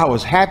do? I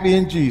was happy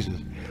in Jesus.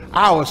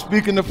 I was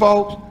speaking to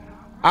folks.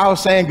 I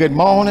was saying good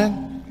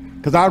morning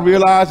because I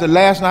realized that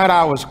last night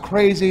I was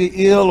crazy,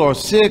 ill, or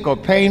sick, or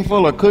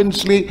painful, or couldn't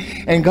sleep,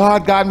 and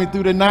God got me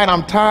through the night.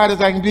 I'm tired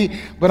as I can be,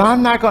 but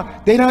I'm not going.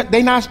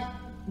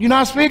 You're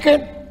not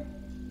speaking?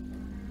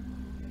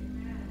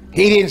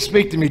 He didn't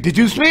speak to me. Did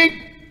you speak?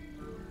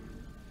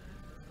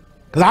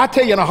 Because I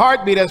tell you in a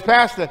heartbeat as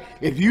pastor,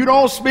 if you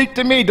don't speak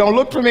to me, don't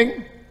look for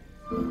me.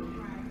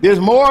 There's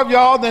more of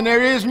y'all than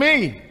there is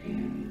me.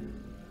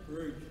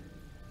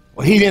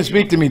 Well, he didn't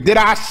speak to me. Did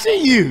I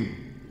see you?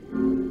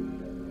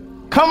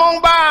 Come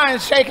on by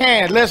and shake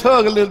hands. Let's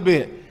hug a little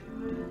bit.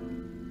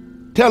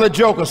 Tell a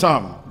joke or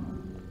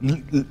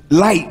something.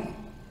 Light.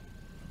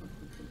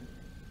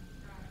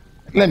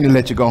 Let me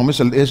let you go. It's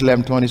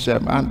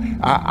 11:27.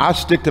 I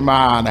stick to my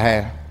hour and a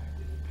half.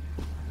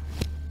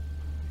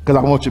 Because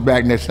I want you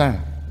back next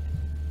time.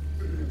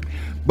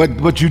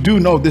 But you do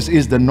know this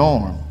is the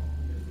norm.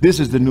 This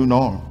is the new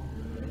norm.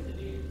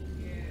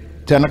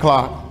 10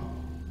 o'clock.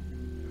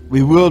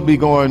 We will be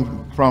going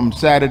from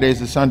Saturdays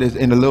to Sundays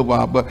in a little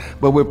while, but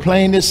we're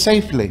playing this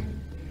safely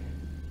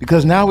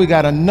because now we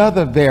got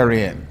another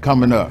variant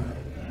coming up.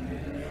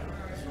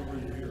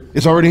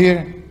 It's already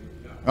here?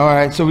 All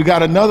right, so we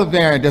got another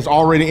variant that's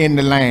already in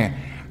the land.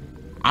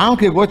 I don't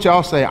care what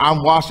y'all say.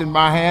 I'm washing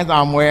my hands.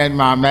 I'm wearing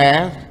my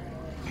mask.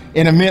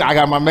 In a minute, I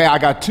got my mask. I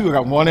got two. I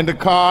got one in the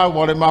car,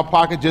 one in my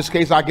pocket, just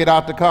in case I get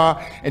out the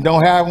car and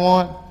don't have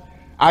one.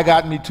 I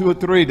got me 2 or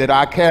 3 that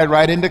I carried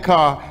right in the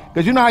car.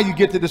 Because you know how you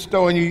get to the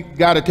store and you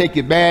got to take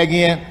your bag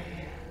in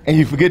and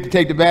you forget to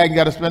take the bag and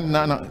got to spend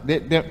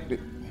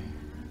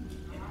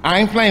I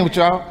ain't playing with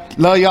y'all.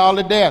 Love y'all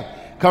to death.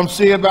 Come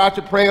see about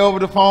you, pray over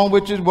the phone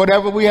with you,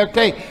 whatever we have to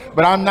take.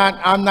 But I'm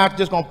not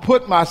just going to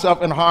put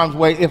myself in harm's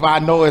way if I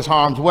know it's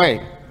harm's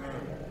way.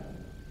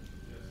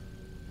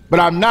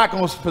 But I'm not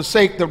going to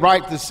forsake the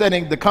right to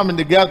setting the coming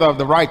together of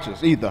the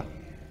righteous either.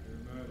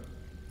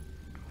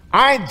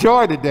 I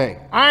enjoyed today.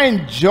 I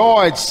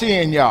enjoyed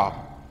seeing y'all.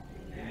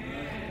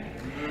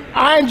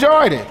 I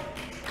enjoyed it.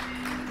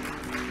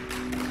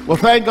 Well,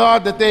 thank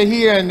God that they're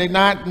here and they're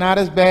not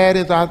as bad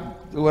as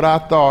what I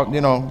thought,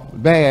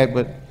 bad,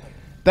 but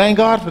thank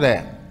God for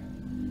that.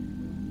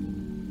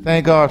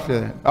 Thank God for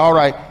that. All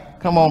right,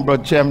 come on,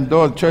 Brother Chairman. The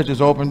door of the church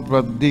is open,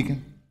 Brother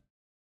Deacon.